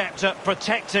very adept at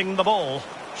protecting the ball.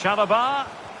 Chalobah.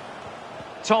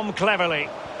 Tom Cleverley.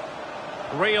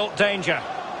 Real danger.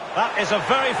 That is a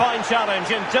very fine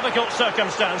challenge in difficult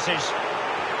circumstances.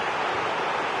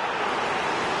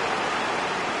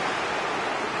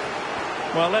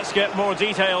 Well, let's get more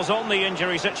details on the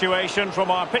injury situation from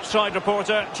our pitchside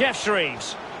reporter, Jeff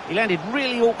Shreves. He landed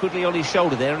really awkwardly on his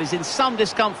shoulder there and is in some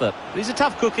discomfort. But he's a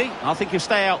tough cookie. I think he'll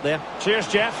stay out there. Cheers,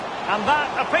 Jeff. And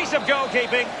that, a piece of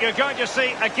goalkeeping you're going to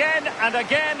see again and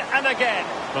again and again.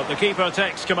 But the keeper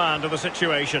takes command of the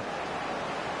situation.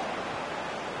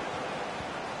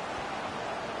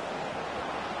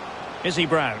 Izzy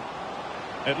Brown.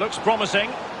 It looks promising.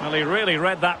 Well, he really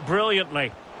read that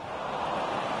brilliantly.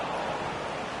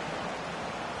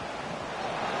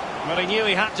 But he knew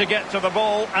he had to get to the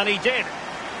ball, and he did.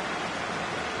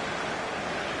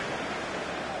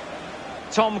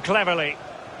 Tom Cleverley.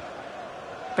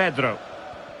 Pedro.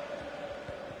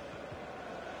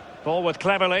 Ball with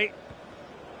Cleverley.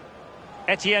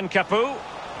 Etienne Capoue.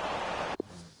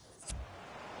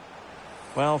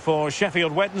 Well, for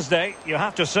Sheffield Wednesday, you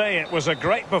have to say it was a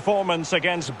great performance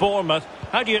against Bournemouth.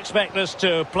 How do you expect this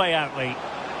to play out, Lee?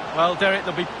 Well, Derek,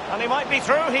 they'll be... And he might be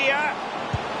through here.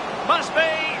 Must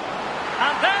be.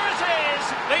 And there it is,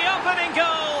 the opening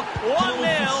goal, 1-0,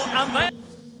 and then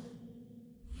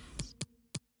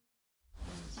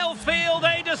they'll feel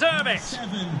they deserve it. 7,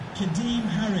 Kadeem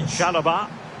Harris. Chalobah,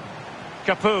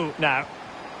 Capoue now,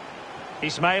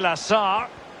 Ismail Assar,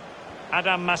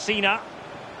 Adam Massina.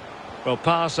 Well,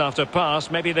 pass after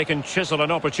pass, maybe they can chisel an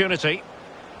opportunity.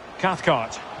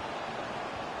 Cathcart,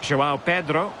 Joao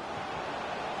Pedro,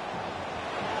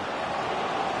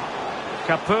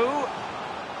 Capoue.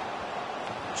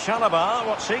 Chalobah,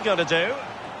 what's he going to do?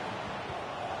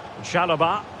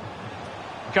 Chalobah.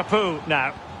 Capoue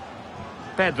now.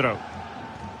 Pedro.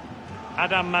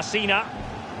 Adam Massina.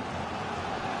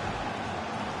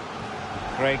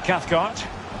 Craig Cathcart.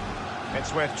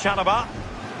 It's with Chalobah.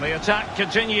 The attack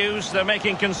continues. They're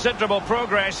making considerable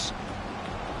progress.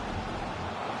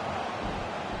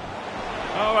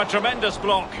 Oh, a tremendous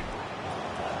block.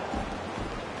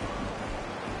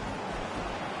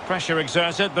 Pressure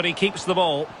exerted, but he keeps the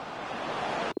ball.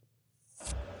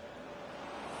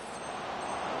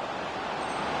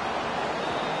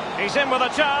 He's in with a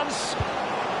chance.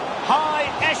 High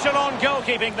echelon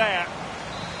goalkeeping there.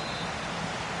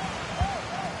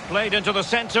 Played into the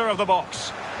centre of the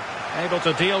box. Able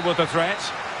to deal with the threat.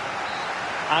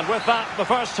 And with that, the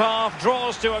first half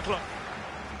draws to a close.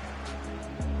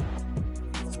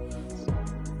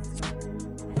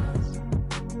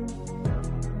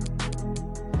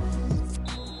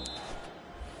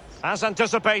 As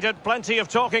anticipated, plenty of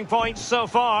talking points so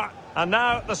far. And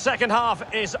now the second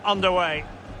half is underway.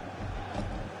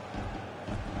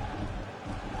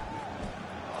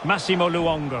 Massimo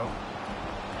Luongo.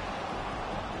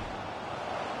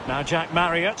 Now Jack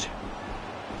Marriott.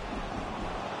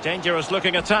 Dangerous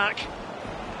looking attack.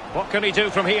 What can he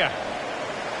do from here?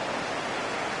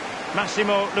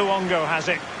 Massimo Luongo has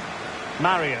it.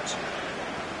 Marriott.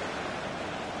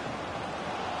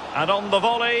 And on the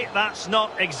volley, that's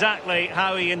not exactly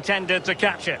how he intended to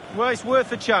catch it. Well, it's worth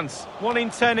a chance. 1 in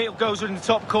 10, it goes in the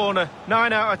top corner.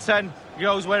 9 out of 10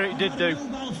 goes where it did do.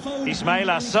 Ismail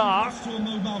Assar.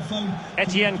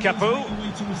 Etienne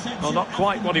Capoue. Well, not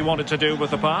quite what he wanted to do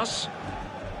with the pass.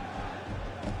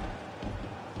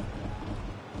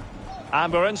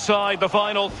 And we're inside the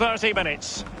final 30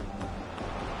 minutes.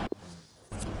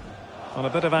 On a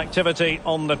bit of activity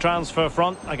on the transfer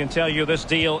front, I can tell you this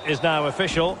deal is now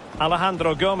official.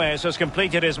 Alejandro Gomez has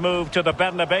completed his move to the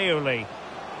Bernabeu League.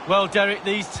 Well, Derek,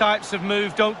 these types of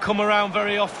moves don't come around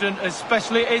very often,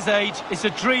 especially at his age. It's a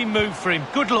dream move for him.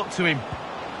 Good luck to him.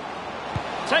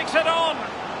 Takes it on.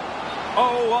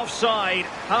 Oh, offside.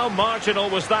 How marginal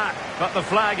was that? But the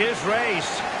flag is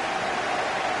raised.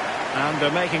 And they're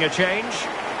making a change.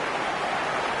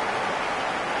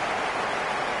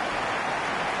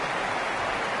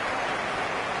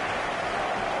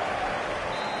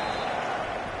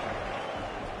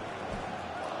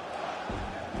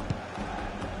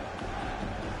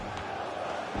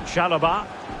 Chalobah.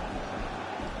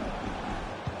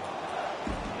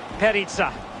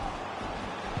 Perizza.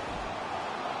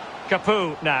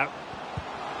 Capoue now.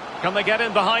 Can they get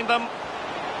in behind them?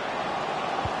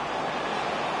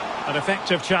 An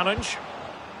effective challenge.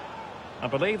 I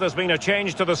believe there's been a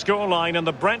change to the scoreline in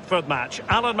the Brentford match.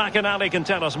 Alan McInally can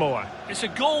tell us more. It's a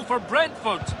goal for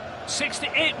Brentford.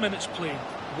 68 minutes played.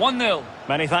 1-0.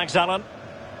 Many thanks, Alan.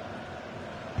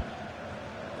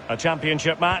 A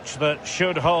championship match that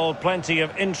should hold plenty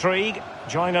of intrigue.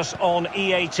 Join us on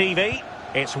EA TV.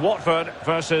 It's Watford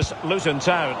versus Luton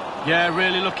Town. Yeah,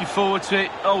 really looking forward to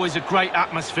it. Always a great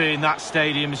atmosphere in that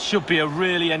stadium. It should be a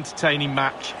really entertaining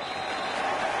match.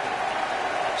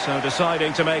 So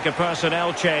deciding to make a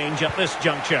personnel change at this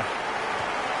juncture.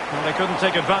 Well, they couldn't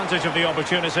take advantage of the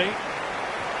opportunity.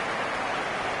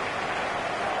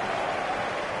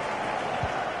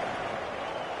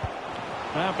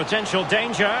 Now, potential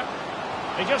danger.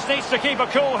 He just needs to keep a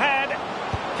cool head.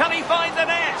 Can he find the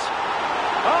net?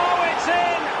 Oh, it's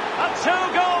in! A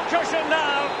two-goal cushion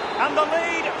now, and the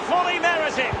lead fully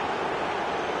merited.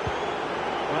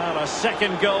 Well, a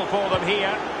second goal for them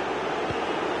here.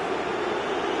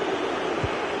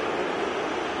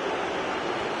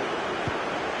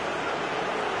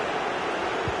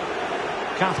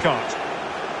 Cathcart.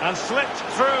 And slipped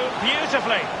through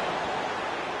beautifully.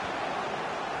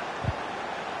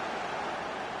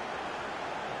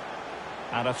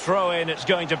 And a throw-in it's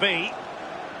going to be.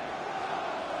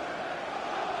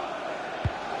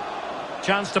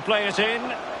 Chance to play it in.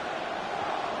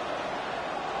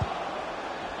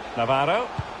 Navarro.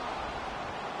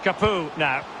 Capoue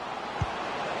now.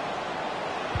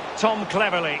 Tom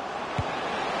Cleverley.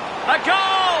 A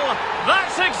goal!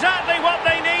 That's exactly what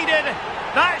they needed.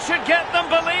 That should get them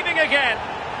believing again.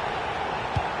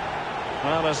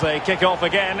 Well, as they kick off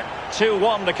again,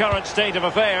 2-1 the current state of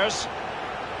affairs.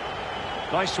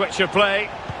 Nice switch of play.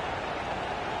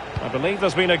 I believe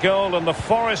there's been a goal in the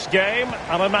Forest game.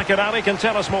 Alan McInally can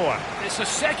tell us more. It's a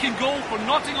second goal for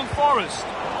Nottingham Forest.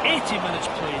 80 minutes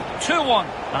played. 2-1.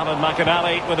 Alan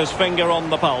McInally with his finger on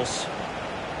the pulse.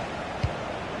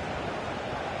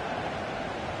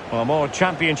 Well, more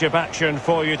championship action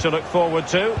for you to look forward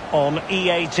to on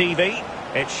EA TV.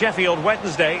 It's Sheffield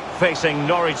Wednesday facing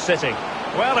Norwich City.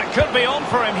 Well, it could be on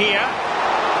for him here.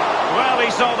 Well,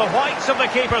 he saw the whites of the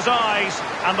keeper's eyes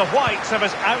and the whites of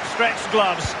his outstretched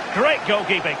gloves. Great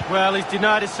goalkeeping. Well, he's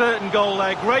denied a certain goal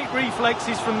there. Great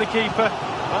reflexes from the keeper.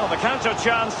 Well, the counter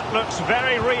chance looks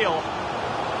very real.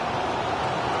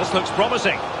 This looks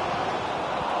promising.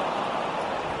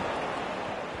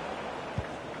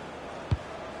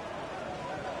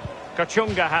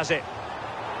 Kachunga has it.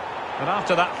 But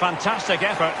after that fantastic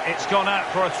effort, it's gone out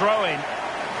for a throw-in.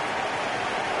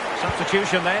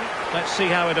 Substitution then. Let's see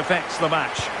how it affects the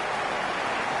match.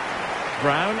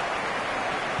 Brown.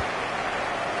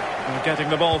 We're getting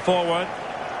the ball forward.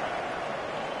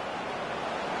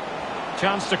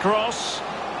 Chance to cross.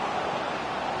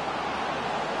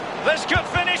 This could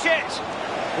finish it.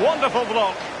 Wonderful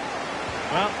block.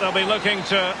 Well, they'll be looking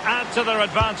to add to their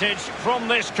advantage from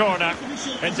this corner.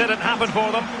 It didn't happen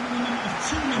for them.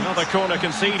 Another corner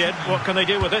conceded. What can they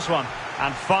do with this one?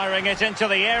 And firing it into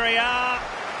the area.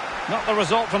 Not the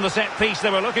result from the set piece they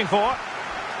were looking for.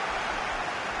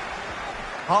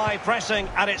 High pressing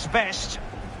at its best.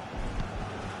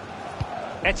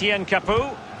 Etienne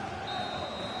Capoue.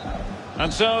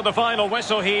 And so the final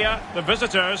whistle here. The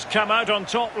visitors come out on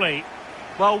top, Lee.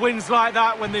 Well, wins like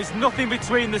that when there's nothing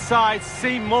between the sides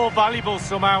seem more valuable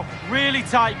somehow. Really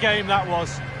tight game that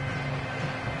was.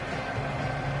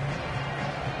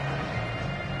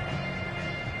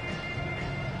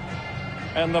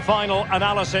 In the final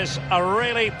analysis, a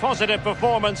really positive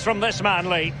performance from this man,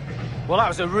 Lee. Well, that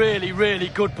was a really, really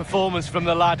good performance from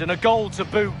the lad, and a goal to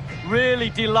boot. Really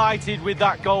delighted with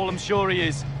that goal, I'm sure he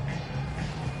is.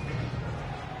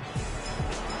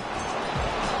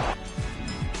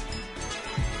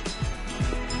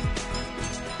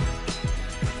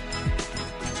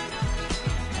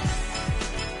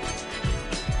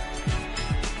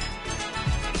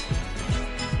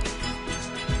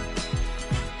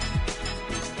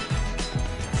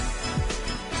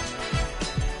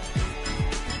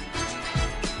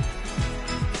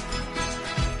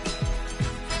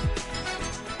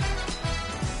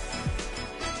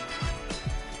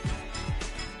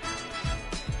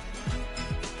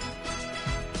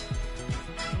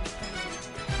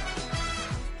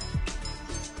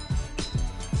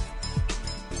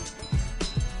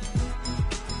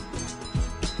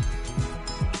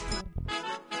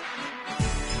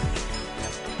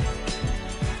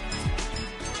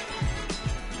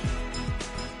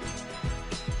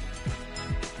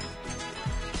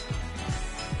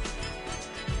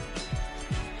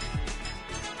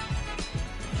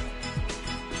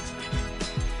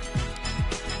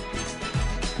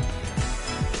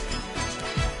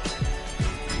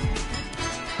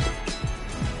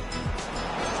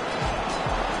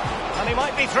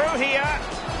 might be through here.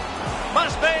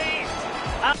 Must be.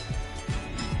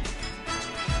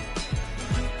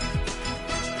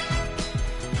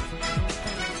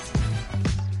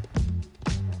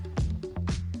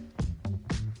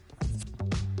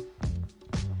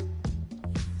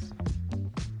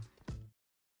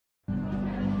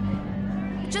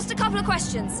 Just a couple of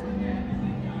questions.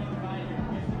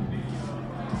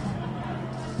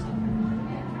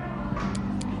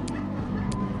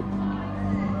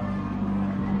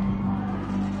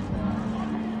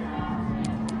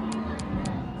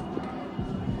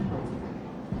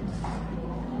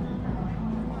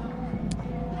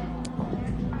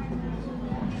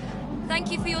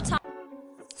 Thank you for your time.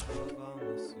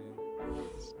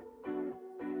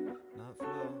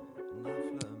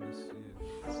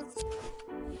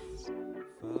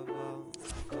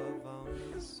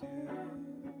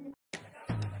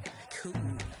 Cool.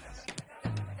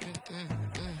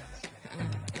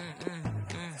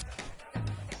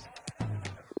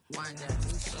 Wind that,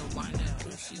 ooh, so wind that,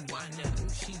 ooh, she wind that, ooh,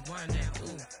 she wind that,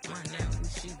 ooh, wind that, ooh,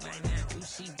 she wind that, ooh,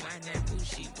 she wind that, ooh,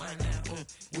 she wind that,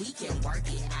 We can work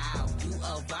it out. You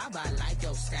a vibe, I like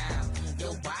your style.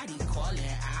 Your body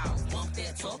calling out. Want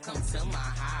that talk, come to my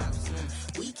house.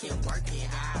 We can work it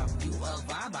out. You a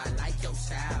vibe, I like your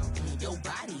style. Your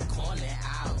body calling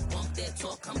out. Want that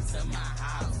talk, come to my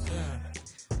house.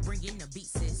 Bring in the beat,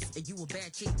 sis. If you a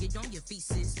bad chick, get on your feet,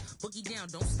 sis. Boogie down,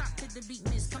 don't stop till the beat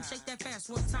miss. Come shake that fast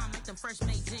one time, like them fresh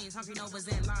made jeans. Hungry Novas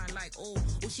in line, like, oh,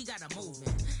 she got a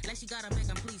moving. Like she gotta make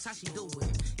them please, how she do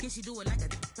it? Can she do it like a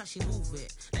how she move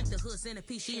it? Like the hood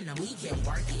centerpiece, she in the We can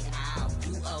work it out.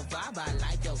 You a vibe, I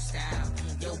like your style.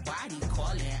 Your body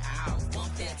calling out.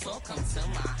 Want that talk, come to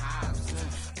my house.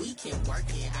 We can work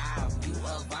it out. You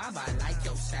a vibe, I like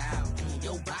your style.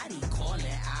 Your body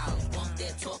calling out. Want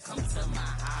that talk, come to my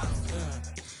house.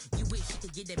 You wish you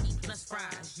could get that beat plus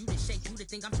fries. You the shake, you the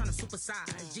think I'm trying to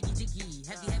supersize. Jiggy jiggy,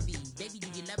 heavy heavy, baby do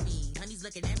you love me? Honey's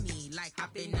looking at me like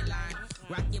hop in the line.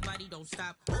 Rock your body, don't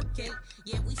stop. Okay,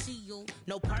 yeah we see you.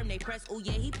 No perm, they press. Oh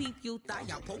yeah, he peep you. Thigh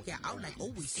y'all poke it out like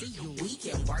oh we see you. We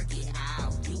can work it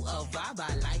out. You a vibe,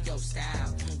 I like your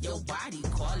style. Your body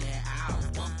calling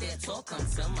out. Want that talk, come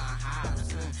to my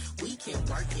house. We can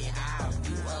work it out.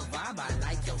 You a vibe, I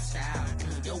like your style.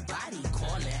 Your body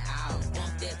calling out.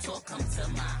 Want that talk, come to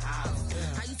my house.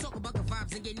 How you talk about the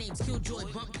vibes and your name's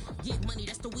Killjoy Bunk? Get money,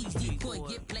 that's the weeds decoy.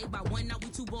 Get played by one, now we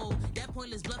too bold. That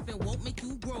pointless bluffing won't make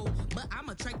you grow. But I'm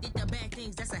attracted to bad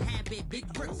things, that's a habit.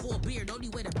 Big brick for a beard, only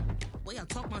way to way I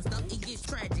talk my stuff, it gets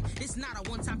tragic. This not a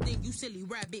one-time thing, you silly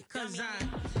rabbit. Cause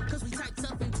we type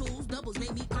tough and tools, doubles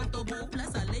made me comfortable.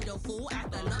 Plus a little fool,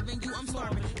 after loving you, I'm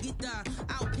starving. Get the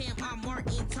out pimp, I'm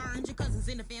Martin turns. Your cousins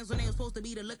in the fams when they was supposed to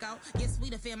be the lookout. Yes, we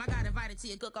the fam, I got invited to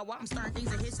your cookout while I'm starting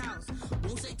things at his house.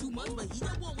 Won't say too much, but he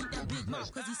the one with that big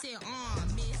mouth. Cause he said,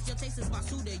 miss, your taste is my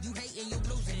suitor. You hating, you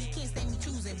losing. He can't stand me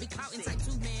choosing. Big clout type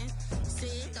 2, man.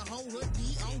 Said the whole hood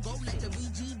be on go like the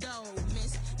BG dog.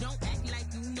 Miss, don't act like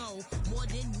you know more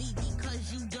than me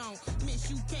because you don't. Miss,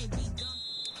 you can't be done.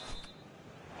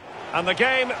 And the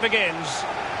game begins.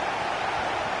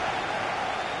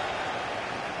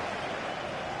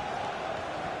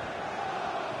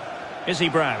 Izzy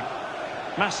Brown.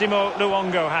 Massimo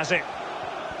Luongo has it.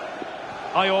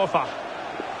 Iorfa.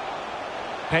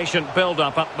 Patient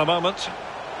build-up at the moment.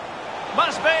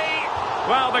 Must be!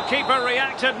 Well, the keeper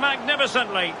reacted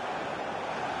magnificently.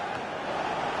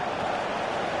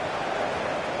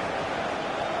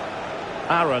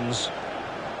 Aarons.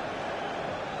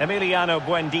 Emiliano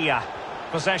Buendia.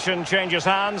 Possession changes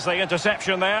hands, the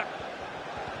interception there.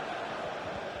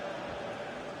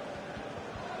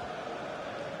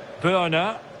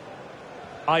 Burner.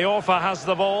 Iorfa has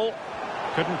the ball.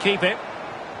 Couldn't keep it.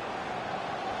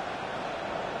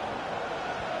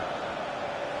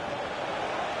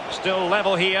 Still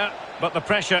level here, but the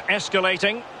pressure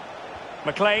escalating.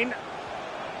 McLean.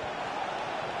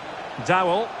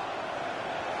 Dowell.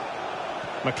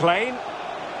 McLean.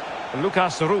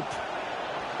 Lucas Rupp.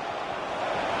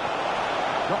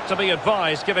 Not to be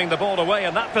advised giving the ball away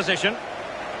in that position.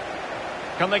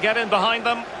 Can they get in behind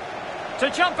them? To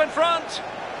jump in front.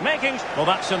 Making... Well,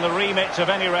 that's in the remit of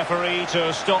any referee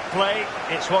to stop play.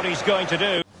 It's what he's going to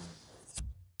do.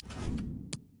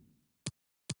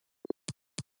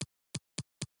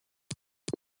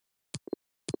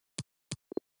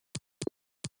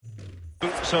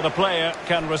 So the player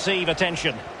can receive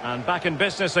attention. And back in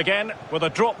business again with a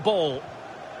drop ball.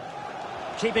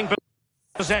 Keeping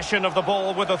possession of the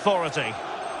ball with authority.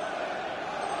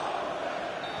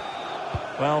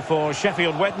 Well, for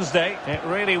Sheffield Wednesday, it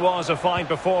really was a fine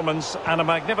performance and a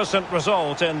magnificent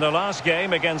result in the last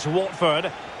game against Watford.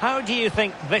 How do you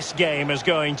think this game is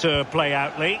going to play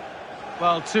out, Lee?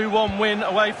 Well, 2-1 win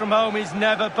away from home is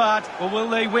never bad. But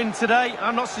will they win today?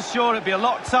 I'm not so sure. It'll be a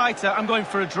lot tighter. I'm going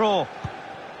for a draw.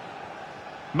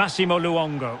 Massimo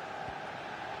Luongo.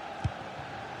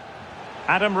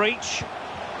 Adam Reach.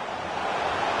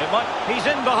 He's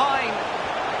in behind.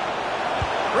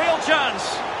 Real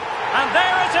chance. And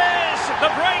there it is, the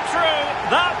breakthrough.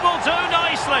 That will do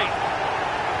nicely.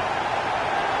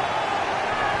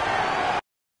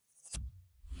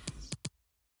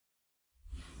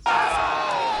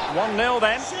 One 0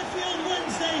 then. Sheffield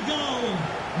Wednesday goal.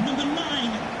 Number 9,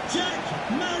 Jack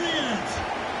Marriott.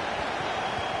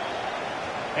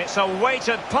 It's a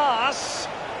weighted pass.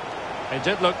 It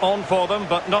did look on for them,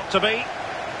 but not to be.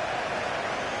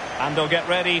 And they'll get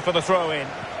ready for the throw-in.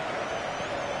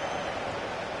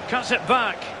 Cuts it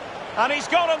back. And he's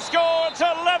gone and scored to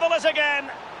level it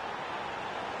again.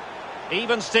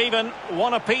 Even Steven,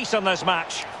 one apiece in this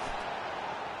match.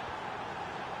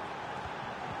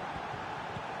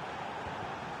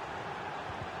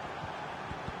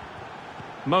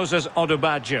 Moses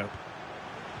Odubajo.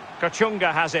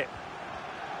 Kachunga has it.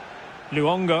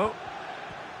 Luongo.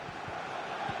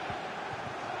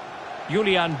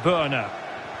 Julian Berner.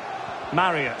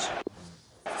 Marriott.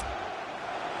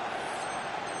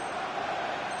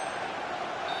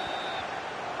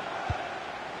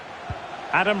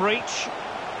 Adam Reach.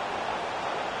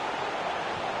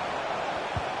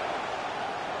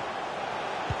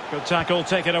 Good tackle,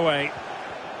 take it away.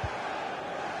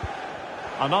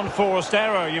 An unforced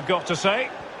error, you've got to say.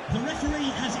 The referee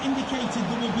has indicated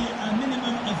there will be a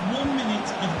minimum of 1 minute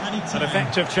of added time. An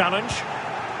effective challenge.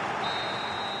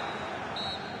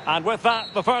 And with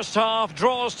that, the first half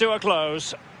draws to a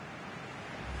close.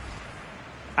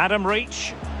 Adam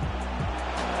Reach.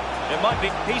 It might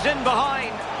be. He's in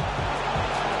behind.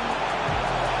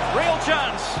 Real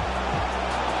chance.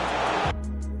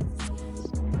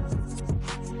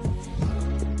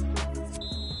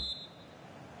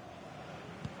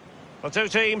 The two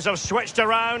teams have switched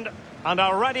around and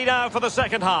are ready now for the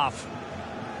second half.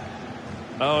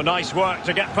 Oh, nice work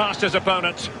to get past his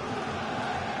opponent.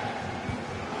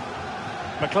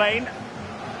 McLean.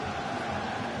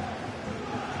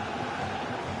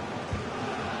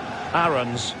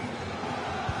 Aarons.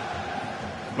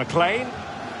 McLean.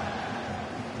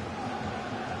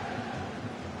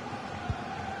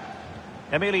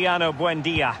 Emiliano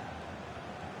Buendia.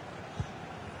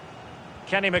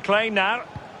 Kenny McLean now.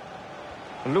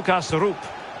 Lucas Rupp.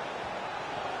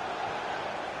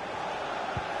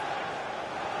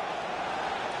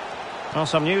 Well,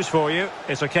 some news for you.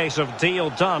 It's a case of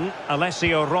deal done.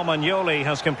 Alessio Romagnoli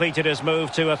has completed his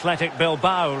move to Athletic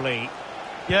Bilbao, Lee.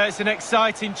 Yeah, it's an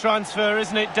exciting transfer,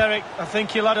 isn't it, Derek? I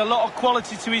think he'll add a lot of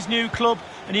quality to his new club,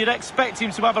 and you'd expect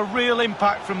him to have a real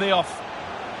impact from the off.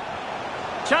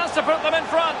 Chance to put them in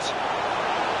front.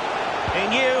 He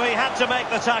knew he had to make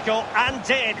the tackle, and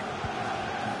did.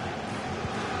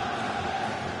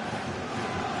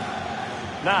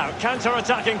 Now,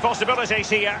 counter-attacking possibilities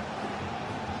here.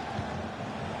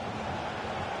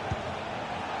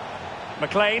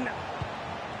 McLean.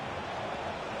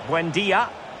 Buendia.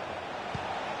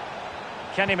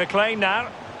 Kenny McLean now.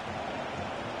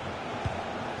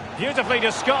 Beautifully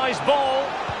disguised ball.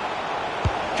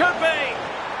 Could be.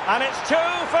 And it's 2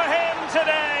 for him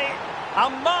today.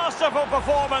 A masterful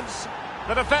performance.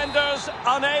 The defenders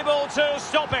unable to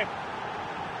stop him.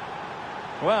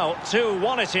 Well,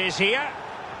 2-1 it is here.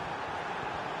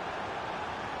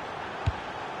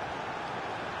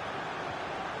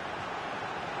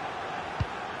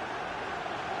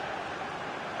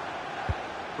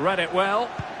 Read it well.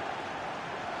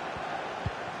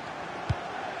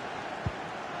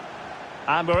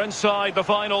 And we're inside the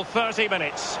final 30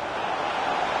 minutes.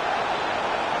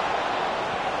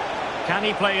 Can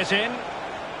he play it in?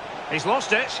 He's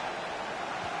lost it.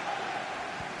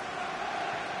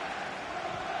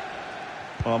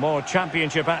 Well, more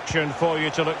championship action for you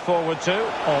to look forward to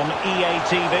on EA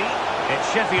TV.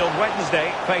 It's Sheffield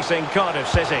Wednesday facing Cardiff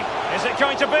City. Is it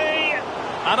going to be?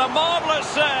 And a marvellous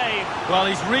save. Well,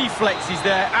 his reflexes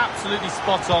there, absolutely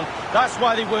spot on. That's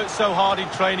why they work so hard in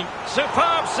training.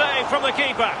 Superb save from the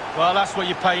keeper. Well, that's what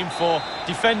you're paying for.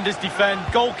 Defenders defend,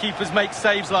 goalkeepers make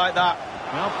saves like that.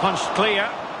 Well, punched clear.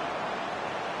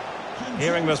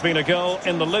 Hearing there's been a goal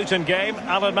in the Luton game.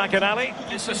 Alan McInally.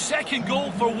 It's a second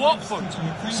goal for Watford.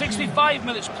 65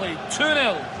 minutes played,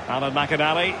 2-0. Alan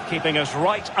McInally keeping us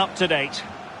right up to date.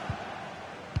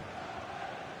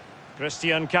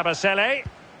 Christian Kabasele.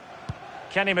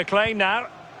 Kenny McLean now.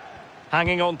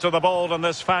 Hanging on to the ball in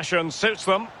this fashion suits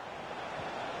them.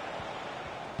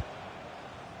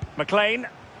 McLean.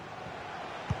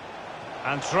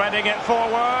 And threading it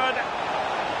forward.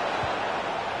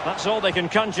 That's all they can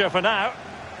conjure for now.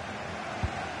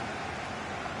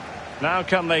 Now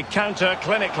can they counter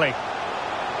clinically?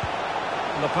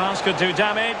 The pass could do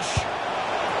damage.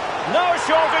 No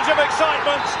shortage of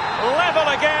excitement. Level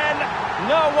again.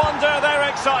 No wonder they're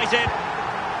excited.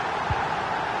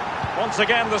 Once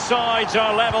again, the sides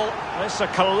are level. It's a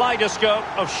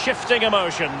kaleidoscope of shifting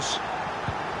emotions.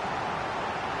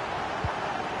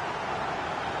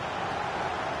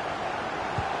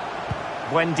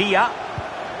 Buendia.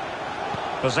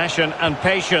 Possession and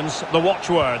patience, the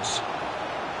watchwords.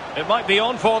 It might be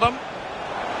on for them.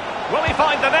 Will he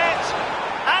find the net?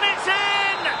 And it's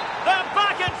in! They're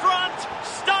back in front!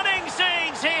 Stunning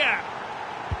scenes here!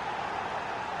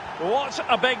 What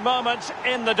a big moment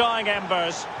in the dying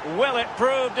embers. Will it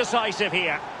prove decisive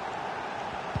here?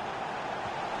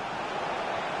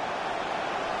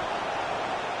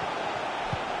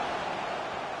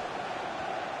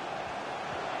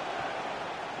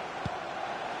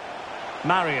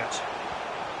 Marriott.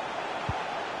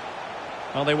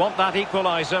 Well, they want that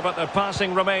equaliser, but their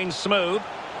passing remains smooth.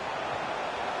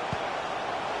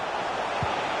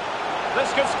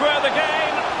 This could square the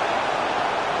game.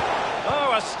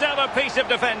 Oh, a stellar piece of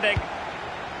defending.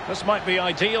 This might be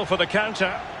ideal for the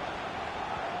counter.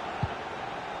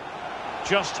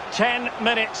 Just 10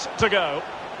 minutes to go.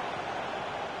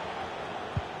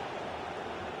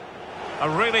 A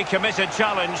really committed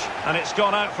challenge, and it's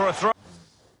gone out for a throw.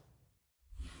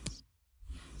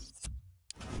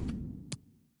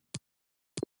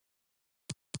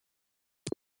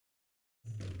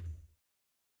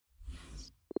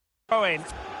 In.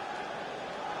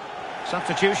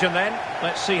 Substitution then.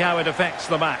 Let's see how it affects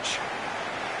the match.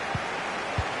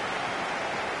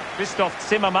 Krzysztof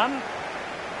Zimmermann.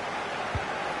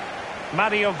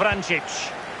 Mario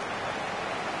Vrancic.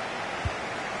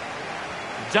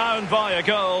 Down by a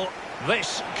goal.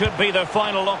 This could be the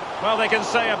final. Well, they can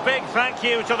say a big thank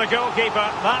you to the goalkeeper.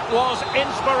 That was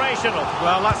inspirational.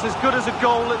 Well, that's as good as a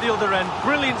goal at the other end.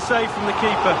 Brilliant save from the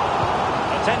keeper.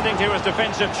 Attending to his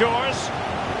defensive chores.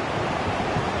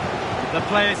 The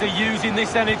players are using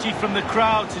this energy from the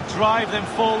crowd to drive them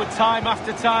forward time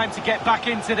after time to get back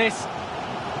into this.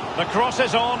 The cross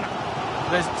is on.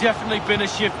 There's definitely been a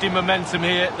shift in momentum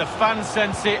here. The fans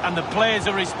sense it and the players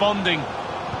are responding.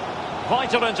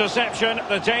 Vital interception.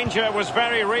 The danger was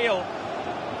very real.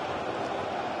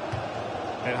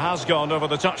 It has gone over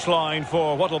the touchline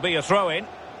for what will be a throw-in.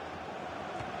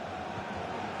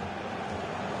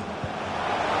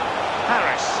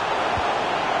 Harris.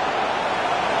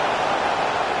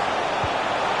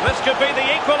 This could be the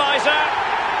equaliser,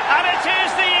 and it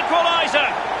is the equaliser.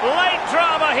 Late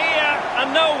drama here,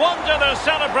 and no wonder they're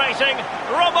celebrating.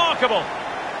 Remarkable.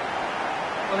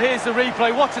 Well, here's the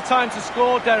replay. What a time to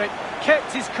score, Derek.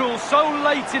 Kept his cool so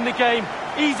late in the game.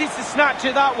 Easy to snatch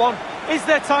at that one. Is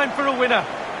there time for a winner?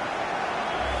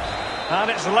 And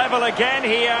it's level again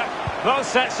here. Both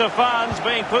sets of fans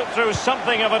being put through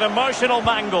something of an emotional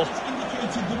mangle.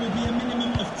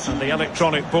 And the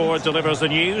electronic board delivers the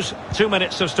news. 2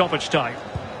 minutes of stoppage time.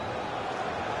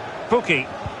 Pukki.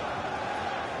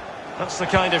 That's the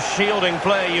kind of shielding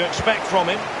play you expect from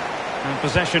him. And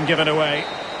possession given away.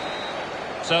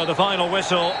 So the final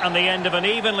whistle and the end of an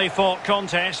evenly fought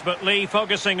contest. But Lee,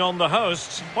 focusing on the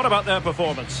hosts, what about their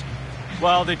performance?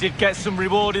 Well, they did get some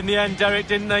reward in the end, Derek,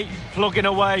 didn't they? Plugging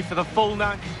away for the full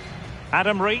 9.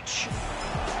 Adam Reach.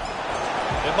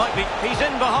 It might be. He's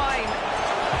in behind.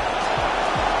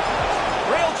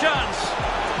 Real chance.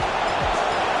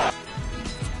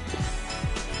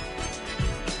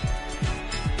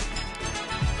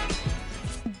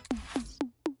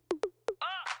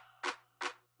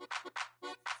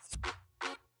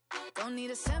 Don't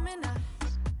need a seminar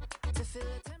to feel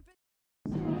a temperature.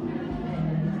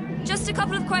 Just a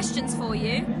couple of questions for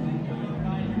you.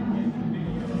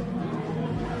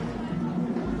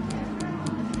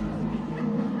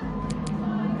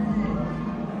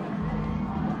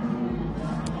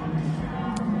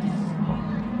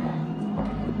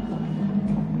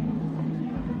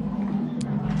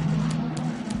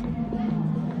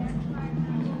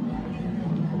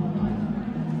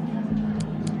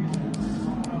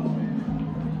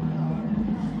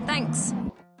 Thanks.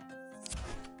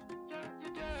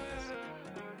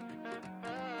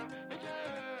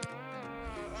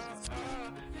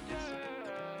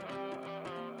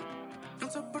 Non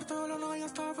sopporto la noia,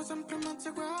 stavo sempre in mezzo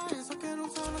ai guai. So che non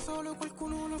sono solo,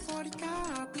 qualcuno là fuori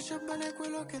capisce bene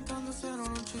quello che intendo se no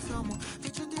non ci siamo.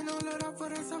 Dice di no, allora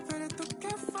vorrei sapere tu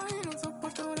che fai. Non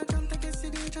sopporto la gente che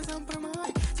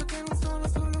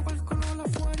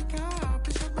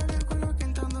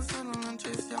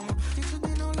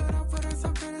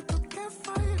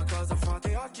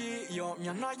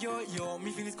annoio, io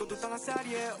mi finisco tutta la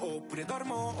serie. Oppure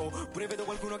dormo, oppure vedo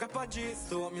qualcuno che appoggi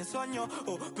sto mio sogno,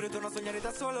 oppure torno a sognare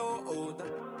da solo,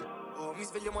 mi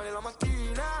sveglio male la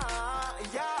mattina,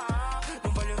 yeah.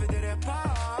 Non voglio vedere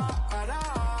para,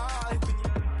 e quindi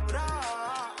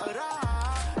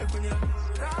e quindi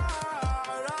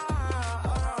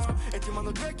e ti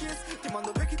mando due kiss, ti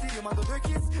mando due kiss, io mando due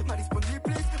kiss, ma rispondi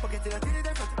please, perché te la tiri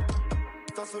dai fatti.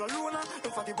 Sto sulla luna,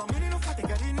 non fate i bambini, non fate i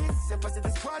carini, se poi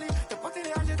siete squali, te fate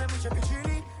le aglie dai amici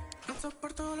vicini. Non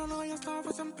sopporto la noia,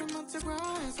 stavo sempre in mezzo ai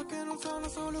guai. So che non sono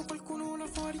solo qualcuno là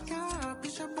fuori,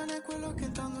 capisce bene quello che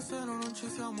intendo se no non ci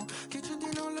siamo. Dici di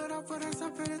no, allora vorrei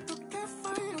sapere tu che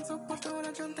fai. Non sopporto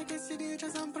la gente che si dice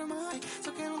sempre mai.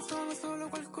 So che non sono solo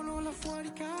qualcuno là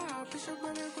fuori, capisce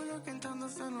bene quello che intendo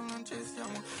se no non ci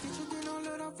siamo. Dici di no,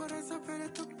 allora vorrei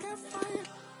sapere tu che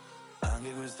fai.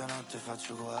 Anche questa notte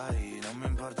faccio guai, non mi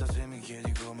importa se mi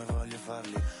chiedi come voglio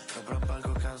farli. Sopra il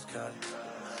palco cascare,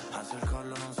 alzo il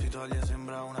collo non si toglie,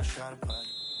 sembra una sciarpa.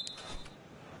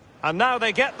 And now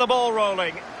they get the ball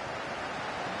rolling.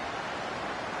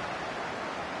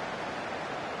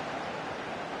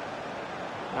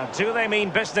 And do they mean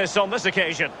business on this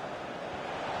occasion?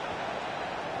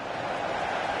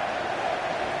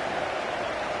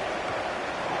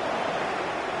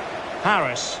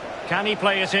 Harris, can he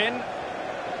play it in?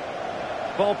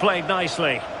 Ball played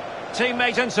nicely.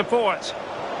 Teammate in support.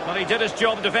 But he did his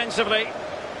job defensively.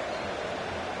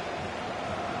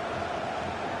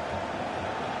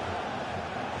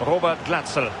 Robert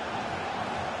Glatzel.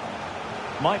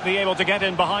 Might be able to get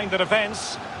in behind the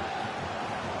defence.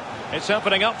 It's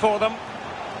opening up for them.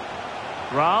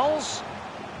 Rowles.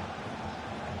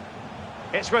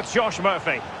 It's with Josh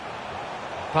Murphy.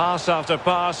 Pass after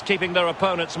pass, keeping their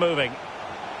opponents moving.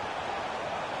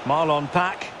 Marlon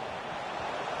Pack.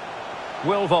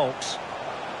 Will Volks.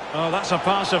 Oh, that's a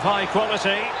pass of high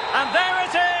quality. And there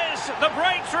it is! The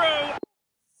breakthrough!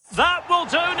 That will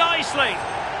do nicely.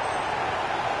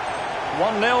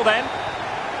 1-0 then.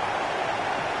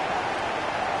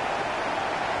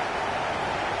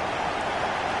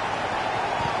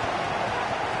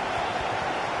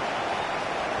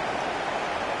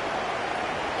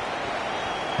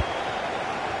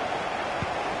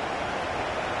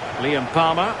 Liam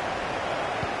Palmer.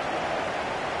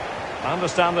 I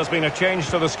understand there's been a change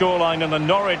to the scoreline in the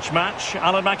Norwich match.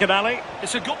 Alan McInally.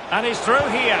 It's a goal. And he's through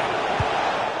here.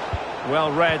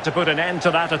 Well read to put an end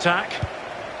to that attack.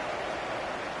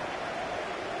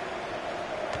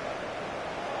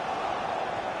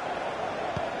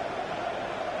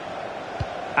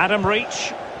 Adam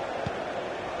Reach.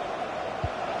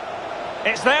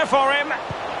 It's there for him.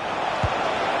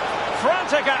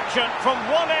 Frantic action from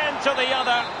one end to the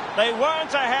other. They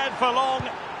weren't ahead for long,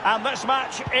 and this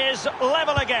match is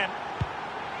level again.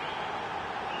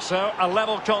 So, a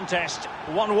level contest,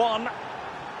 1-1.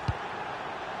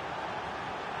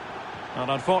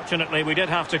 And unfortunately, we did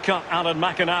have to cut Alan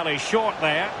McInally short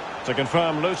there to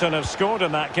confirm Luton have scored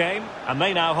in that game, and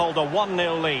they now hold a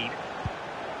 1-0 lead.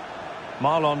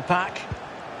 Marlon Pack.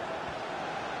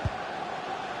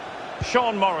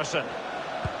 Sean Morrison.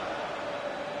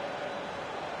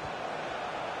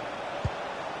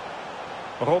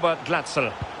 Robert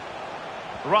Glatzel.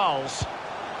 Rowles.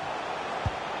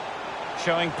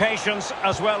 Showing patience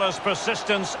as well as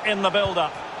persistence in the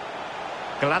build-up.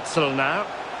 Glatzel now.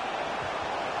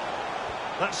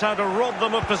 That's how to rob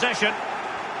them of possession.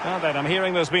 Now then, I'm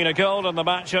hearing there's been a goal in the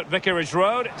match at Vicarage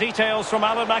Road. Details from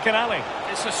Alan McInally.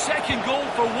 It's a second goal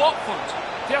for Watford.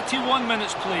 31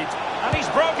 minutes played. And he's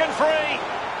broken free.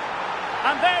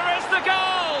 And there is the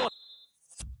goal!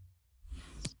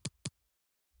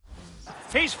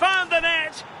 He's found the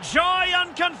net. Joy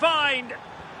unconfined.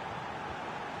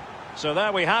 So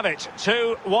there we have it,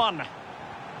 2-1.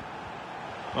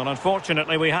 Well,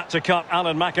 unfortunately, we had to cut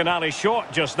Alan McInally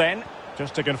short just then.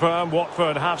 Just to confirm,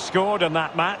 Watford have scored in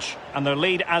that match, and their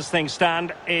lead as things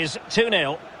stand is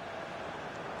 2-0.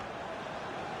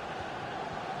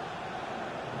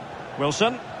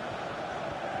 Wilson.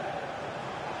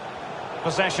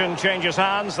 Possession changes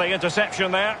hands, the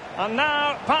interception there. And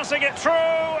now, passing it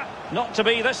through. Not to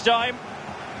be this time.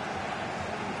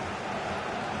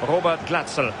 Robert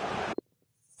Glatzel.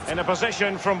 In a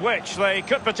position from which they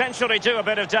could potentially do a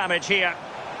bit of damage here.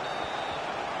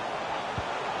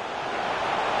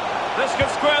 This could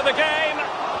square the game.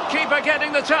 Keeper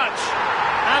getting the touch.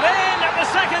 And in at the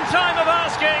second time of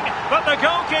asking, but the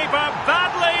goalkeeper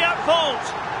badly at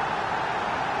fault.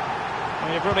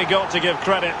 Well, you've really got to give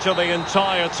credit to the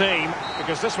entire team,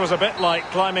 because this was a bit like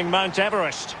climbing Mount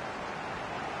Everest.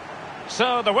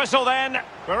 So the whistle then.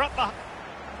 We're up the...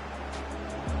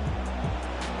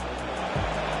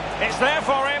 It's there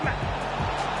for him.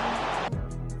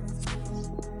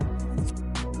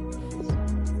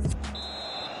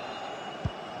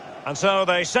 And so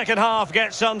the second half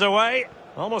gets underway.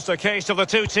 Almost a case of the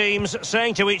two teams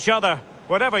saying to each other,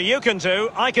 whatever you can do,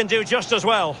 I can do just as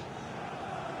well.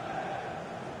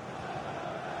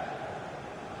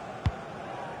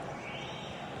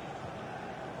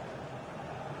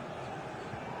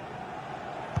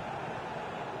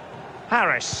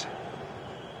 Harris.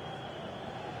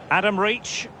 Adam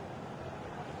Reach.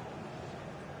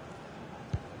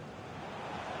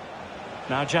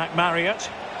 Now Jack Marriott.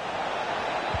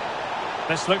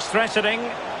 This looks threatening.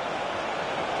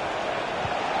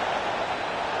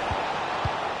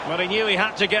 Well, he knew he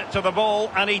had to get to the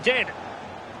ball, and he did.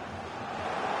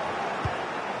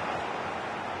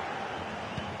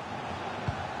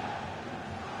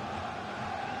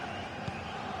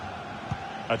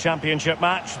 A championship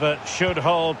match that should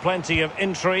hold plenty of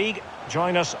intrigue.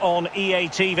 Join us on EA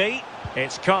TV.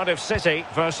 It's Cardiff City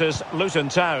versus Luton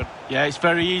Town. Yeah, it's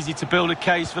very easy to build a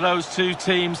case for those two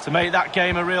teams to make that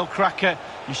game a real cracker.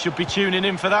 You should be tuning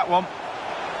in for that one.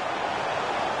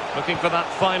 Looking for that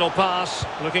final pass,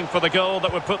 looking for the goal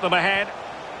that would put them ahead.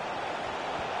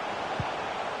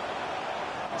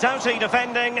 Doughty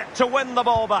defending to win the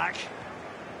ball back.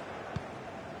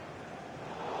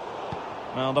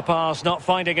 Well, the pass not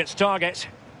finding its target.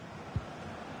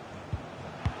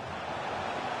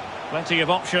 Plenty of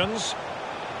options.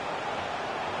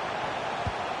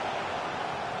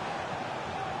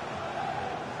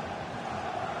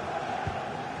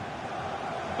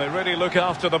 They really look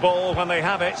after the ball when they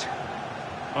have it.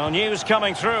 Well, news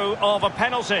coming through of a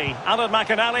penalty. Alan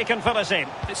McInally can fill us in.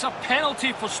 It's a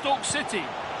penalty for Stoke City.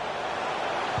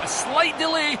 A slight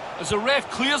delay as the ref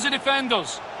clears the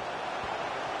defenders.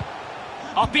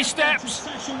 Up he steps.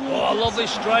 Oh, a lovely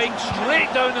strike.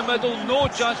 Straight down the middle. No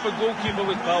chance for goalkeeper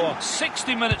with power.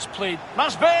 60 minutes played.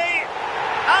 Must be.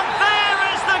 And there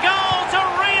is the goal to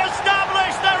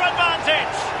re-establish their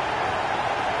advantage.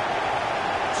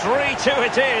 3-2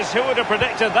 it is. Who would have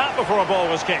predicted that before a ball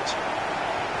was kicked?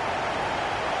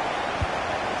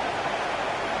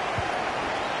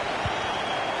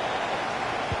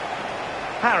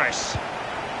 Harris.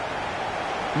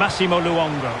 Massimo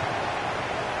Luongo.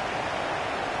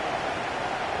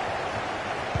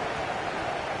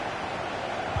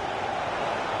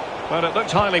 Well, it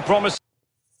looked highly promising.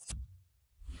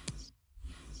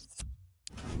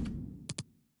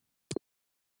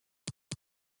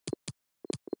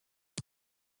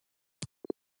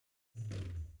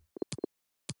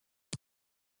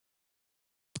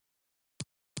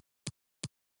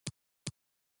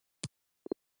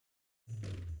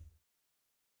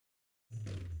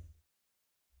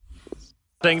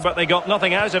 But they got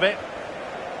nothing out of it.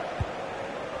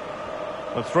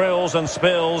 The thrills and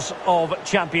spills of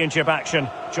championship action.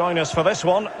 Join us for this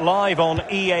one, live on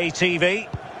EA TV.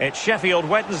 It's Sheffield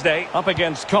Wednesday up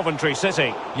against Coventry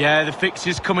City. Yeah, the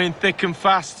fixtures come in thick and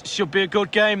fast. Should be a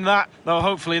good game, that. Though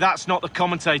hopefully that's not the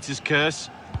commentator's curse.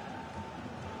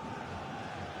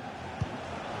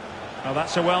 Oh,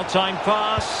 that's a well-timed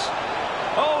pass.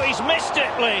 Oh, he's missed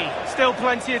it, Lee. Still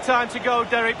plenty of time to go,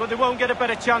 Derek, but they won't get a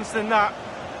better chance than that.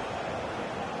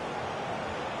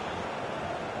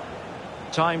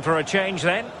 Time for a change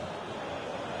then.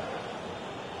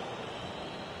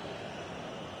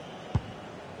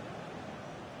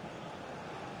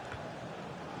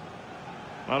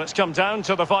 Well, it's come down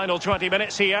to the final 20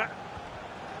 minutes here.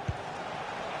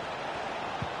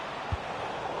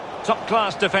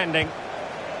 Top-class defending.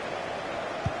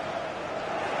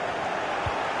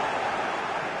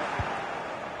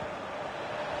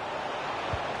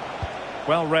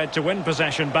 Well read to win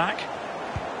possession back.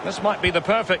 This might be the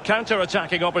perfect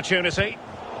counter-attacking opportunity.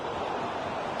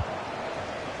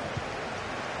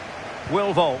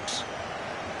 Will Volks.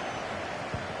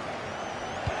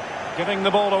 Giving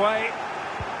the ball away.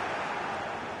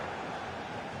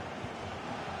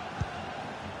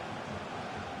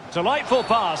 Delightful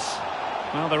pass.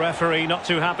 Well, the referee not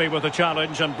too happy with the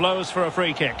challenge and blows for a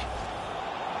free kick.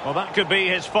 Well, that could be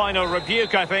his final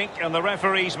rebuke, I think, and the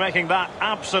referee's making that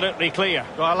absolutely clear.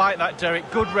 Well, I like that, Derek.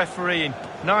 Good refereeing.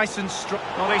 Nice and strong.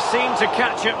 Well, he seemed to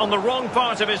catch it on the wrong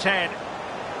part of his head.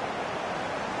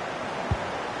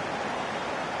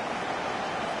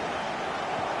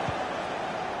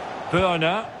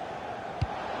 Burner.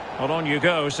 Well, on you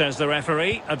go, says the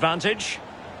referee. Advantage.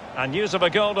 And news of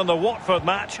a goal in the Watford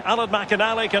match. Alan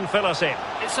McInally can fill us in.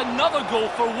 It's another goal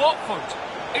for Watford.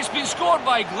 It's been scored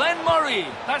by Glenn Murray.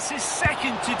 That's his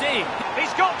second today.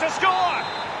 He's got to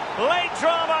score. Late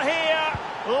drama here.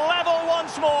 Level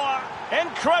once more.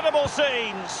 Incredible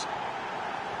scenes.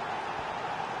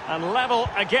 And level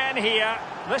again here.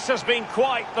 This has been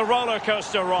quite the roller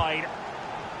coaster ride.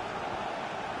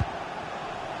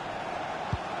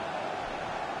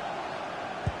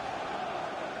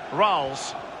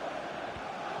 Rolls.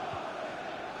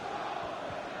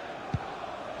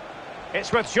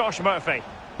 It's with Josh Murphy.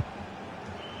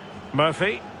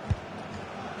 Murphy.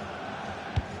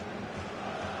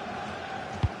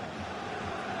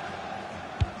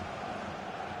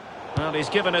 Well, he's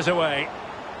given us away.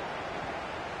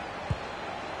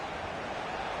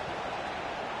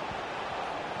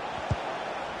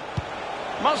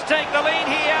 Must take the lead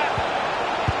here.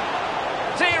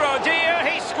 Dear oh dear,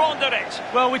 he squandered it.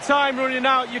 Well, with time running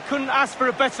out, you couldn't ask for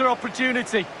a better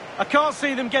opportunity. I can't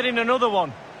see them getting another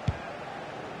one.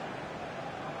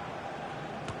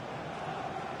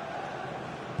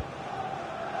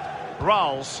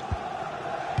 Rolls.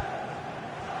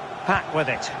 Pack with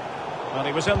it. Well,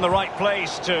 he was in the right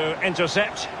place to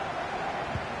intercept.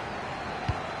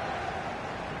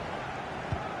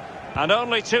 And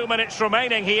only 2 minutes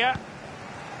remaining here.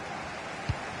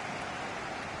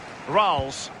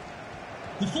 Rolls.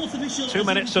 The fourth official 2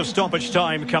 minutes of stoppage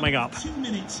time coming up. 2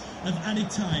 minutes of added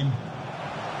time.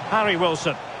 Harry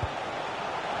Wilson.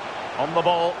 On the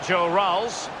ball, Joe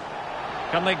Rolls.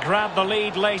 Can they grab the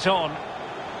lead late on?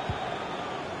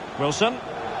 Wilson.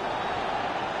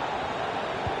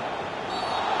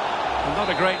 Not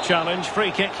a great challenge.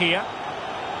 Free kick here.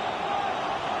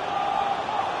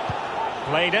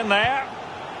 Played in there.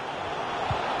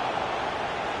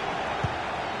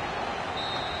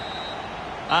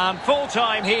 And full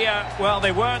time here. Well,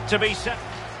 they weren't to be set.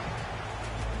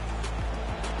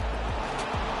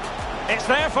 It's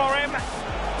there for him.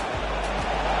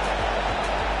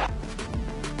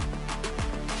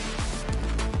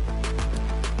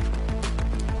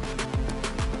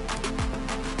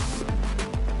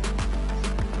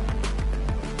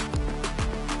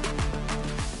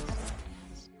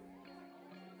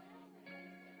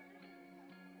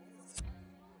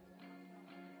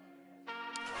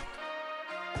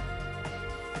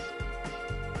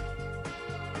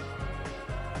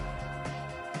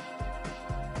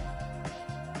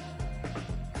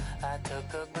 I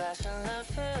took a glass and I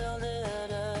filled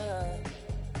it up.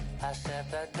 I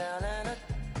sat back down and I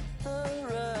the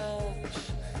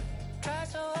rush. Tried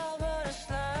so hard but it's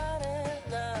not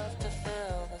enough to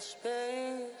fill the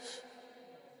space.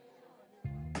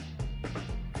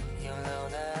 You know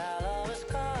that I'll always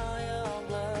call your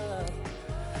bluff.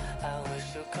 I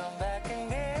wish you'd come back and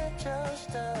get your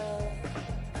stuff.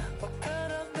 What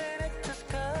could have been, it just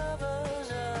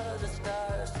covers as it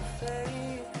starts to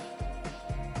fade.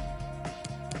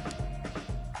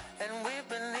 And we've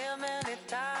been here many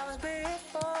times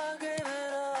before. I gave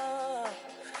it up,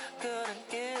 couldn't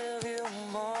give you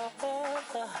more.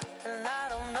 And I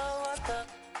don't know what the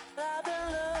I've been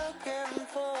looking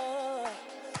for,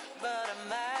 but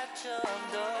I'm at your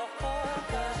door.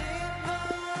 'Cause even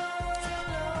though you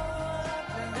know I've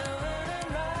been doing it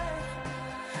right,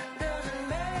 doesn't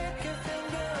make you feel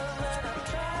good when I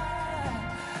try.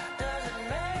 Doesn't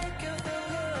make you feel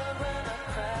good when I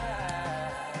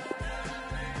cry.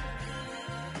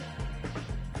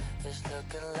 It's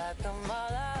looking like I'm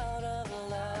all out of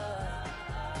love.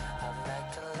 I'm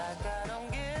acting like I don't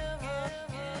give up.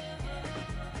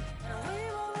 And we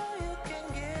all know you can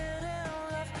get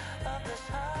enough of this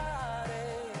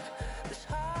heartache. This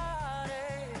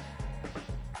heartache.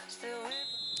 Still we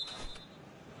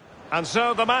And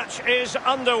so the match is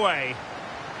underway.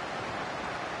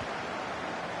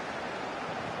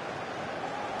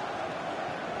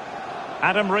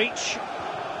 Adam Reach.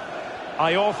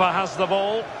 Iorfa has the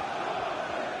ball.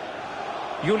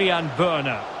 Julian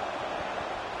Berner.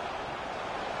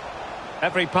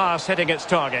 Every pass hitting its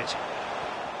target.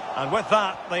 And with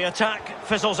that, the attack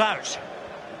fizzles out.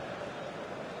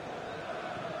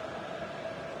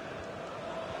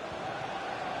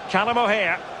 Callum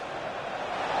O'Hare.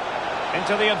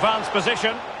 Into the advanced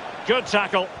position. Good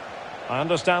tackle. I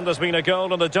understand there's been a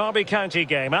goal in the Derby County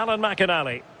game. Alan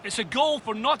McInally. It's a goal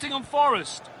for Nottingham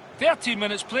Forest. 13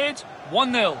 minutes played,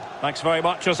 1-0. Thanks very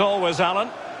much as always, Alan.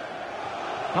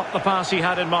 Not the pass he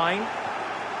had in mind.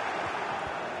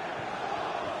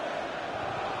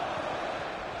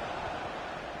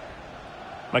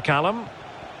 McCallum.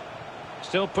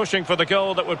 Still pushing for the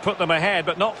goal that would put them ahead,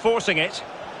 but not forcing it.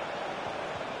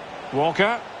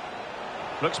 Walker.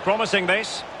 Looks promising,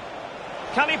 this.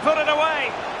 Can he put it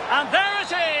away? And there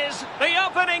it is, the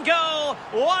opening goal,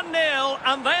 1-0,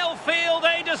 and they'll feel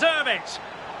they deserve it.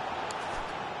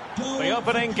 The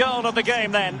opening goal of the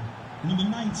game then. Number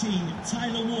 19,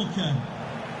 Tyler Walker.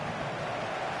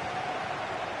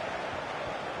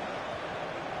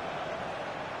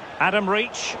 Adam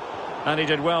Reach, and he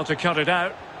did well to cut it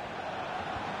out.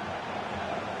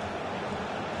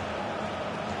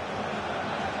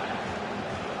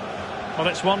 Well,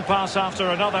 it's one pass after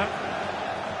another.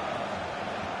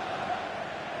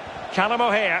 Callum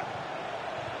O'Hare.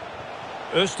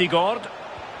 Ustigord.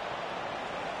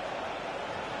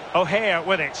 O'Hare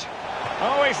with it.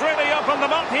 Oh, he's really opened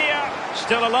them up here.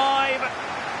 Still alive.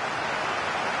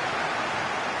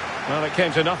 Well, it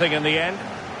came to nothing in the end.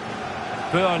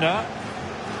 Burner.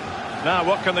 Now,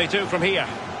 what can they do from here?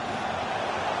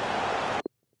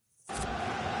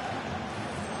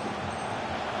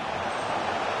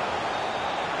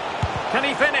 Can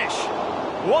he finish?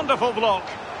 Wonderful block.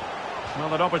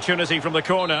 Well, an opportunity from the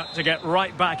corner to get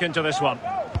right back into this one.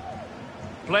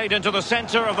 Played into the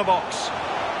centre of the box.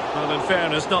 Well, in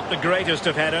fairness, not the greatest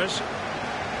of headers.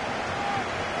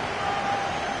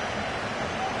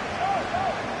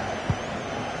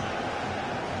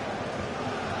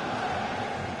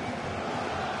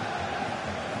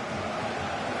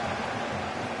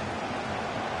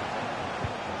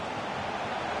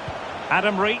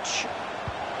 Adam Reach.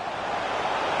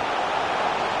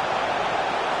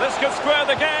 This could square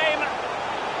the game.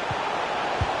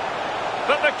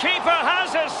 But the keeper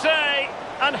has his say.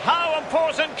 And how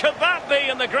important could that be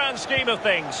in the grand scheme of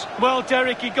things? Well,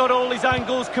 Derek, he got all his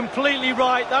angles completely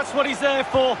right. That's what he's there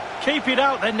for. Keep it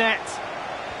out the net.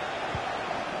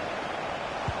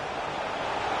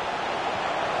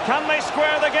 Can they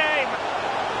square the game?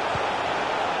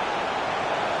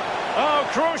 Oh,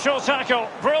 crucial tackle.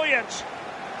 Brilliant.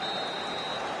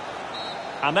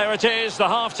 And there it is, the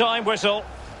half-time whistle.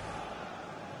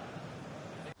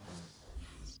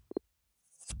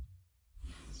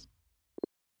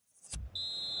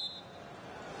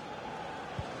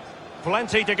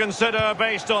 Plenty to consider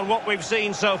based on what we've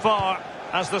seen so far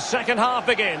as the second half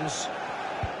begins.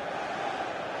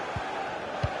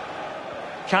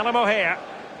 Callum O'Hare.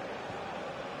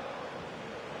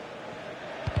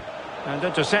 And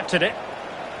intercepted it.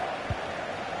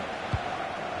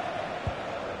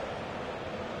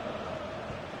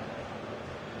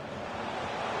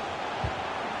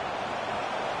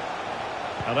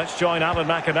 Now let's join Alan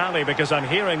McAnally because I'm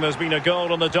hearing there's been a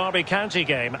goal in the Derby County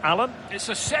game. Alan? It's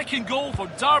a second goal for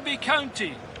Derby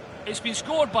County. It's been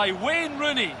scored by Wayne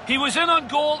Rooney. He was in on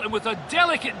goal and with a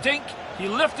delicate dink, he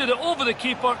lifted it over the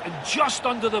keeper and just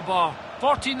under the bar.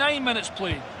 49 minutes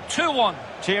played. 2-1.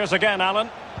 Cheers again, Alan.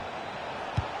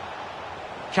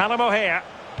 Callum O'Hare.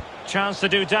 Chance to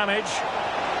do damage.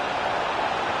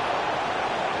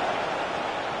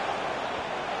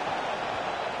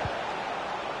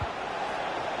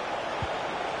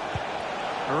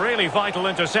 Really vital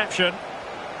interception.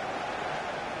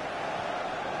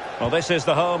 Well, this is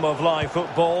the home of live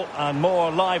football and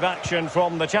more live action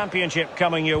from the Championship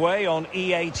coming your way on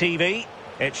EA TV.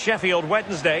 It's Sheffield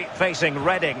Wednesday facing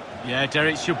Reading. Yeah,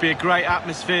 Derek, should be a great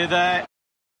atmosphere there.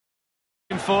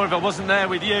 For if I wasn't there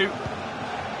with you.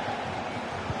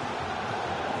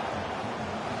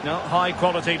 No, high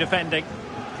quality defending.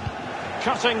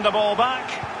 Cutting the ball back.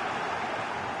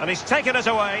 And he's taken it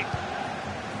away.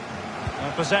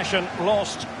 Possession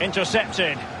lost,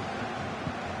 intercepted.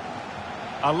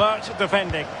 Alert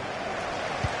defending.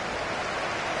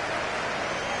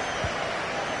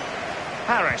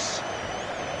 Harris.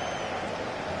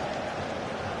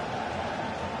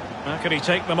 How can he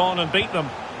take them on and beat them?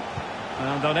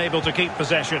 And unable to keep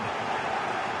possession.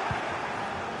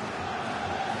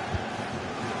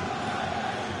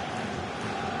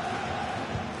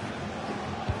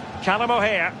 Callum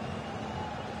O'Hare.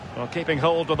 Well, keeping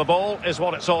hold of the ball is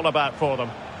what it's all about for them.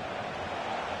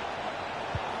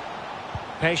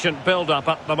 Patient build-up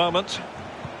at the moment.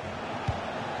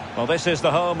 Well, this is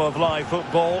the home of live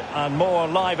football and more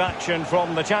live action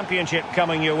from the Championship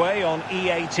coming your way on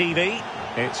EA TV.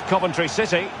 It's Coventry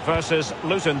City versus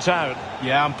Luton Town.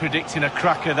 Yeah, I'm predicting a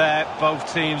cracker there.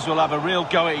 Both teams will have a real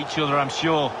go at each other, I'm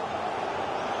sure.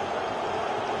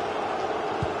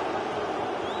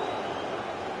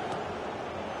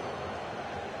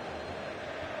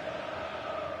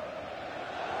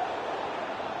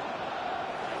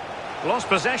 Lost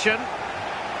possession.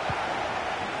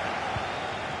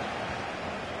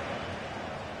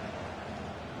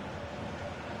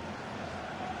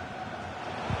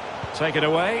 Take it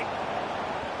away.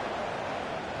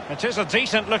 It is a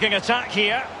decent looking attack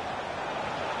here.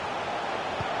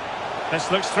 This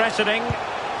looks threatening.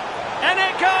 And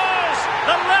it goes!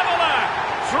 The leveller!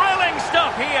 Thrilling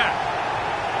stuff here.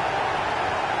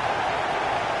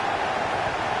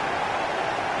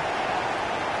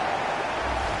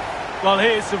 Well,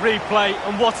 here's the replay,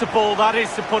 and what a ball that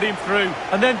is to put him through.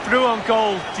 And then through on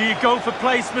goal. Do you go for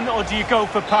placement or do you go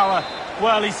for power?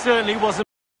 Well, he certainly wasn't.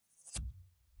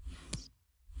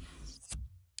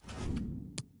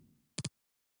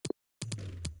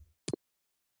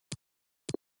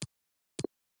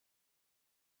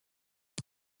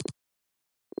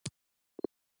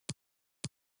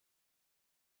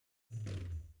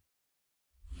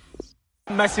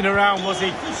 Messing around, was he?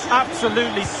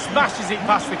 Absolutely smashes it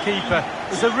past the keeper.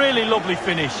 It's a really lovely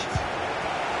finish.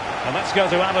 And let's go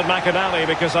to Alan McAnally,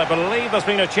 because I believe there's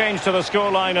been a change to the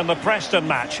scoreline in the Preston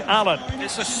match. Alan.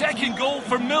 It's a second goal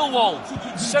for Millwall.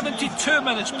 72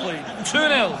 minutes played.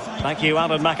 2-0. Thank you,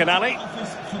 Alan McAnally.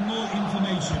 For more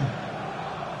information.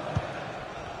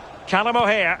 Callum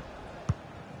O'Hare.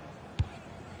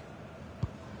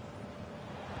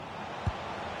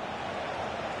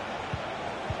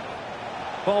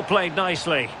 Ball played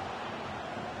nicely.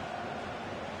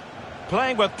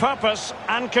 Playing with purpose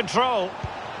and control.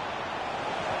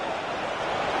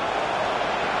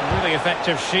 Really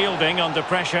effective shielding under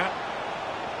pressure.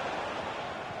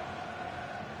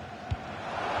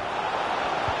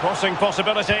 Crossing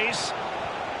possibilities.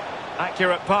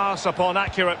 Accurate pass upon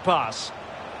accurate pass.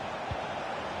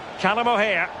 Callum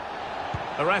O'Hare.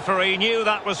 The referee knew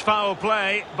that was foul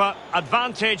play, but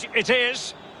advantage it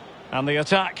is. And the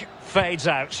attack fades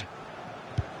out.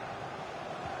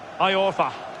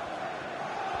 Iorfa.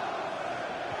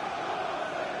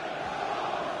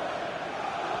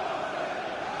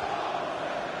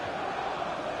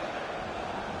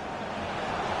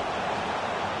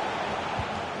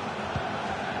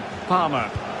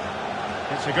 Palmer.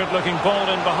 It's a good-looking ball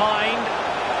in behind.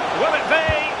 Will it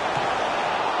be?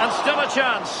 And still a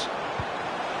chance.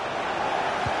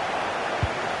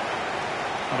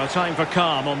 And a time for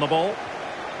calm on the ball.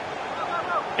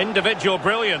 Individual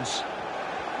brilliance.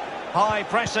 High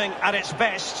pressing at its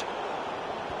best.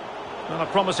 Not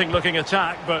a promising-looking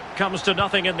attack, but comes to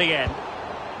nothing in the end.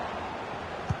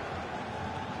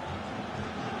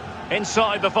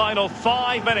 Inside the final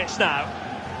 5 minutes now.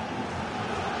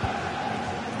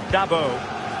 Dabo.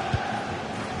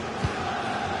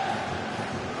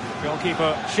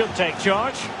 Goalkeeper should take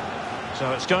charge.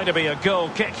 So it's going to be a goal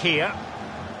kick here.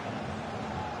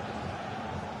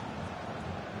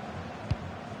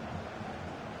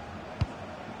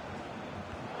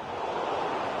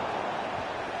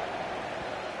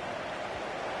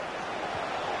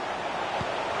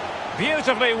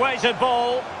 Beautifully weighted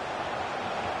ball.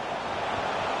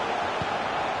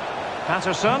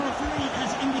 Patterson. The referee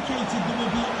has indicated there will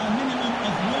be a minimum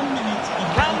of 1 minute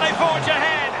of... Can they forge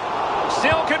ahead?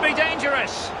 Still could be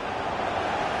dangerous.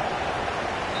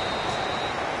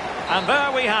 And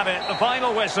there we have it, the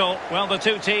final whistle. Well, the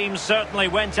two teams certainly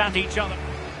went at each other.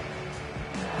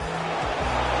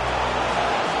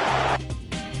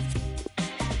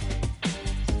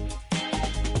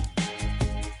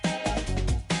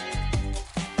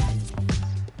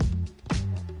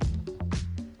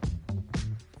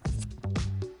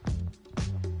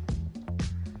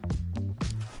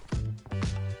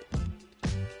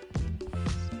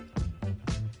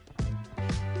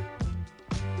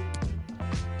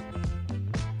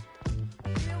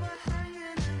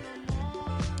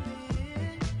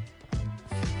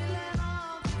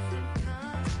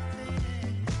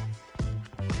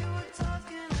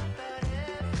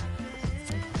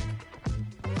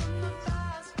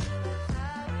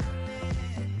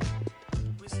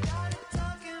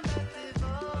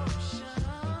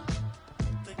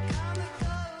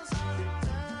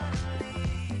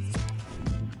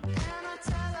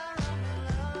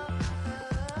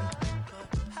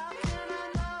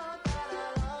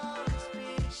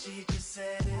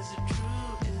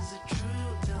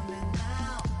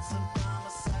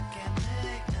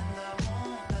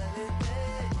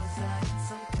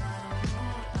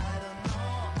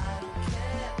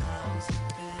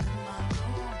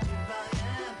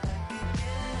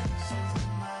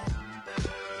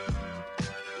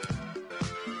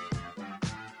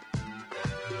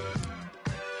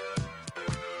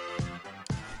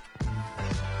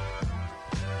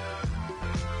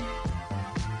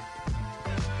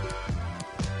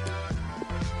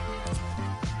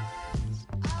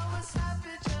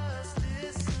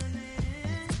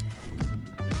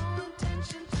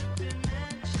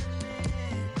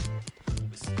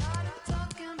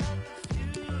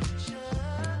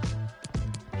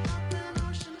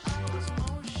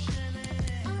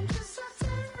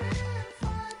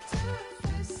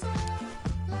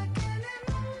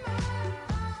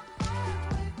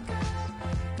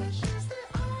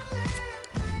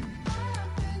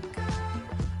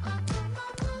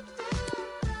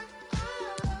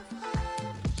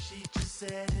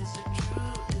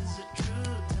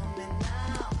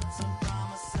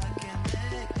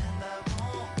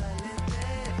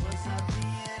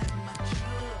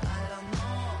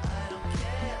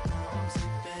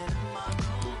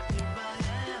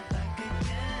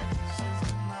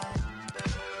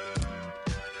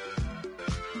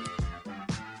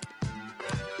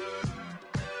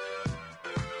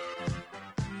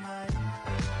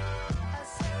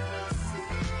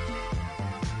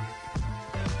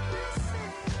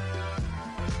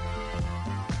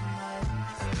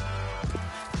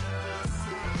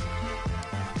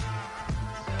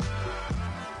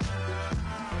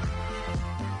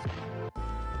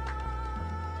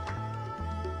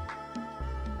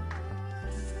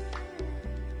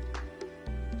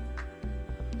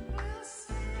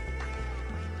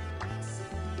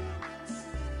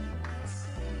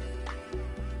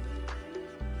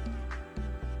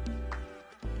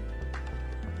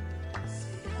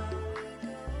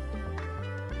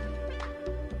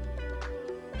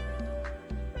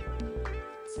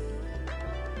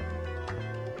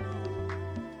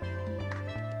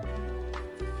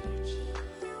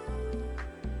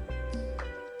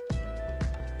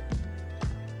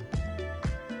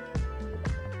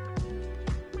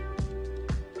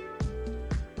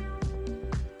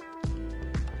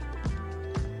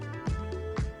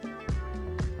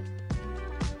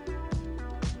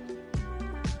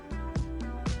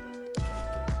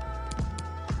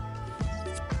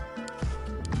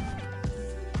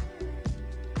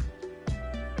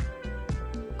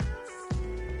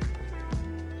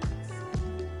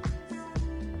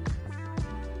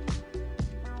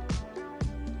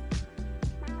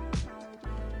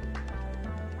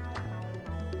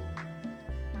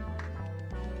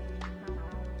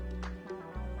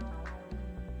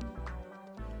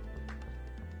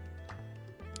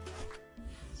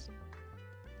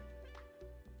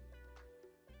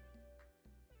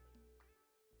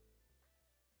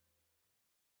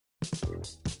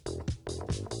 There's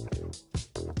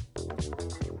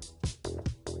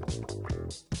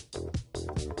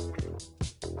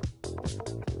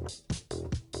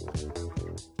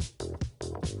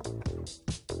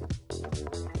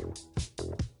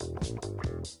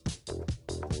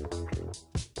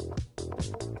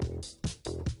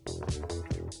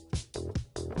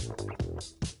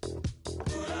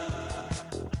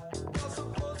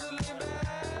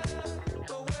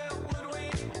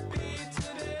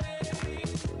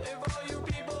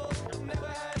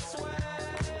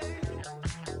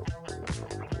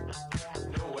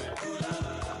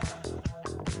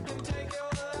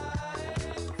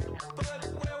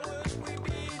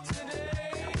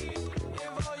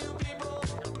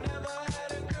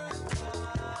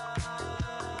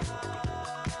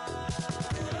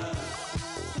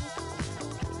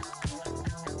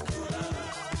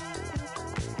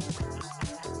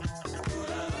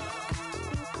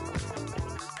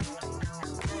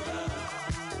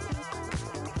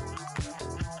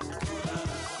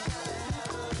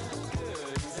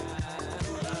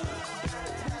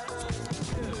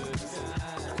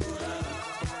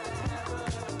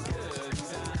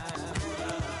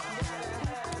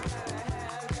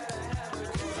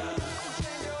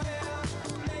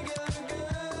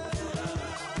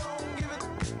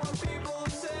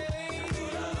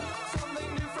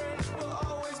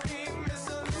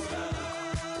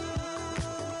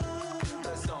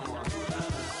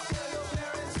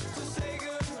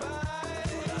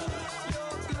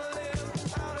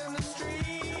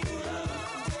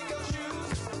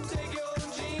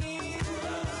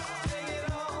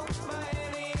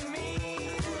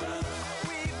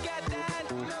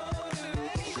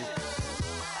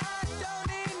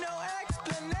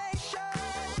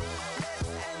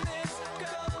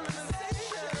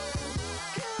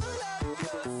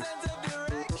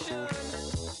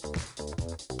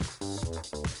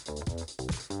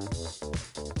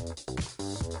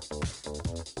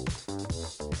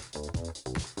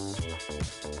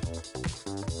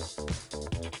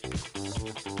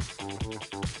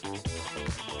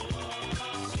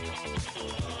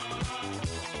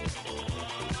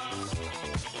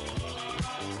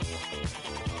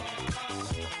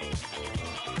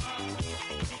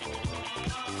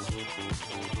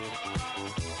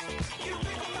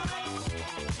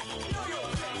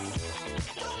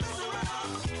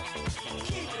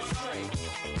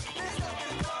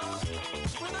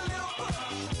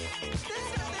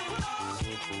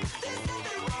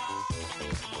nothing wrong.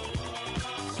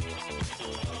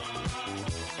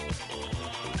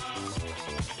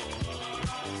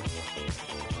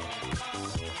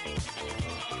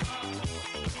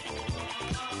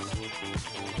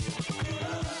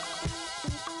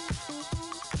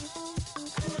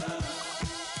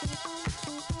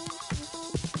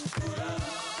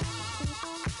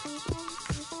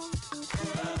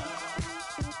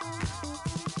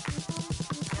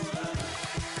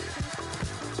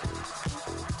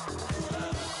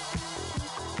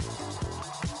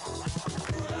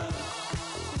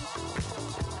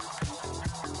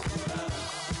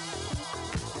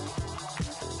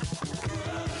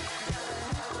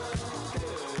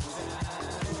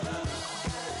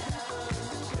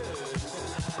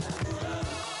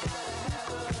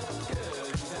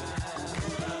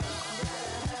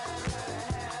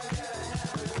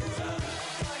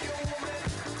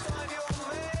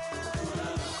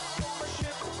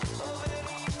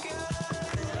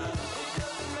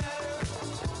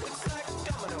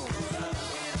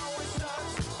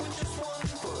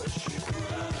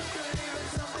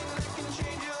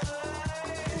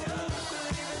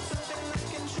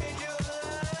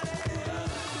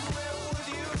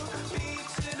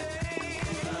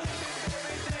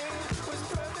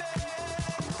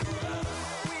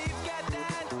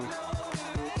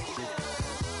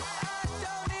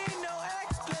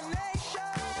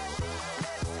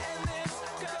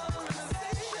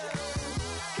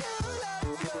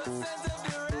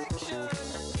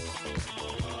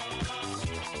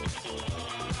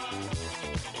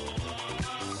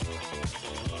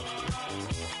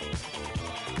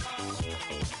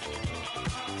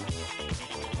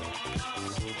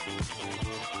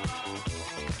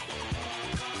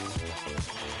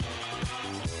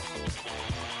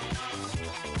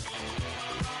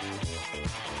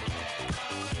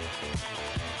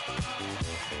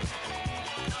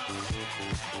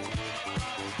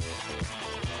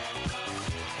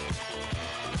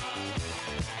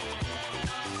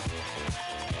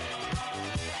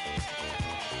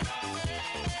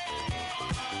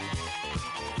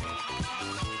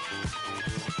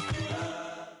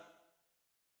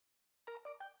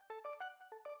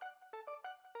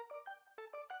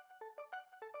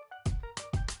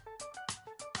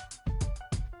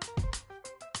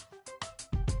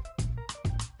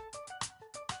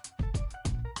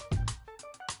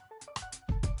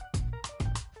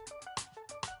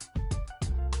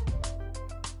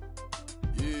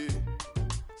 Yeah.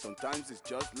 Sometimes it's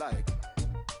just like.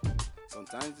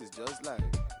 Sometimes it's just like.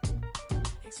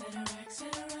 Etc. etc.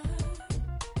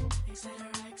 Etc.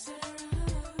 etc.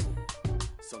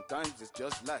 Sometimes it's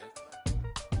just like.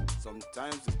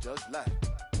 Sometimes it's just like.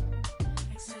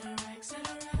 Etc. etc.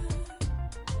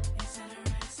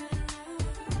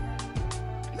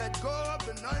 Let go of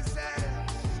the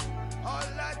nonsense, all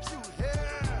that you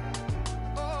hear.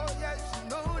 Oh yes, you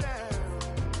know that.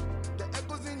 The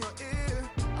echoes in your ear.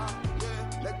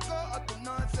 Yeah. Let go of the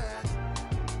nonsense,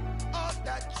 all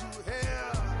that you hear.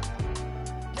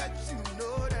 Yes, you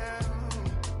know that.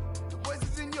 The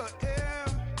voices in your ear.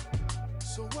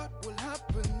 So what will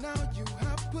happen now? You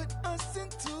have put us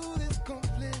into this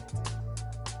conflict.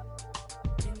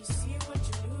 Can you see what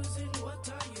you're losing? What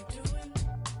are you doing?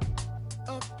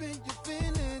 Up in your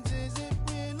feelings, is it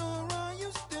real or are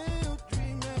you still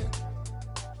dreaming?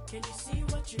 Can you see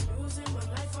what you're losing? What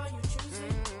life are you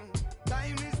choosing?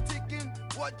 Time is ticking,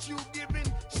 what you giving?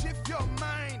 Shift your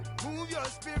mind, move your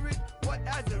spirit. What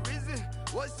has arisen?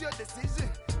 What's your decision?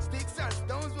 Sticks and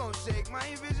stones won't shake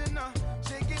my vision now.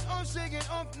 Shake it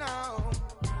off now.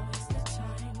 Now is the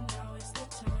time, now is the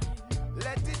time.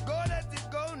 Let it go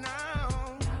now.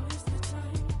 Now is the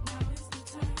time, now is the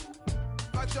time.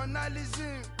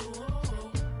 Factionalism,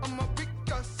 I'ma pick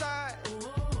your side.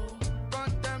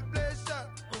 Contemplation,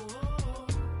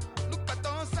 look at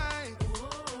on side.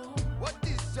 What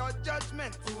is your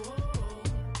judgment?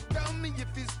 Tell me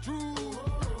if it's true.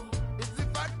 Is it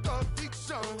fact or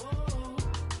fiction?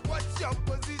 What's your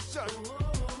position?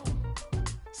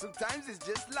 Sometimes it's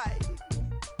just like.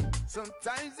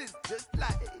 Sometimes it's just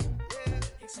like.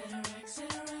 Etc. etc.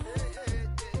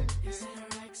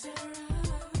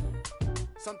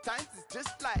 Sometimes it's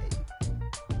just like.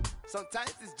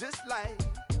 Sometimes it's just like.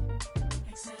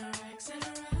 Etc.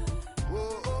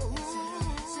 Oh, oh,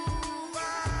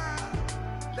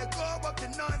 let go of the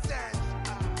nonsense.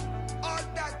 All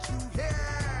that you hear.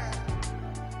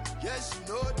 Yes, you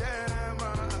know them.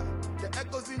 The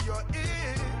echoes in your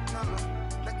ear.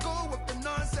 Let go of the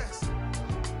nonsense.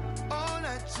 All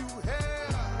that you hear.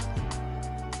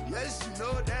 Yes, you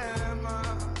know them.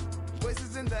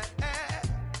 Voices in the air.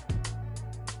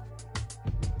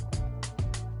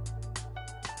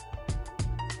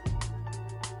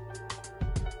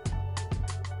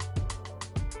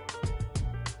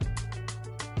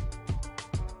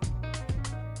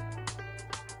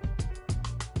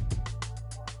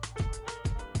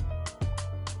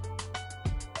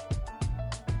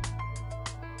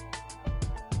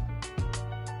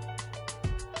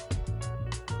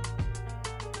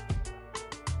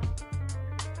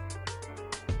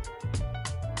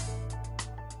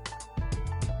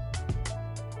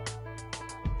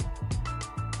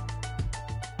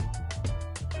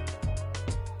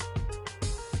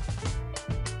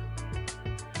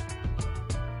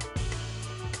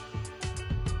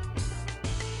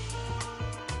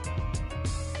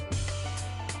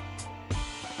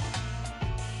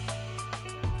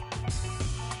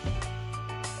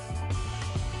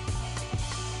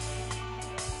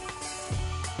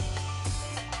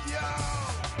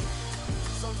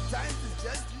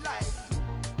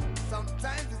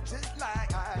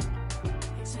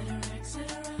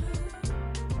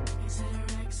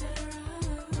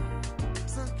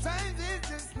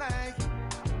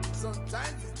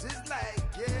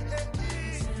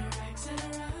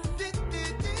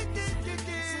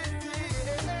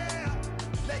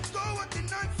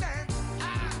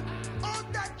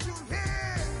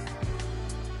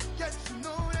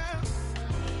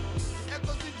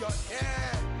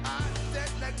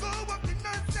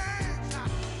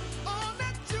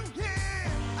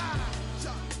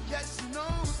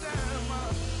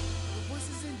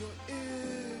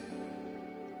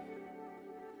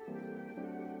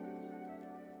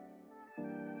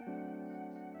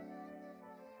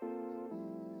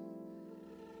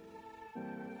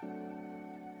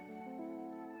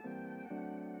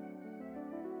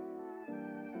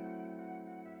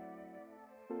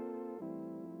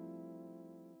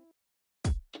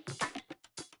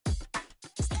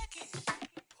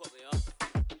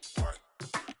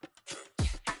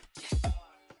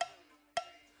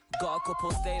 Got a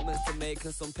couple statements to make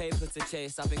and some paper to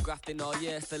chase. I've been grafting all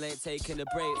year, still ain't taking a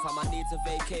break. Find my need to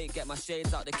vacate, get my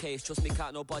shades out the case. Trust me,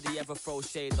 can't nobody ever throw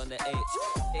shades on the H.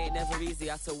 Ain't never easy,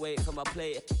 had to wait for my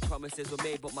plate. Promises were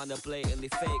made, but man, they're blatantly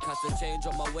fake. Had to change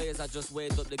up my ways, I just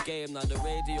weighed up the game. Now the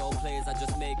radio plays, I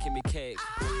just making me cake.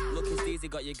 Looking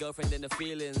steezy, got your girlfriend in the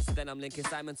feelings. Then I'm linking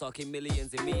Simon, talking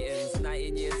millions in meetings.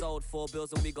 19 years old, 4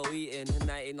 bills and we go eating.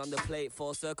 19 on the plate,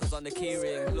 4 circles on the key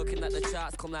ring. Looking at the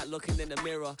charts, come like looking in the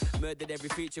mirror. Murdered every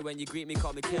feature when you greet me,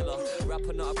 call me killer.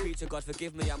 Rapper, not a preacher, God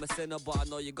forgive me, I'm a sinner. But I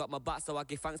know you got my back, so I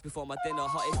give thanks before my dinner.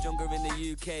 Hottest jungle in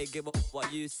the UK, give up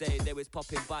what you say. They was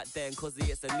popping back then, cause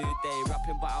it's a new day.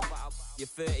 Rapping back, you're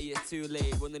 30, it's too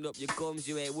late. Running up your gums,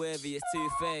 you ain't worthy, it's too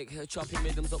fake. Chopping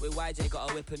rhythms up with YJ,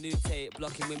 gotta whip a new tape.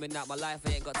 Blocking women out my life,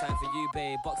 I ain't got time for you,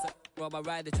 babe. Boxer on my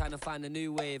rider, trying to find a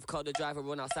new wave. Call the driver,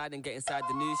 run outside and get inside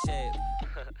the new shape.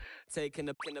 Taking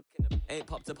a ain't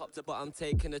popped up, but I'm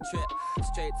taking a trip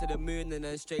straight to the moon and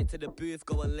then straight to the booth.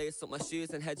 Go and lace up my shoes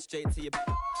and head straight to your.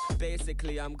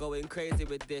 Basically, I'm going crazy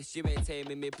with this. You ain't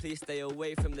taming me, please stay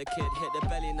away from the kid. Hit the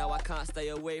belly, now I can't stay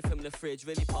away from the fridge.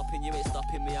 Really popping, you ain't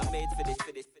stopping me. I'm made for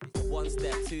this. One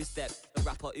step, two step, a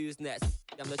rapper who's next.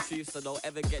 I'm the truth, so don't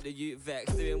ever get the youth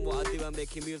vexed. Doing what I do, I'm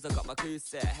making moves, I got my crew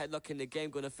set. Headlock in the game,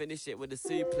 gonna finish it with a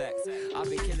suplex. I've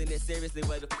been killing it seriously,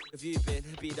 where the have you been?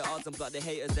 Beat the odds and block the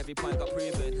haters, every point got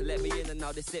proven. Let me in and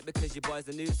now they sit because your boy's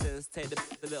a nuisance. Take the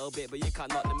a little bit, but you can't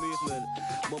knock the movement.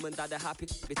 Mum and dad are happy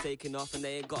to be taking off, and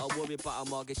they ain't gotta worry about a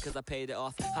mortgage cause I paid it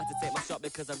off. Had to take my shot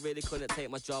because I really couldn't take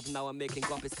my job. Now I'm making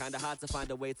guap, it's kinda hard to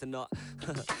find a way to not.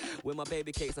 With my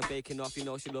baby cakes I'm baking off, you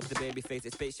know she loves the baby face.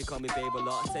 It's bait, she call me babe a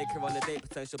lot. Take her on a date,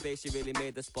 potential babe, she really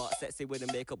made the spot. Sexy with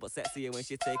the makeup, but sexier when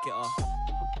she take it off.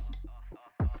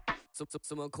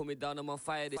 Someone call me down, I'm on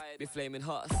fire, this be flaming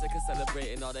hot. Sick of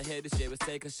celebrating, all I hear this year was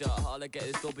take a shot. All I get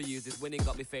is W's, this winning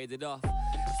got me faded off.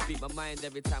 Speak my mind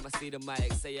every time I see the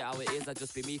mic. Say it how it is, I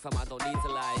just be me fam, I don't need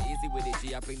to lie. Easy with it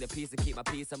G, I bring the peace and keep my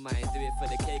peace of mind. Do it for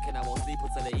the cake and I won't sleep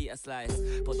until I eat a slice.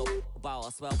 But don't bow, I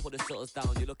swear I'll put the shutters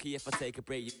down. You're lucky if I take a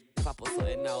break, if I put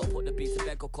something now. Put the beat to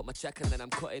bed, go cut my check and then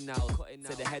I'm cutting out.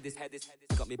 Say the head is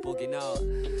got me bugging out.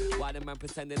 Why the man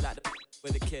pretending like the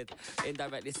with a kid?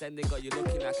 Indirectly sending, got you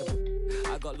looking like a.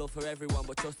 I got love for everyone,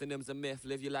 but trusting them's a myth.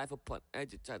 Live your life upon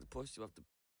edge, try to push you off the.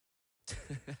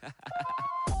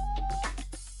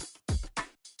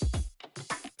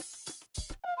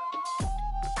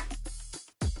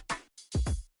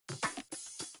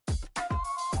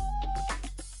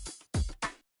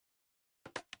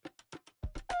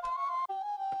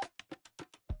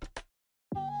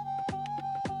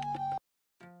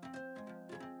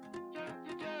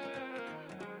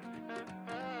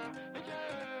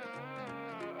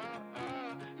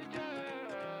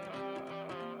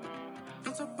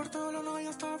 Non sopporto la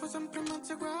noia, stavo sempre in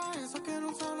mezzo ai guai. So che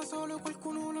non sono solo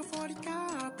qualcuno là fuori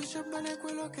capisce bene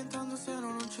quello che intendo se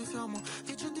no non ci siamo.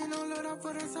 Dici di no, allora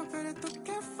vorrei sapere tu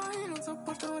che fai. Non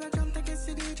sopporto la gente che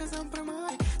si dice sempre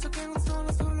mai. So che non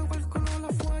sono solo qualcuno là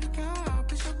fuori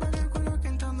capisce bene quello che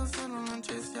intendo se no non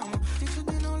ci siamo. Dici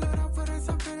di no, allora vorrei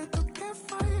sapere tu che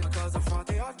fai. Ma cosa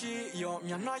fate oggi? Io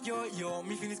mi annoio, io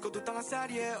mi finisco tutta la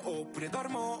serie. Oppure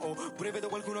dormo, oppure vedo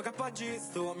qualcuno che appoggi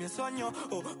sto mio sogno.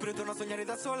 Oppure torno a sognare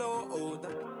da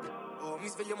solo. Mi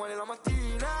sveglio male la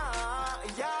mattina,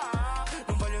 yeah.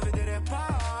 Non voglio vedere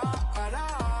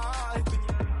para. E quindi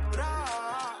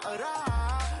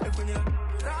e quindi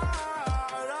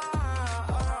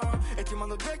e ti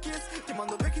mando due kiss, ti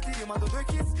mando due kiss, ti rimando due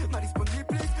kiss. Ma rispondi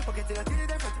please, o che te la tiri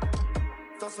dai fatti.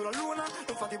 Sto sulla luna,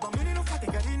 non fate i bambini, non fate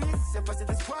i carini. Se poi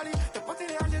siete squali, te porti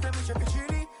le ali dai amici e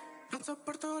vicini. Non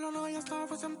sopporto la noia,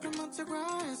 stavo sempre in mezzo ai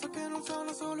guai. So che non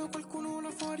sono solo qualcuno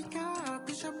là fuori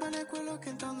capisce bene quello che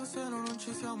intendo se no non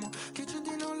ci siamo. Dici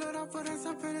di no, allora vorrei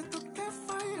sapere tu che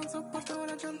fai. Non sopporto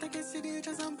la gente che si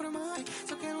dice sempre mai.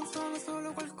 So che non sono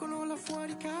solo qualcuno là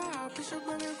fuori capisce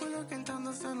bene quello che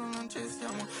intendo se no non ci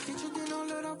siamo. Dici di no,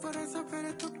 allora vorrei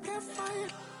sapere tu che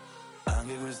fai.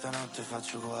 Anche questa notte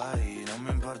faccio guai. Non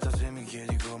mi importa se mi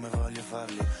chiedi come voglio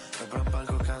farli. Sopra il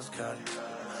palco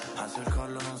cascare. Anzi il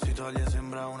collo non si toglie,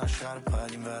 sembra una sciarpa.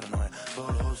 L'inverno è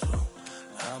poloso,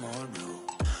 amo il blu.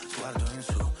 Guardo in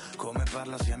su, come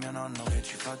parla sia mio nonno che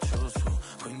ci faccio su.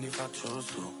 Quindi faccio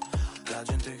su. La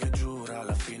gente che giura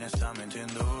alla fine sta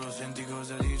mentendo. Lo senti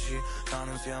cosa dici? No,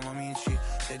 non siamo amici.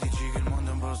 Se dici che il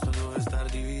mondo è un posto dove star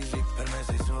divisi, per me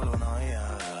sei solo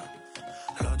noia.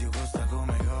 L'odio costa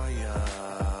come goia.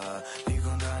 Li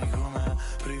condanni come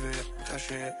privé,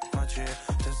 cachet, mace.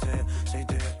 Te sei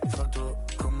te, fatto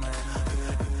con me.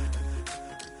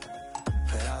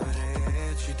 Per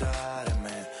avere citare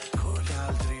me con gli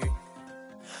altri.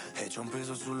 E c'ho un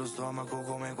peso sullo stomaco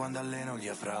come quando alleno il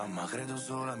diaframma. Credo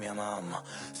solo a mia mamma.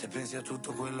 Se pensi a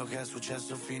tutto quello che è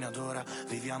successo fino ad ora,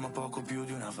 viviamo poco più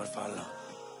di una farfalla.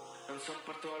 Non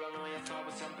sopporto la noia, stavo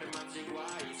sempre in mezzo ai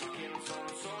guai. So che non sono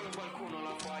solo qualcuno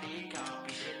là fuori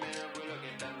capisce bene quello che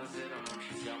intendo se no non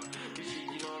ci siamo. Dici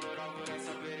di no, allora vorrei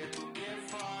sapere tu che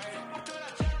fai. Sopporto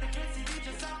la gente che si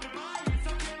dice sempre mai.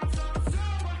 So che non sono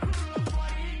solo qualcuno là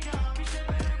fuori capisce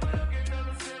bene quello che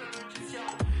intendo se no non ci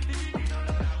siamo. Dici di no,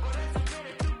 allora vorrei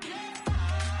sapere tu che fai.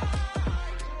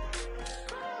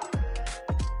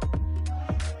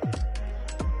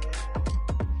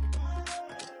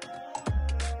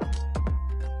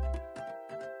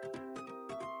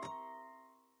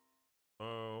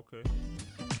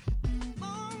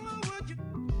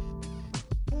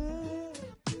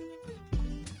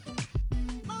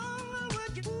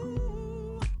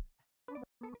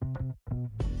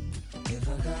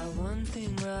 one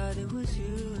thing right, it was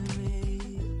you and me.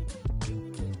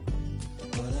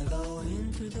 Well, I go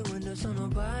in through the window so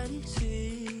nobody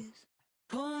sees.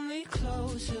 Pull me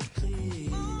closer,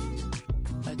 please.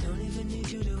 I don't even need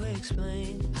you to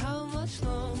explain. How much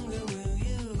longer will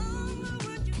you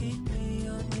keep me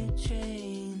on your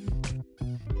chain?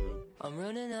 I'm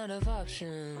running out of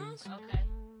options.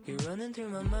 You're running through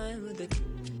my mind with the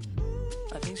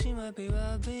I think she might be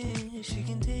robbing. She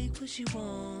can take what she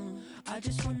wants. I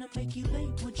just wanna make you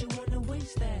late. Would you wanna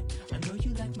waste that? I know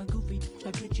you like my goofy,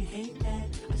 I bet you hate that.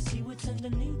 I see what's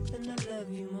underneath and I love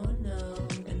you more now.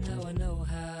 And now I know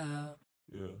how.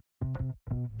 Yeah.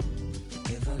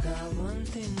 If I got one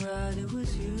thing right, it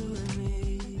was you and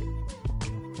me.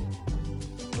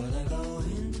 Well, I go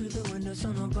in through the window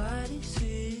so nobody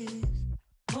sees.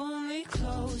 Pull me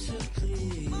closer,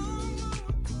 please.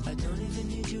 I don't even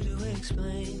need you to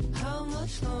explain. How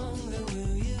much longer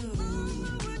will you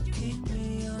keep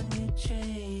me on your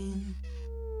chain?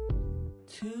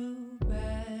 Too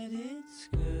bad it's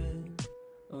good,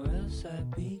 or else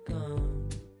I'd be gone.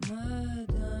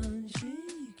 Madame, she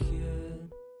cured.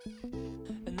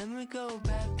 And then we go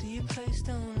back to your place,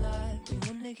 don't lie. We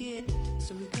wanna get,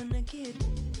 so we gonna get.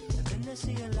 And then I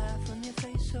see a laugh on your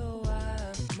face, so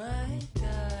I might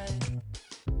die.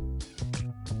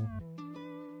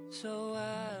 So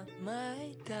I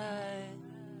might die.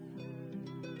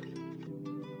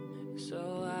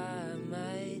 So I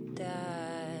might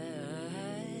die.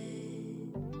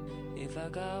 If I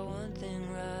got one thing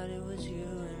right, it was you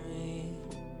and me.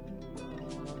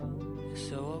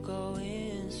 So I'll go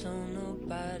in so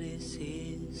nobody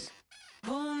sees.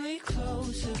 Pull me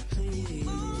closer, please.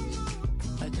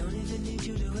 I don't even need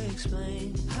you to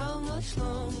explain. How much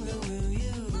longer will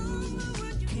you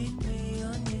keep me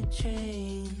on your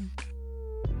chain?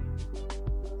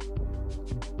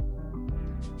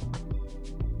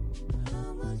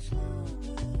 How much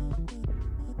longer?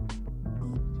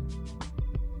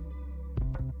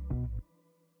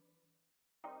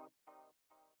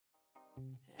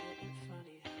 Ain't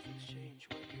funny how things change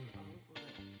when you're older.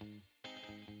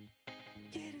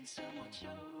 Getting so much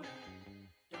older.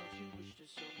 Don't you wish that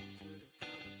someone could have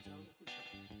come and told you?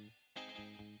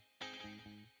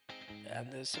 And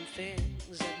there's some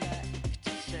things I'd like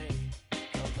to say.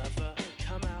 They'll never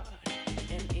come out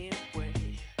anyway.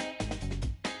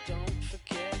 Don't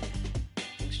forget,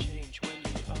 things change when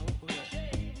you're older.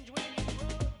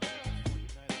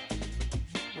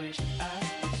 Wish I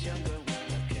was younger when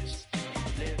I kissed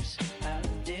your lips. How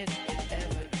did it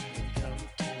ever even come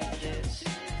to this?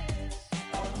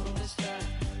 All this time,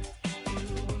 you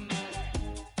were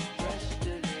mine, pressed a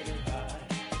little hard.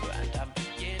 And I'm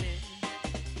beginning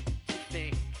to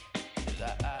think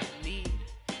that I need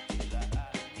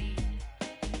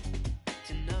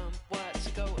to numb what's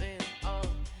going on,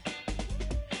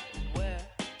 where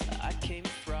I came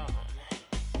from.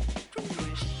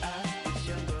 Wish I was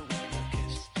younger when I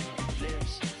kissed your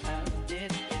lips. How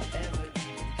did it ever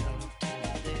even come to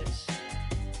this?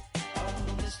 All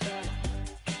this time,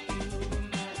 you were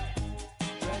mine,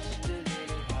 pressed a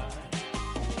little hard.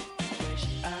 Wish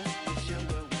I was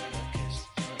younger when I kissed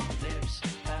your lips.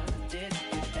 How did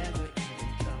it ever even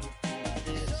come to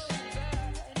this?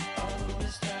 All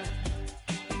this time,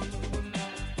 you were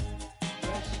mine,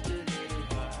 pressed a little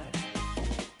hard.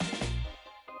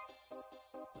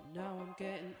 But now I'm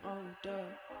getting older.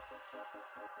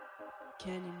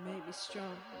 Can you make me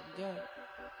stronger?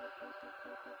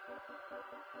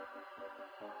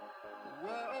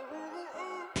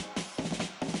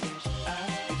 Wish I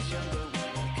was younger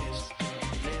when I kissed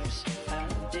your lips. How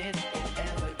did it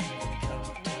ever even come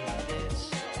to this?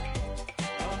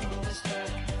 All this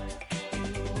time, you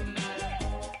were mine,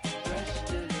 pressed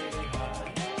a little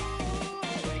hard.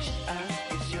 Wish I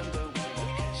was younger when I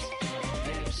kissed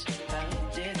your lips. How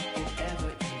did it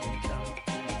ever even come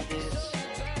to this?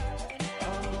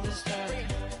 All this time,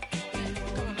 you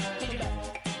were mine,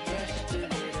 pressed a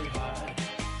little hard.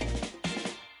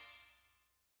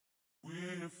 We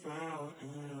fell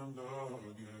in love.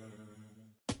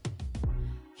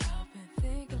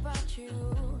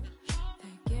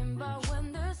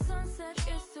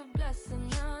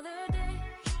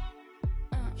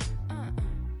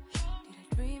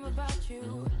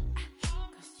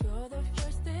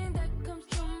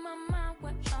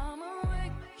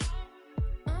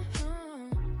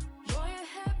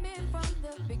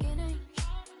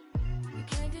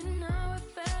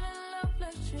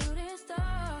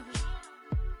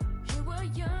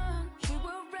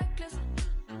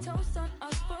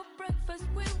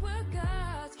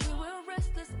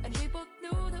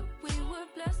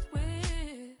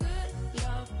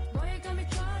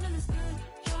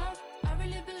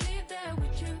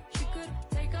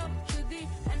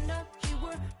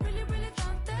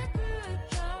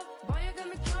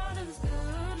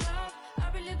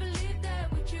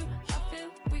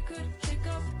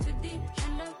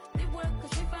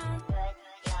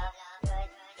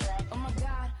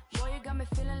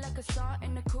 car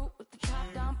in the coupe with the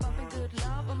top down, bumping good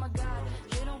love. Oh my God,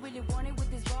 they don't really want it with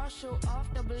this bar. Show off,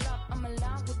 double up. I'm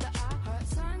alive with the eye. Heart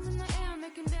signs in the air,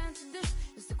 making dance to this.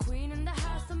 It's the queen in the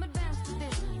house, I'm advanced to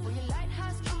this. For your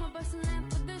lighthouse, I'm a bust a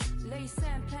lamp for this. Lay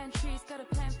sand, plant trees, got a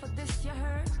plan for this. You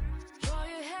heard? Boy,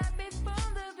 you had me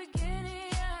from the beginning.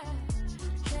 Yeah.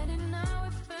 Can't deny we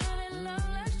fell in love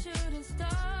like shooting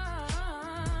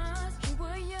stars. We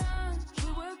were young,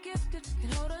 we were gifted,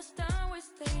 can hold us down, we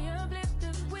stay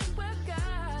uplifted. We were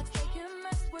gods, they can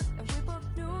mess with, and we both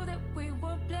knew that we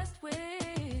were blessed with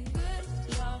good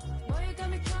love. Boy, you got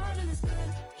me caught in this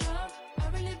good love. I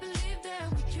really believe that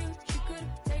with you, we could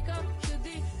take up to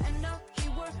the end of the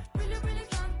world. Really, really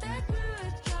found that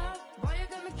good love. Boy, you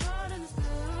got me caught in this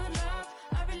good love.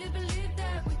 I really believe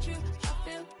that with you, I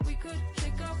feel we could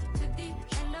take up to the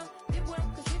end of the world,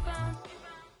 'cause we found.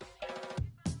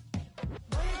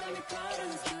 Boy, you got me caught in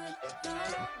this good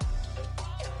love.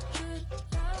 Good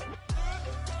love.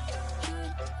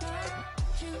 Good love.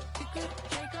 You, we could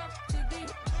take up to the good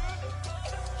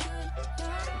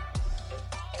love.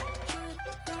 Good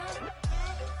love.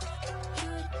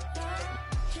 Good love.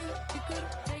 You, we could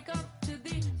take up to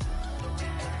the.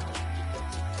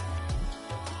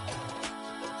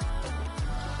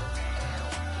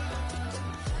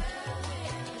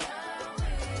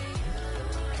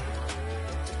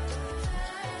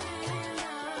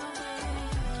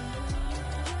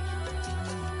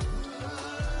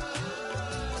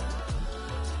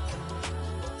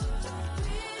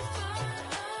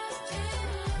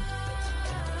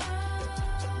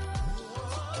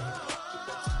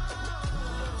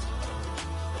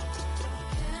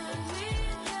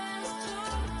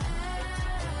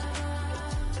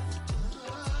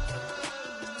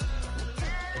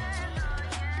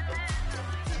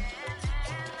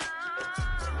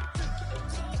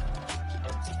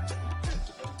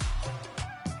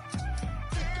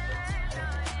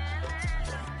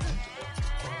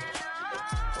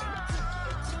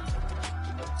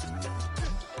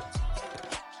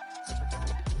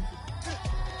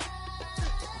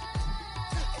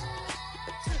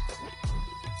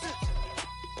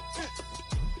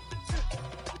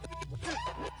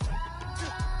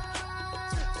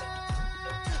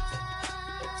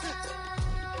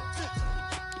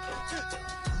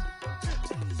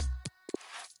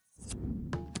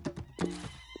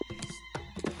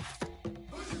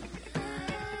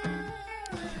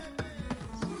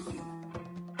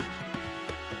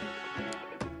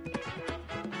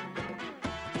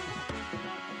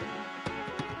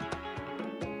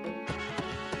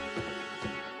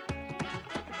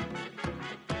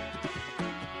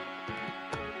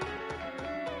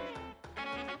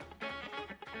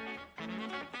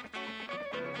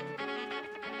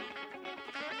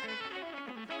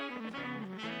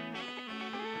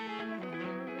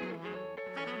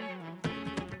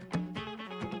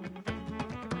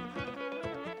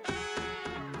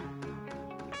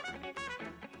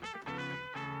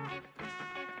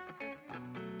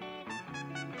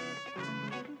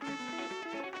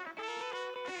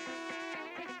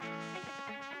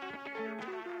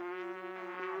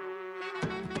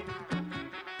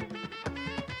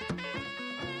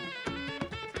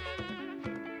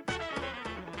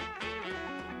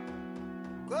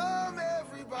 Come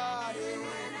everybody.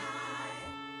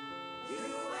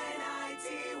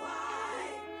 UNITY.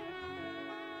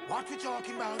 What we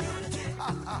talking about? Ha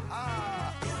ha ha.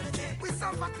 We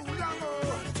suffer too long, oh.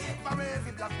 For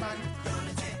every black man.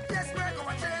 Yes, break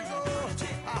our chains, oh.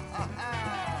 Ha ha ha.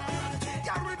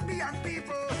 Caribbean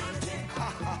people. Ha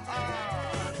ha ha.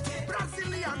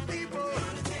 Brazilian people.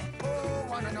 Oh,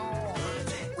 wanna know.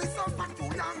 We suffer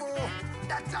too long, oh.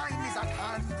 That time is at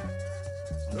hand.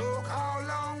 Look how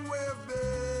long we've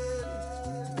been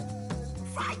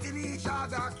fighting each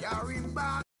other, carrying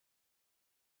back